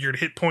obviously your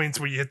hit points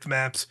where you hit the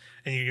maps,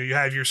 and you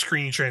have your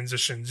screen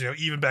transitions. You know,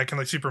 even back in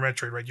like Super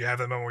Metroid, right? You have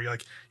that moment where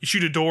you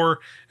shoot a door,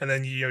 and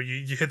then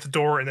you hit the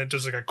door, and then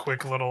does like a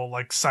quick little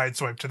like side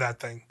swipe to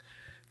that thing.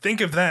 Think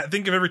of that.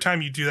 Think of every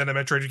time you do that in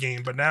a Metroid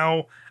game, but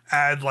now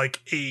add like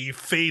a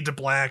fade to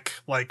black,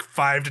 like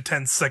 5 to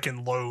 10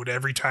 second load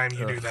every time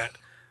you do that.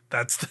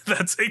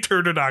 That's a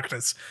turn to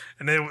darkness,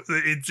 and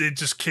it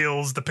just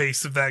kills the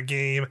pace of that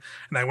game.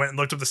 And I went and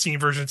looked up the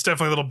Steam version. It's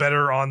definitely a little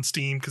better on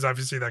Steam, because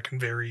obviously that can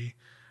vary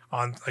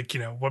on like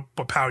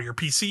what power your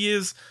PC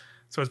is.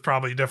 So it's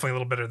probably definitely a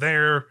little better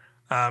there.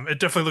 It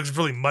definitely looks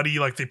really muddy,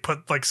 like they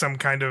put like some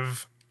kind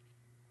of,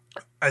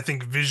 I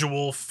think,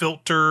 visual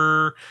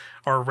filter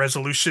or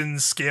resolution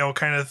scale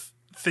kind of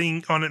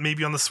thing on it,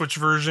 maybe on the Switch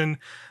version,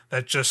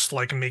 that just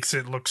like makes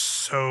it look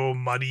so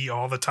muddy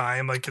all the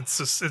time. Like it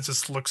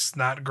just looks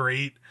not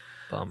great.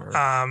 Bummer.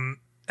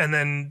 And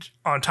then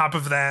on top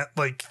of that,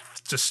 like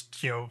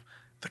just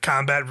the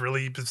combat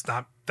really is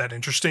not that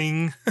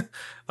interesting.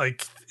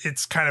 Like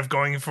it's kind of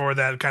going for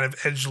that kind of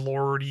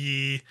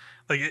edgelordy,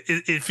 like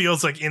it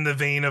feels like in the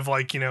vein of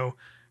like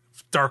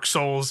Dark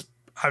Souls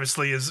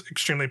obviously is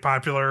extremely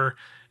popular,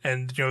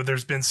 and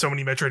there's been so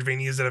many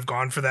Metroidvanias that have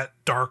gone for that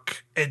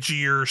dark,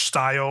 edgier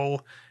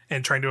style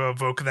and trying to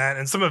evoke that,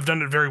 and some have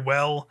done it very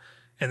well.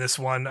 And this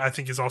one, I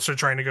think, is also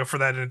trying to go for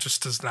that, and it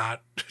just does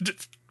not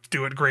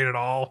do it great at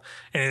all.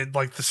 And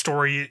like the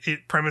story,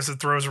 premise it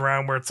throws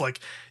around where it's like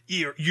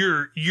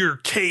you're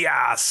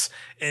chaos,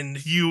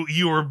 and you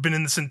have been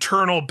in this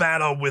internal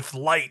battle with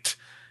light,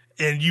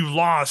 and you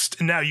lost,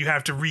 and now you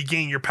have to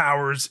regain your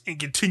powers and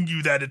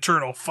continue that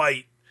eternal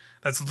fight.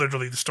 That's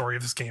literally the story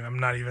of this game. I'm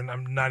not even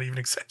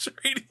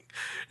exaggerating.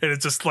 And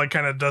it just like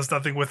kind of does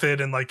nothing with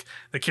it. And like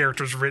the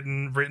character's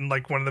written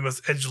like one of the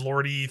most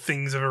edgelordy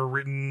things I've ever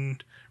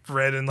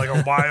read in like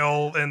a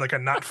while, in like a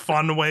not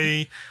fun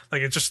way.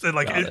 Like it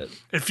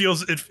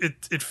feels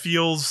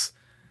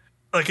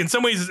like in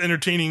some ways it's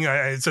entertaining.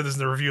 I said this in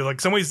the review.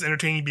 Like some ways it's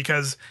entertaining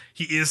because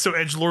he is so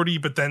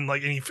edgelordy, but then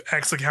like, and he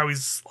acts like how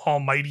he's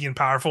almighty and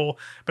powerful.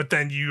 But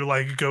then you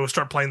like go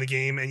start playing the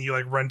game, and you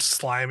like run to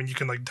slime, and you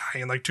can like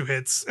die in like 2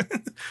 hits.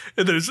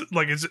 And there's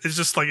like it's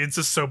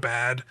just so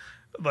bad,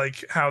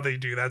 like how they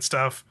do that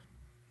stuff.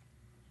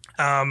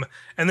 And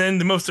then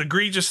the most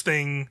egregious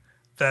thing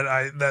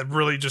that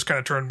really just kind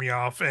of turned me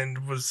off,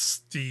 and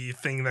was the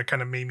thing that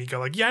kind of made me go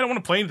like, yeah, I don't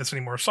want to play this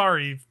anymore.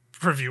 Sorry,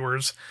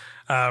 reviewers.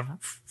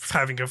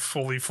 Having a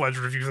fully fledged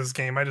review of this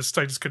game, I just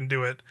couldn't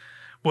do it.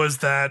 Was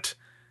that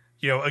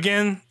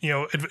again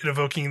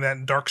evoking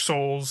that Dark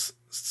Souls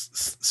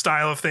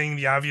style of thing,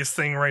 the obvious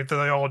thing, right, that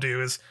they all do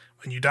is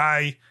when you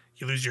die,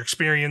 you lose your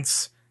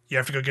experience, you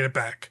have to go get it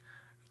back.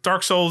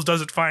 Dark Souls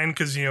does it fine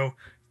because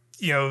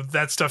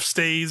that stuff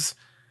stays.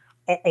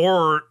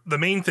 Or the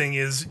main thing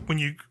is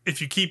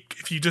if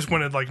you just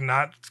want to like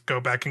not go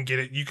back and get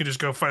it, you can just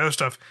go fight other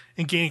stuff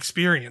and gain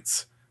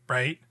experience,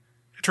 right?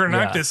 Turn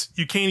Noctis,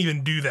 you can't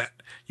even do that.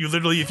 You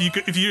literally,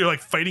 if you're like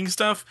fighting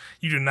stuff,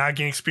 you do not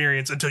gain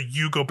experience until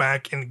you go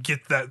back and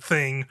get that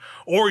thing,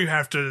 or you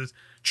have to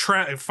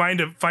find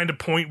a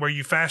point where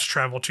you fast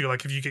travel to.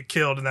 Like if you get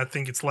killed and that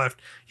thing gets left,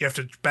 you have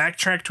to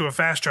backtrack to a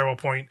fast travel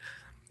point,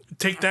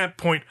 take that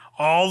point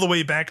all the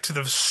way back to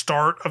the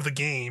start of the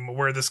game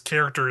where this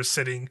character is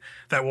sitting.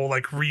 That will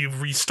like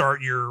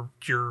restart your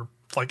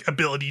like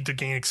ability to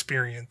gain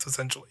experience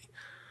essentially.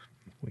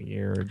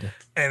 Weird.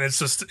 And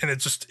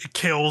it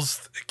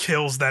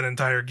kills that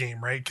entire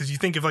game, right? Because you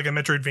think of like a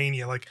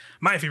Metroidvania, like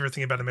my favorite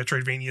thing about a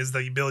Metroidvania is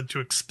the ability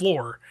to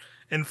explore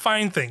and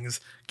find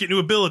things, get new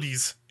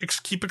abilities,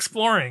 keep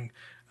exploring.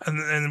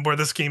 And where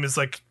this game is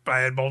like, I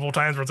had multiple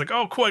times where it's like,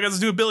 oh cool, I got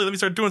this new ability, let me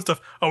start doing stuff.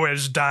 Oh wait, I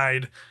just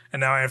died, and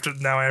now I have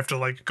to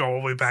like go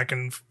all the way back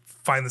and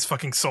find this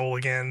fucking soul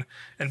again,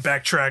 and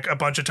backtrack a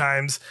bunch of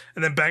times,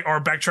 and then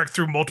backtrack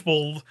through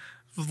multiple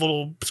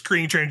little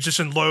screen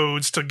transition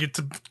loads to get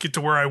to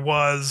where I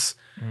was.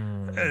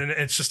 And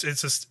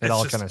it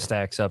all kind of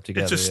stacks up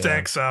together. It just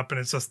stacks up, and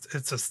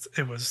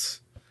it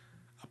was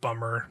a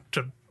bummer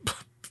to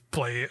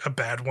play a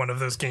bad one of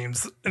those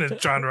games in a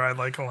genre I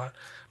like a lot.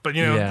 But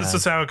this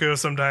is how it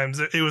goes sometimes.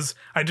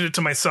 I did it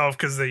to myself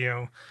because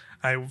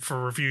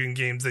for reviewing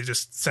games, they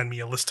just send me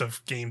a list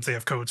of games they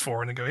have codes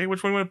for, and they go, hey,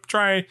 which one you want to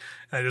try? And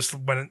I just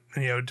went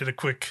and did a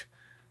quick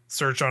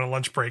search on a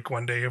lunch break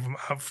one day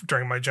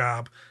during my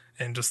job,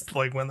 and just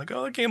like went like,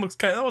 oh, the game looks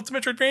kind of, oh, it's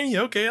Metroidvania.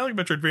 Okay, I like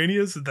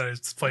Metroidvanias. And then I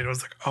just played. I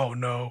was like, oh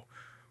no,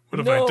 what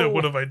have I done?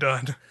 What No, have I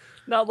done?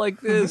 not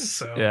like this.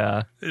 So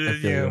Yeah, I it,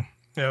 feel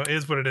you. it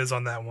is what it is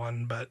on that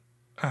one. But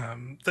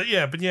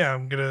yeah,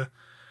 I'm gonna.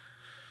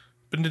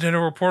 But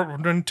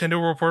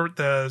Nintendo report.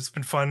 That's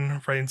been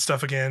fun writing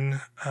stuff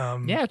again.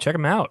 Yeah, check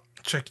them out.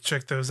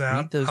 Check those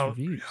out. Read those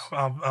reviews.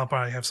 I'll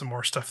probably have some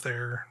more stuff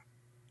there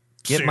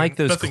Get soon. Mike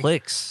those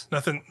clicks.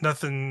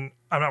 Nothing.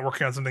 I'm not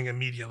working on something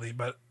immediately,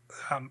 but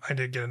I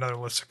did get another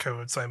list of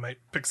codes, so I might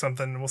pick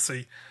something. We'll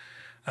see.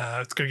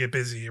 It's gonna get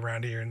busy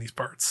around here in these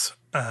parts.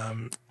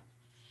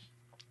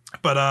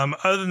 But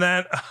other than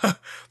that,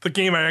 the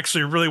game I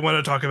actually really want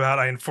to talk about,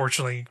 I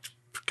unfortunately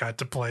got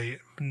to play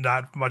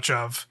not much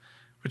of,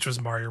 which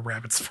was Mario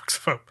Rabbids Sparks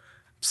of Hope.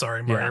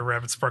 Sorry, Mario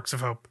Rabbids Sparks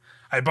of Hope.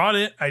 I bought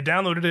it. I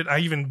downloaded it. I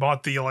even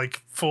bought the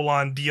like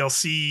full-on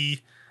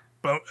DLC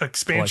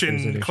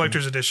expansion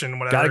collector's edition.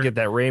 Whatever. Gotta get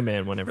that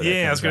Rayman whenever.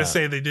 Yeah, I was gonna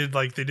say they did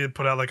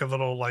put out like a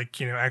little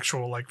like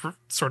actual like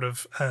sort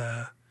of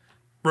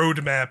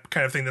roadmap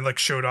kind of thing that like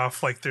showed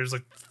off like there's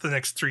like the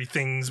next 3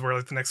 things where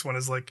like the next one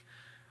is like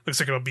looks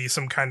like it'll be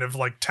some kind of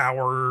like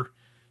tower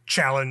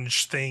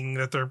challenge thing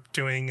that they're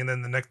doing, and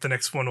then the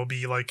next one will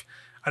be like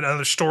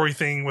another story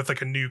thing with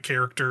like a new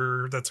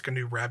character that's like a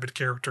new rabbit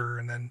character,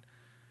 and then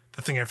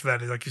the thing after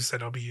that is like you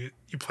said, it'll be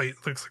you play. It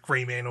looks like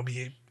Rayman will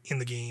be in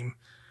the game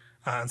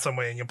in some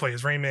way, and you'll play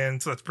as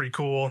Rayman, so that's pretty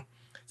cool.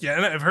 Yeah,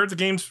 and I've heard the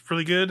game's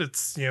really good.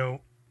 It's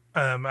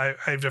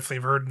I've definitely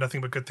heard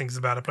nothing but good things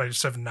about it, but I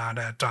just have not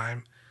had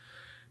time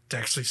to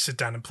actually sit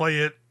down and play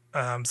it.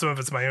 Some of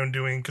it's my own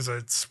doing because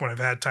it's when I've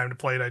had time to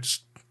play it, I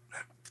just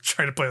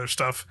try to play other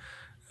stuff,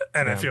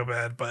 and I feel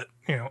bad. But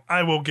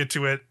I will get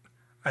to it.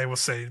 I will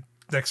say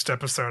next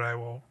episode I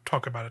will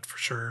talk about it for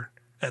sure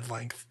at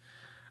length.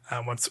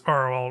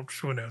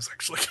 Who knows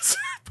actually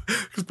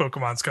because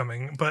Pokemon's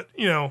coming. But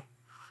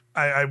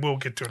I will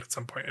get to it at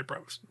some point. I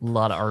promise. A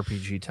lot of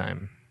RPG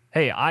time.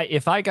 Hey,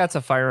 if I got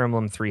to Fire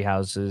Emblem 3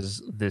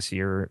 Houses this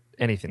year,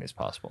 anything is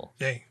possible.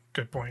 Yay,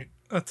 good point.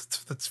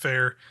 That's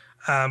fair.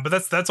 But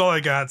that's all I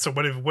got. So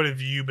what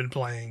have you been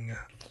playing?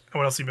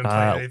 What else have you been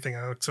playing? Anything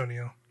else,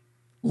 O'Neill?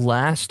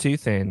 Last 2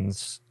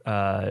 things.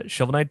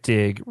 Shovel Knight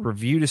Dig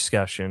review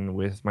discussion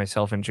with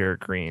myself and Jarrett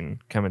Green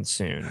coming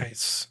soon.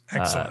 Nice.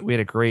 Excellent. We had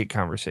a great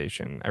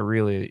conversation. I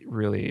really,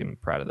 really am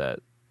proud of that.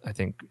 I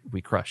think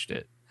we crushed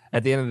it.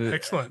 At the end of the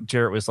excellent.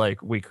 Jarrett was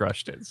like, "We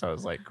crushed it." So I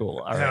was like,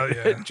 "Cool, all hell right."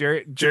 Yeah.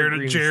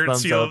 Jarrett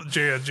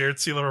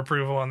seal of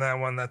approval on that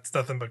one. That's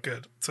nothing but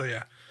good. So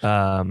yeah.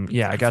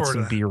 I got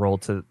some B-roll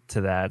to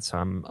that, so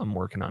I'm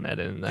working on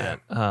editing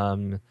that.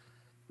 Yeah.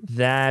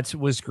 That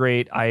was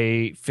great.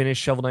 I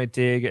finished Shovel Knight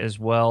Dig as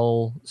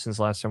well since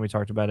last time we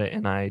talked about it,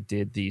 and I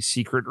did the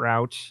secret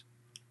route,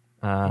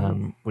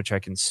 which I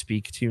can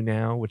speak to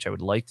now, which I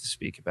would like to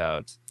speak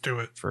about. Do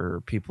it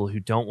for people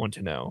who don't want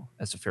to know,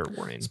 as a fair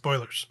warning.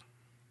 Spoilers.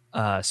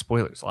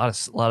 Spoilers. A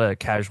lot of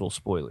casual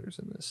spoilers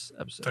in this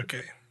episode.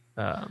 Okay.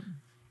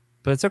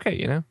 But it's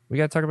okay, we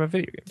got to talk about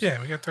video games.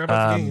 Yeah, we got to talk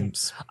about the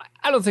games.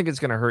 I don't think it's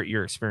going to hurt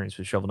your experience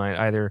with Shovel Knight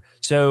either.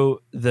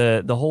 So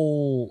the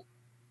whole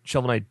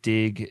Shovel Knight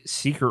Dig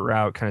secret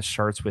route kind of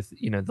starts with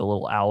the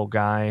little owl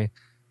guy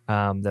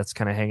that's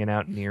kind of hanging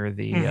out near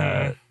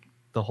the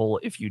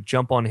hole. If you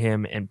jump on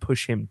him and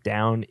push him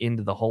down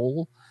into the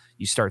hole,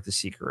 you start the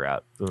secret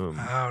route. Boom.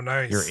 Oh,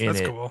 nice. You're in That's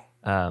it. Cool.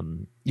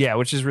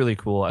 Which is really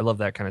cool. I love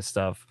that kind of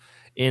stuff.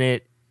 In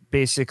it,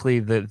 basically,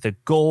 the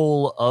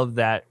goal of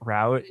that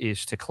route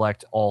is to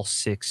collect all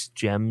 6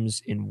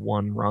 gems in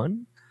one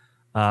run,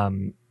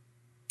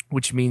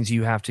 which means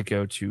you have to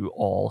go to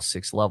all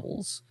 6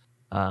 levels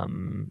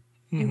in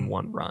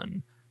one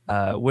run,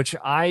 which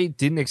I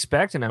didn't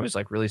expect, and I was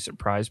like really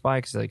surprised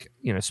by because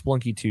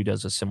Splunky 2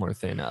 does a similar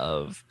thing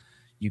of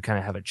you kind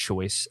of have a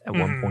choice at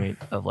one point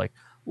of like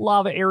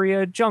lava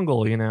area,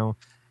 jungle,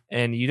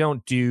 and you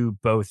don't do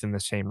both in the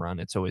same run.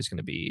 It's always going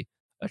to be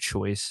a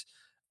choice.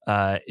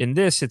 In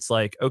this, it's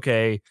like,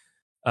 okay,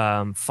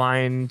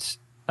 find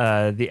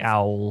the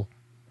owl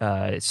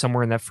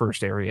somewhere in that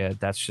first area.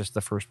 That's just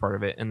the first part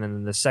of it. And then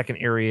in the second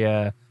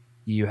area,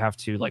 you have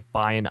to like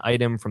buy an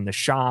item from the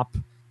shop,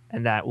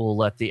 and that will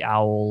let the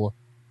owl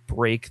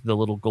break the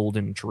little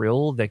golden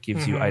drill that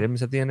gives you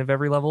items at the end of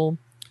every level.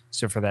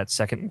 So for that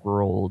second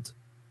world,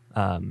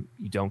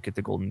 you don't get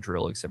the golden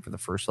drill except for the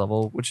first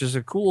level, which is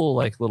a cool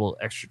like little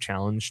extra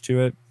challenge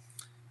to it.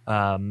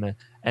 And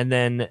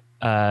then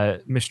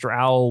Mr.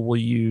 Owl will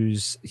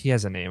use, he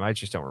has a name, I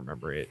just don't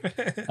remember it.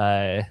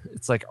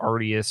 It's like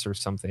Artius or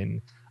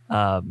something.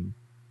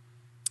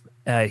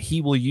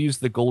 He will use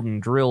the golden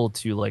drill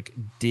to like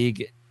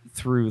dig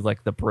through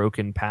like the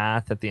broken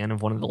path at the end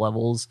of one of the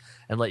levels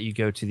and let you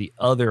go to the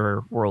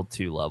other World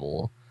 2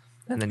 level.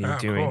 And then you're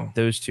doing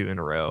those 2 in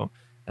a row.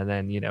 And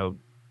then,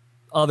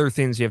 other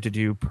things you have to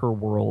do per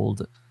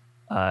world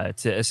to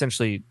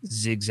essentially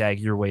zigzag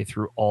your way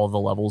through all the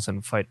levels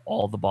and fight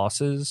all the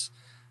bosses.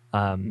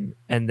 And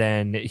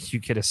then you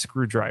get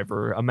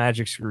a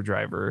magic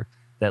screwdriver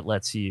that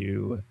lets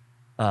you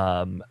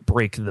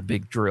break the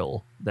big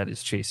drill that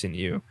is chasing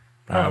you,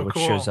 which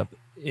shows up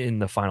in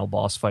the final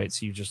boss fight.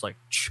 So you just like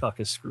chuck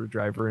a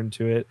screwdriver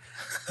into it,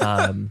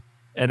 and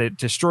it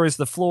destroys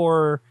the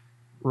floor,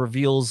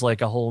 reveals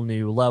like a whole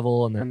new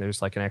level, and then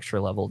there's like an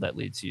extra level that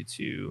leads you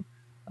to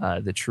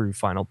the true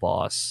final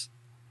boss,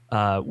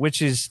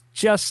 which is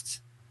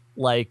just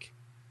like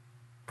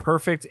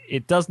perfect.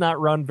 It does not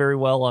run very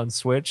well on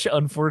Switch, Oh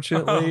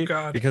unfortunately,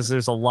 God. because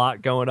there's a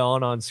lot going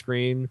on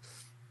screen.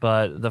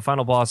 But the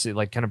final boss, it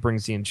like kind of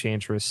brings the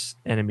Enchantress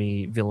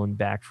enemy villain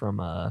back from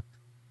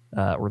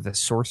or the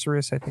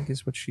sorceress, I think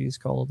is what she's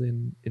called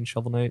in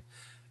Shovel Knight,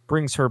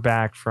 brings her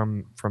back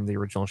from the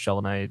original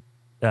Shovel Knight,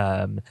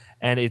 and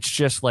it's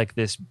just like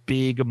this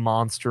big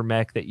monster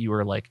mech that you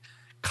are like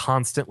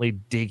constantly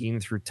digging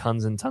through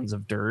tons and tons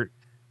of dirt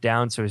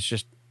down. So it's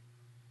just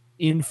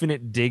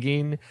infinite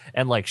digging,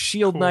 and like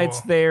Shield Knight's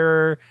Cool.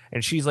 there,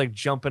 and she's like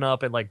jumping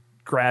up and like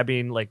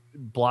grabbing, like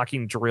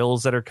blocking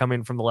drills that are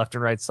coming from the left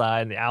and right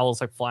side, and the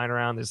owl's like flying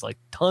around. There's like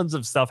tons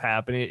of stuff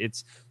happening.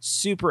 It's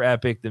super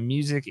epic. The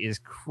music is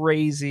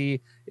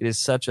crazy. It is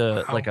such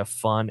a Wow. like a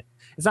fun,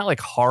 it's not like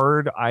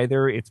hard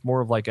either. It's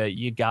more of like a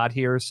you got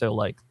here, so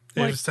like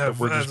You just have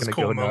we're just this gonna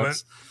cool go moment.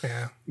 nuts.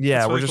 Yeah. Yeah,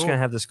 That's we're really just cool. gonna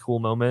have this cool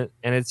moment,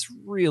 and it's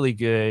really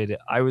good.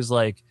 I was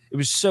like, it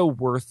was so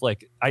worth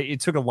like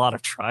it took a lot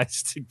of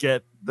tries to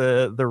get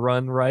the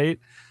run right,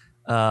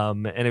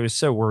 and it was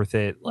so worth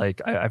it.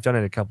 Like I've done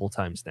it a couple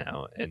times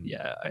now, and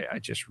yeah, I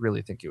just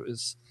really think it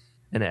was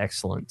an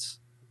excellent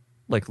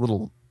like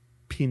little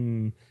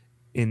pin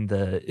in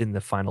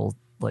the final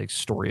like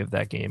story of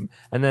that game.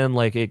 And then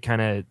like it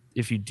kind of,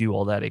 if you do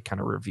all that, it kind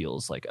of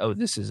reveals like, oh,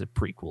 this is a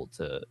prequel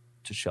to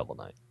Shovel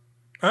Knight,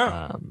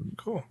 Oh,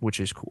 cool. which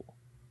is cool.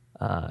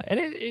 And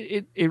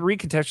it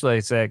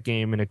recontextualizes that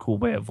game in a cool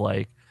way of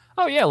like,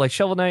 oh yeah, like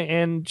Shovel Knight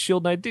and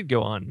Shield Knight did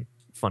go on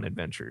fun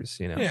adventures,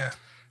 you know. Yeah.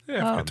 Yeah,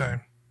 have a good Um,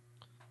 time.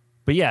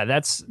 But yeah,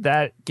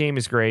 that game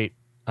is great.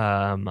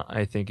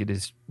 I think it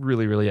is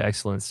really, really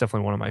excellent. It's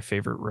definitely one of my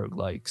favorite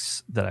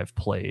roguelikes that I've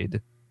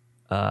played.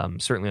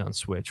 Certainly on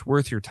Switch,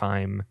 worth your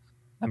time.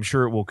 I'm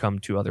sure it will come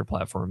to other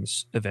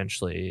platforms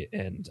eventually,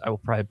 and I will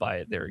probably buy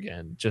it there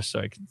again just so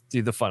I can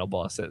do the final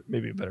boss at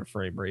maybe a better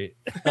frame rate.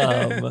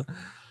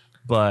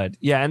 But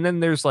yeah, and then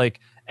there's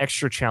like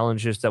extra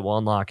challenges that will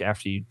unlock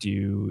after you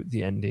do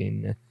the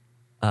ending.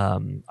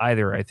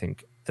 Either I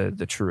think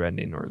the true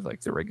ending or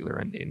like the regular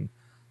ending,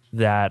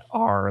 that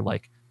are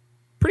like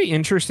pretty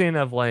interesting.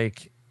 Of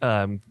like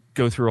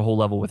go through a whole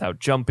level without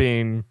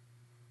jumping.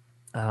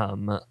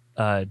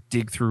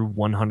 Dig through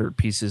 100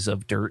 pieces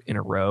of dirt in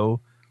a row,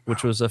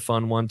 which was a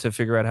fun one to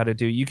figure out how to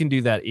do. You can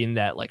do that in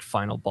that like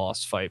final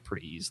boss fight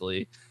pretty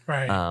easily.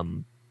 Right.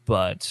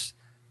 But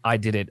I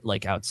did it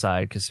like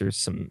outside because there's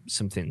some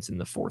things in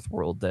the fourth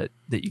world that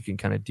you can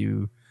kind of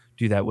do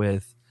that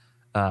with.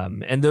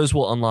 And those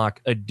will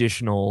unlock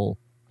additional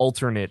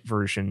alternate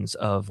versions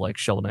of like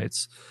Shovel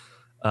Knight's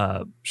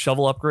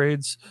shovel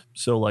upgrades.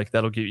 So like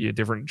that'll get you a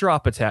different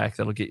drop attack,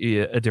 that'll get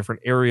you a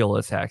different aerial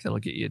attack, that'll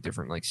get you a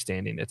different like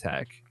standing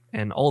attack,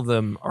 and all of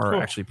them are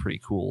Cool. actually pretty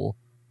cool.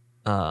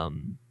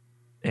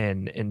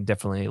 And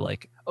definitely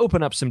like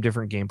open up some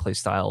different gameplay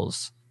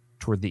styles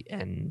toward the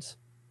end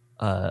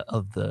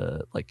of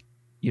the, like,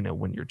 you know,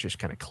 when you're just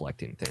kind of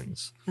collecting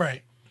things.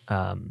 Right.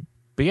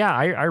 But yeah,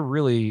 I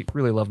really,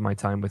 really love my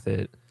time with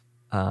it.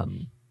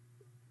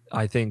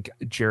 I think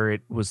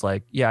Jarrett was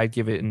like, yeah, I'd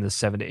give it in the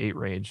 7 to 8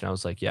 range. And I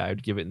was like, yeah,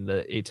 I'd give it in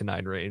the 8 to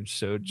 9 range.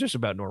 So just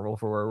about normal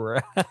for where we're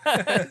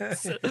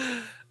at.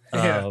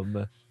 Yeah.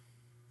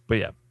 But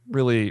yeah,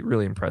 really,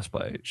 really impressed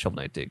by Shovel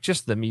Knight Dig.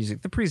 Just the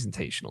music, the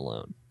presentation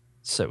alone,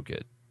 so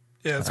good.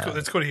 Yeah, that's cool.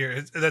 That's cool to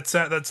hear. That's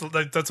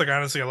like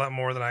honestly a lot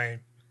more than I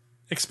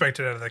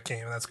expected out of that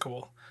game, and that's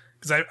cool.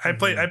 Because I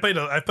played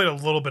a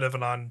little bit of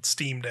it on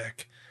Steam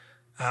Deck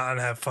and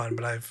have fun,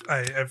 but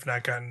I've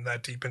not gotten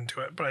that deep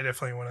into it. But I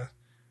definitely want to.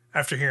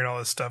 After hearing all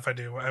this stuff, I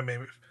may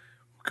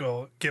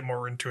go get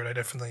more into it. I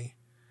definitely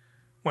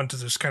want to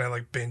just kind of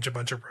like binge a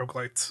bunch of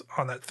roguelites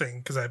on that thing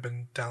because I've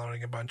been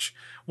downloading a bunch.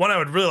 One I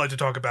would really like to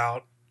talk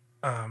about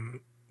that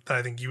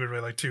I think you would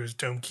really like too is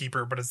Dome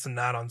Keeper, but it's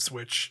not on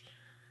Switch,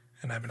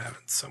 and I've been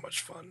having so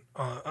much fun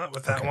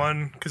with that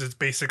one because it's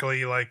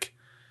basically like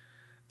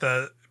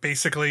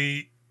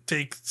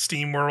take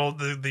Steam World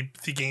the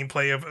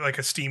gameplay of like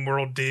a Steam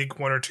World Dig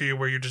 1 or 2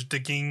 where you're just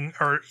digging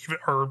or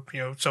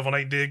Shovel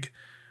Knight Dig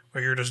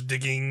where you're just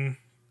digging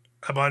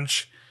a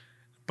bunch,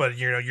 but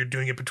you're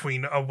doing it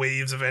between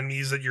waves of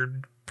enemies that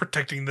you're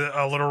protecting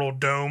a literal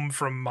dome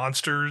from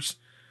monsters.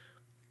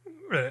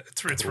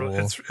 It's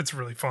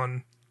really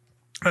fun.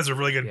 It has a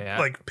really good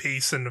like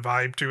pace and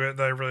vibe to it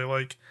that I really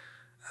like.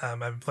 I've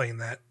been playing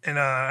that, and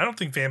I don't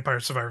think Vampire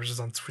Survivors is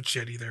on Switch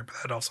yet either, but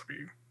that'd also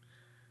be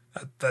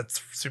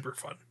that's super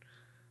fun.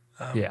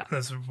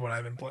 That's what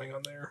I've been playing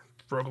on there,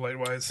 roguelite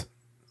wise.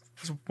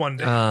 One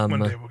day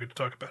we'll get to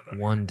talk about it.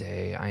 One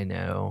day, I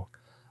know.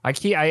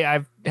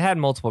 I've had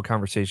multiple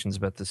conversations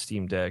about the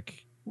Steam Deck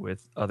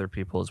with other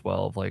people as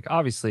well. Of like,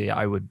 obviously,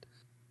 I would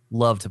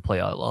love to play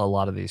a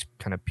lot of these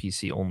kind of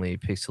PC only,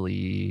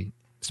 pixely,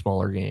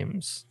 smaller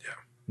games. Yeah,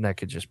 and that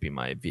could just be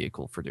my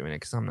vehicle for doing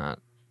it because I'm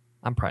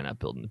probably not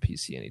building the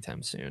PC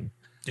anytime soon.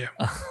 Yeah,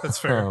 that's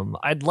fair.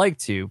 I'd like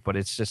to, but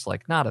it's just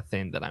like not a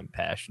thing that I'm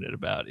passionate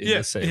about in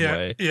the same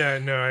way. Yeah,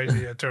 no, I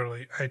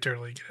totally get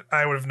it.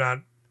 I would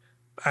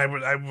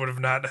have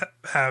not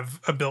have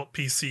a built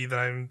PC that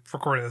I'm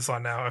recording this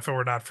on now if it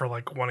were not for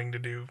like wanting to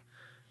do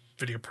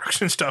video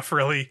production stuff.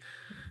 Really,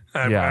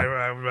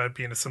 Yeah. I'd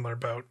be in a similar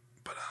boat.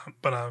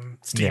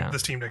 The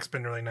Steam Deck's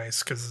been really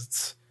nice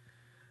because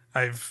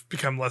I've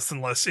become less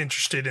and less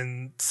interested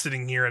in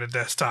sitting here at a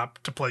desktop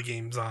to play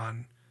games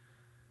on,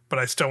 but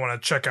I still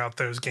want to check out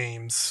those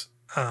games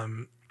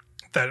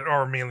that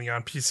are mainly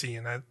on PC,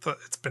 and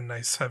it's been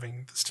nice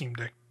having the Steam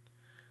Deck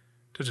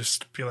to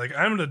just be like,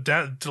 I'm going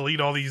to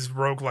delete all these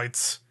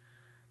roguelites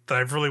that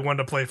I've really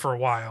wanted to play for a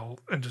while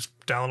and just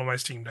download on my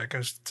Steam Deck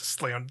and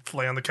just lay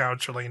on the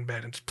couch or lay in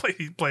bed and just play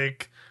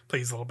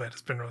these a little bit.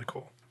 It's been really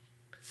cool.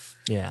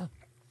 Yeah.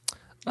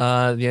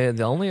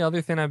 The only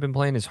other thing I've been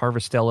playing is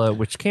Harvestella,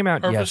 which came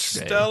out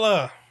yesterday.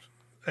 Harvestella.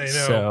 I know.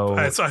 So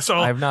I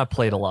saw. I've not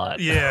played a lot.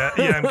 Yeah.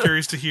 I'm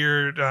curious to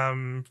hear.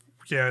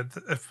 What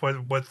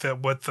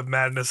the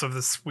madness of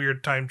this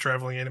weird time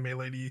traveling anime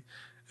lady.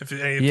 If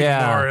anything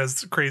more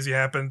as crazy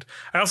happened.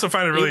 I also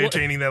find it really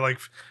entertaining that like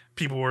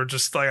people were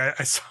just like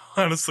I saw,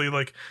 honestly,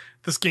 like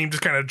this game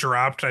just kind of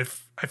dropped. I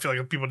feel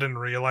like people didn't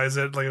realize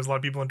it. Like there's a lot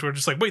of people on Twitter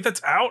just like, wait,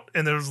 that's out,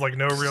 and there was like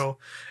no real.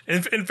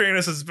 In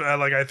fairness, is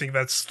like I think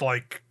that's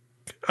like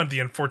the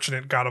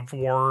unfortunate God of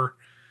War.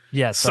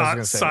 Yes,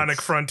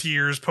 Sonic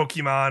Frontiers,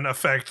 Pokemon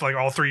effect. Like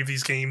all three of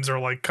these games are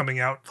like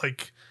coming out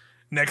like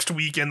next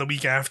week and the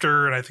week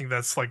after, and I think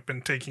that's like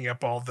been taking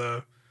up all of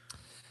the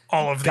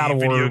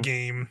video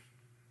game.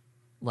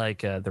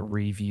 Like the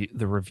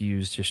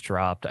reviews just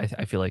dropped.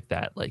 I feel like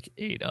that like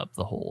ate up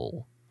the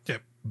whole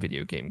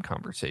video game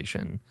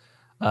conversation.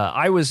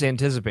 I was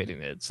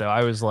anticipating it, so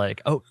I was like,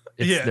 "Oh,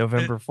 it's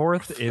November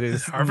 4th. It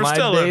is my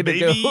day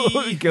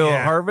to go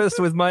harvest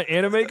with my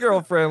anime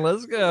girlfriend.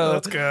 Let's go,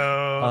 let's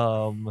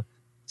go."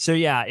 So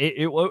yeah,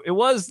 it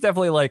was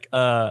definitely like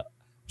I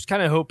was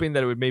kind of hoping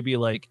that it would maybe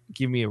like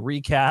give me a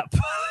recap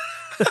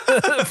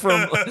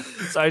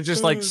so I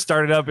just like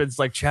started up. It's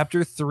like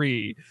chapter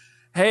 3.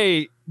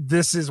 Hey,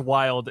 this is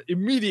wild.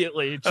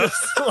 Immediately,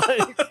 just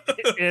like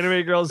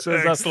anime girl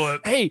shows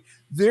up. Hey,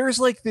 there's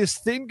like this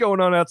thing going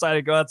on outside.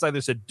 I go outside.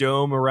 There's a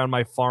dome around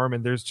my farm,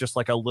 and there's just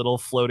like a little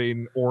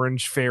floating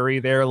orange fairy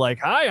there. Like,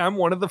 hi, I'm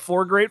one of the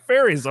 4 great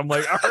fairies. I'm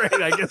like, all right,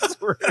 I guess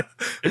we're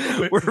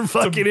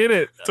fucking in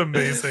it. It's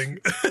amazing.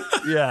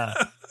 Yeah.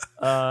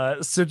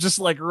 So just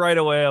like right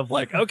away, I'm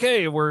like,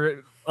 okay,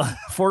 we're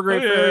 4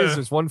 great fairies.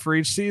 There's one for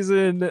each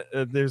season.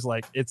 There's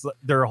like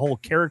they're a whole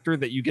character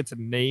that you get to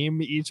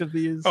name each of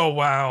these. Oh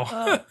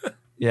wow.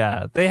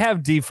 Yeah, they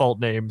have default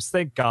names,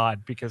 thank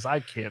God, because I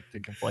can't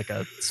think of like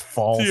a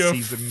fall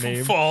season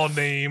name. Fall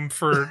name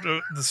for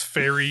this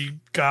fairy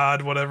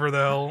god, whatever the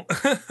hell.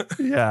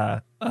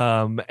 Yeah.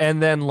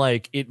 And then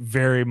like it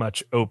very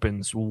much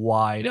opens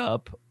wide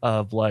up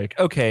of like,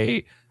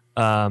 okay,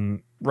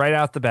 right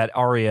out the bat,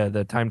 Arya,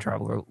 the time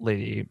traveler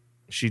lady,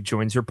 she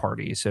joins your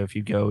party. So if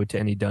you go to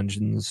any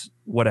dungeons,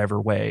 whatever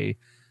way,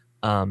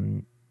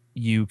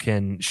 you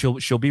can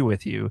she'll be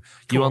with you.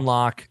 Cool. You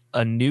unlock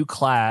a new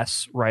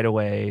class right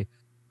away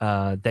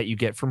that you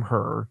get from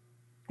her,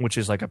 which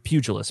is like a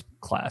pugilist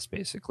class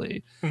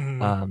basically.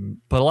 Mm-hmm.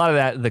 But a lot of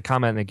that, the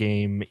combat in the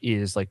game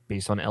is like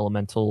based on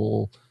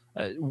elemental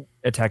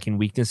attacking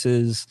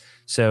weaknesses.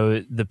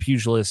 So the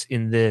pugilist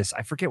in this,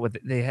 I forget what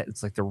they had,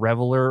 it's like the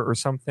Reveler or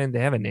something. They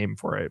have a name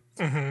for it.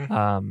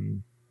 Mm-hmm.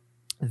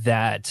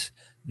 That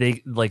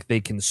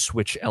they can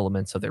switch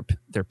elements of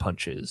their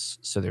punches,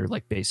 so their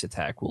like base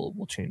attack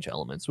will change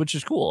elements, which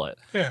is cool.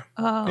 Yeah.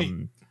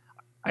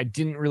 I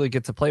didn't really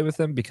get to play with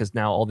them because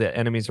now all the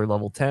enemies are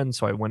level 10,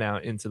 so I went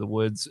out into the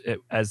woods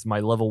as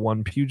my level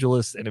 1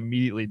 pugilist and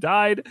immediately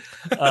died,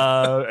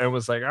 and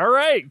was like, all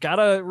right,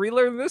 gotta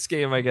relearn this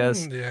game, I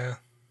guess. Yeah.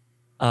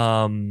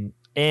 And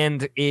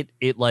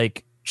it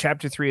like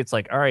chapter 3, it's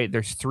like, all right,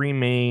 there's 3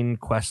 main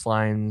quest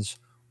lines,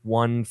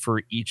 one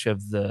for each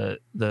of the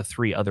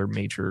 3 other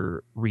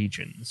major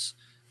regions,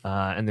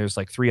 and there's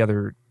like 3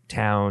 other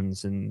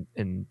towns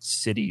and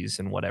cities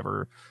and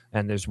whatever,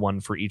 and there's one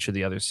for each of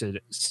the other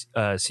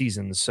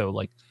seasons. So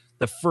like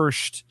the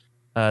first,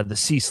 the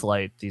sea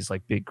slite, these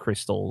like big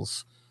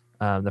crystals,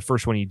 the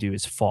first one you do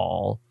is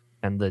fall,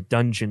 and the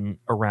dungeon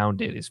around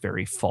it is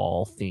very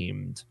fall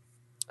themed.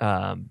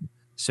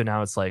 So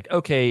now it's like,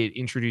 okay, it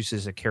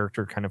introduces a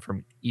character kind of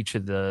from each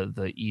of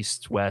the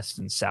east, west,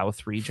 and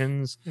south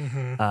regions.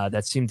 Mm-hmm.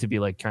 That seem to be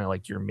like kind of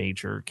like your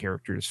major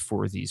characters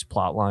for these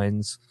plot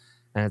lines.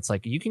 And it's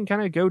like you can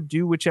kind of go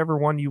do whichever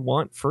one you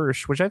want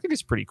first, which I think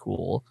is pretty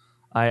cool.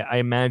 I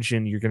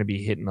imagine you're going to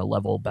be hitting a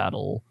level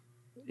battle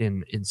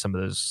in some of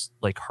those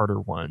like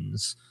harder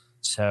ones.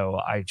 So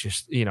I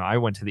just, I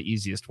went to the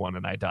easiest one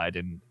and I died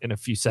in a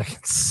few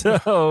seconds.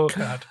 So,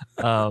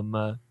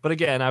 but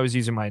again, I was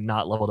using my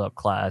not leveled up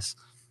class.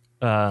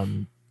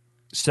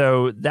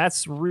 So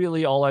that's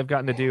really all I've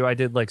gotten to do. I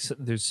did like,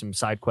 there's some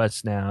side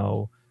quests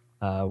now,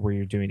 where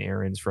you're doing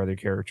errands for other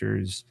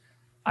characters.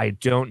 I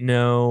don't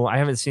know. I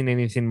haven't seen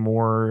anything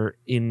more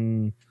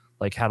in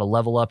like how to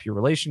level up your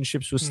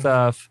relationships with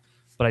stuff.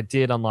 But I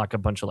did unlock a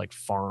bunch of like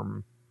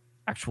farm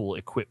actual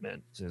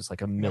equipment. So it's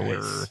like a miller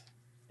Nice.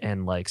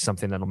 and like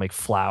something that'll make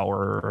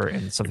flour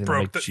and something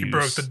that'll make juice.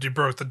 You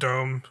broke the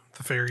dome,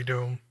 the fairy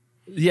dome.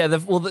 Yeah, the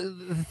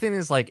thing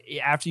is, like,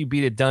 after you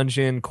beat a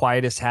dungeon,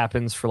 quietus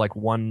happens for like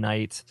one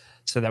night,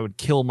 so that would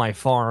kill my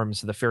farm.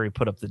 So the fairy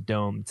put up the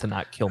dome to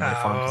not kill my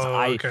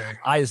farm, because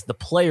I as the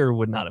player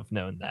would not have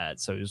known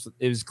that. So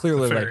it was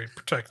clearly like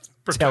protect.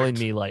 telling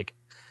me like,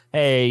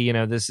 hey, you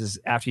know, this is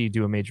after you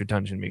do a major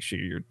dungeon, make sure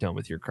you're done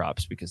with your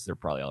crops because they're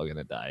probably all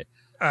gonna die.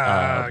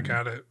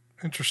 Got it.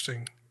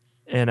 Interesting.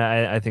 And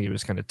I think it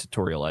was kind of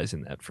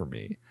tutorializing that for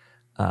me.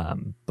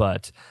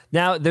 But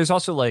now there's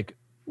also like,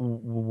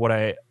 what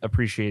I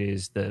appreciate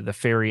is the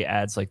fairy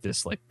adds like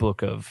this like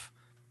book of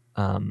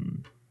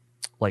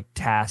like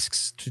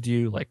tasks to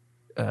do, like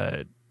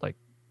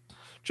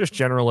just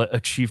general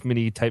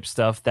achievement-y type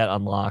stuff that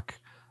unlock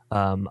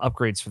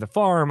upgrades for the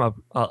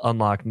farm,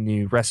 unlock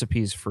new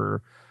recipes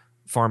for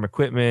farm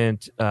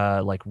equipment.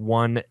 Like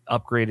one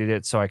upgraded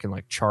it so I can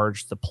like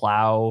charge the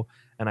plow,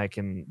 and I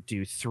can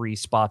do 3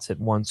 spots at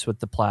once with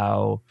the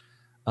plow.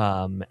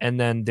 And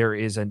then there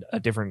is a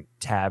different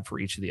tab for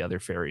each of the other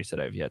fairies that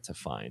I've yet to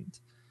find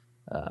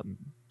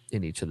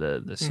in each of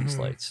the sea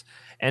slights.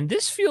 And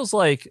this feels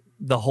like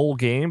the whole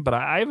game, but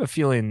I have a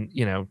feeling,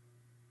 you know,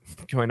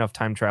 going off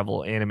time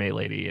travel anime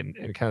lady and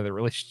kind of the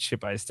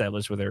relationship I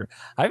established with her,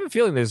 I have a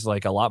feeling there's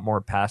like a lot more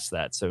past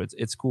that. So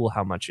it's cool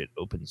how much it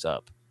opens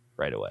up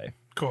right away.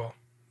 Cool.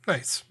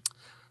 Nice.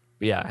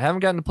 But yeah, I haven't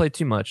gotten to play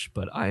too much,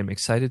 but I am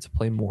excited to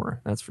play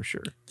more. That's for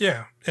sure.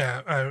 Yeah.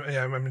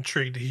 I'm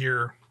intrigued to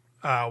hear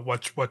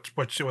what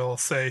you will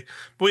say.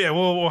 But yeah,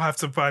 we'll have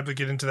to probably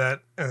get into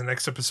that in the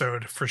next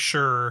episode for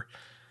sure.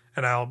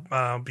 And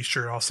I'll be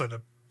sure also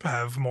to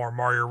have more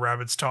Mario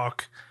Rabbids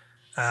talk.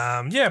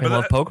 But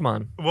we'll have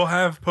Pokemon. We'll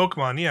have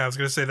Pokemon. Yeah, I was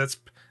gonna say that's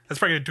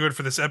probably gonna do it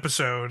for this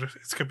episode.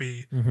 It's gonna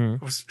be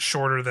it was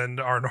shorter than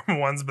our normal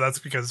ones, but that's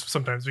because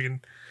sometimes we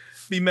can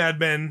be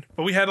madmen.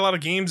 But we had a lot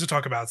of games to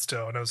talk about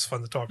still, and it was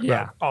fun to talk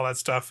about all that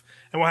stuff.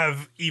 And we'll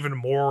have even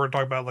more to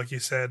talk about, like you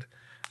said.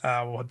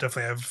 I'll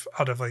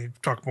definitely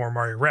talk more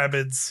Mario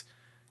Rabbids.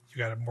 You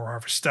got more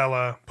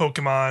Harvestella,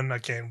 Pokemon. I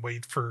can't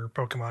wait for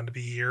Pokemon to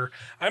be here.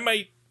 I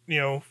might,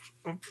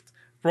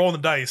 roll the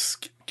dice,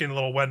 getting a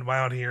little wet and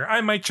wild here.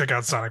 I might check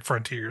out Sonic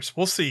Frontiers.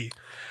 We'll see.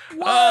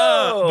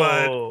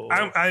 Whoa! But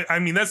I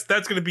mean that's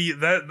going to be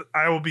that.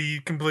 I will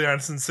be completely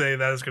honest and say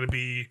that is going to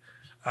be.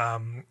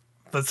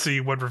 Let's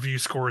see what review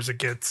scores it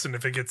gets, and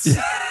if it gets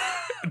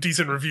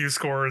decent review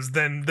scores,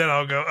 then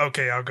I'll go.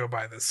 Okay, I'll go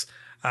buy this.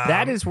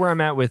 That is where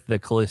I'm at with the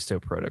Callisto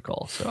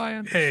Protocol. So I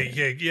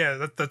understand.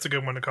 That's a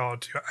good one to call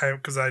it too,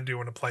 because I do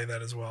want to play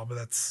that as well. But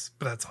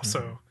that's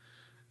also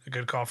a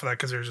good call for that,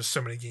 because there's just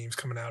so many games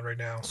coming out right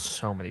now.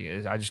 So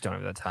many. I just don't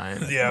have that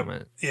time.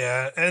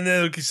 Yeah. And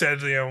then, like you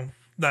said,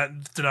 not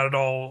at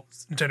all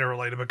Nintendo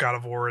related, but God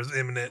of War is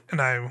imminent,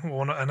 and I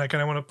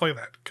kind of want to play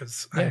that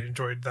because I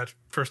enjoyed that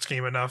first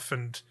game enough,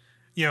 and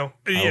I'll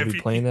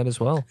be playing that as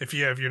well. If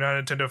you're not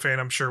a Nintendo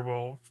fan, I'm sure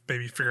we'll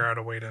maybe figure out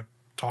a way to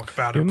talk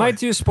about it. We might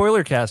do a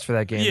spoiler cast for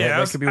that game. Yeah,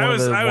 that could be one of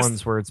the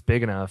ones where it's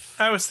big enough.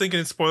 I was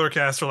thinking spoiler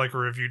cast or like a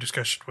review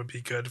discussion would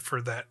be good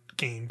for that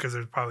game, because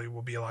there probably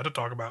will be a lot to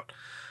talk about.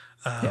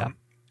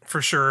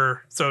 For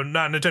sure. So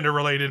not Nintendo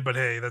related, but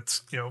hey,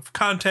 that's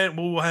content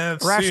we'll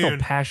have Irrational soon.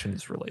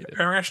 Passions related.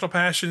 Irrational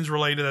Passions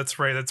related. That's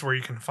right. That's where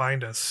you can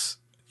find us.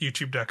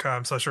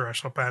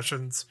 YouTube.com/Irrational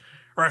Passions.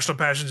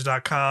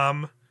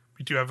 IrrationalPassions.com.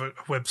 We do have a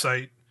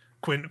website.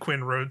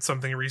 Quinn wrote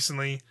something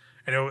recently.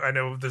 I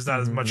know there's not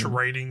as much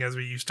writing as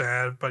we used to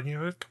have, but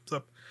it comes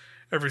up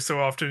every so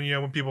often.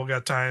 When people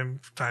got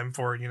time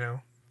for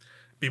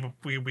people,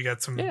 we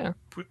got some. Yeah.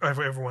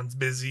 Everyone's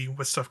busy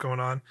with stuff going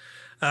on,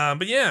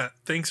 but yeah,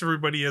 thanks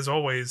everybody as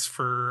always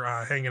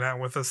for hanging out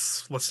with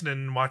us,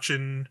 listening,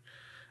 watching,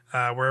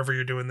 wherever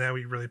you're doing that.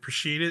 We really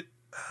appreciate it.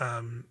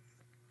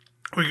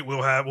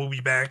 We'll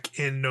be back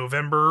in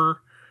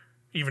November.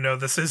 Even though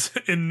this is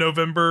in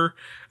November,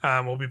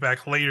 we'll be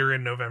back later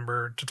in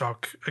November to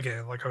talk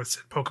again, like I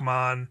said,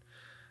 Pokemon,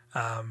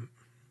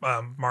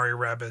 Mario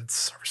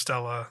Rabbids,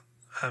 Harvestella,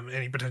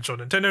 any potential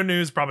Nintendo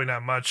news. Probably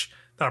not much.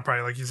 That'll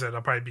probably, like you said,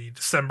 that'll probably be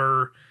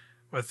December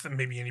with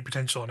maybe any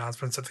potential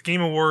announcements at the Game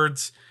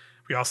Awards.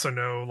 We also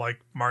know like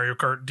Mario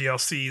Kart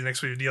DLC.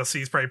 Next week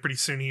DLC is probably pretty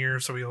soon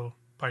here, so we'll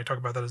probably talk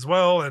about that as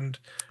well, and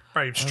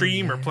probably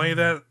stream or play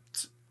that.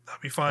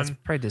 That'll be fun. That's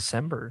probably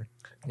December.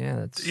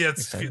 Yeah,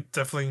 it's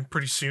definitely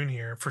pretty soon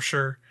here for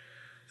sure.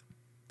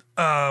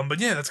 But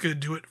yeah, that's gonna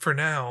do it for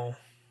now.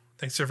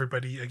 Thanks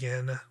everybody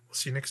again. We'll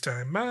see you next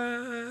time.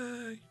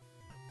 Bye.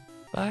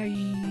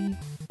 Bye.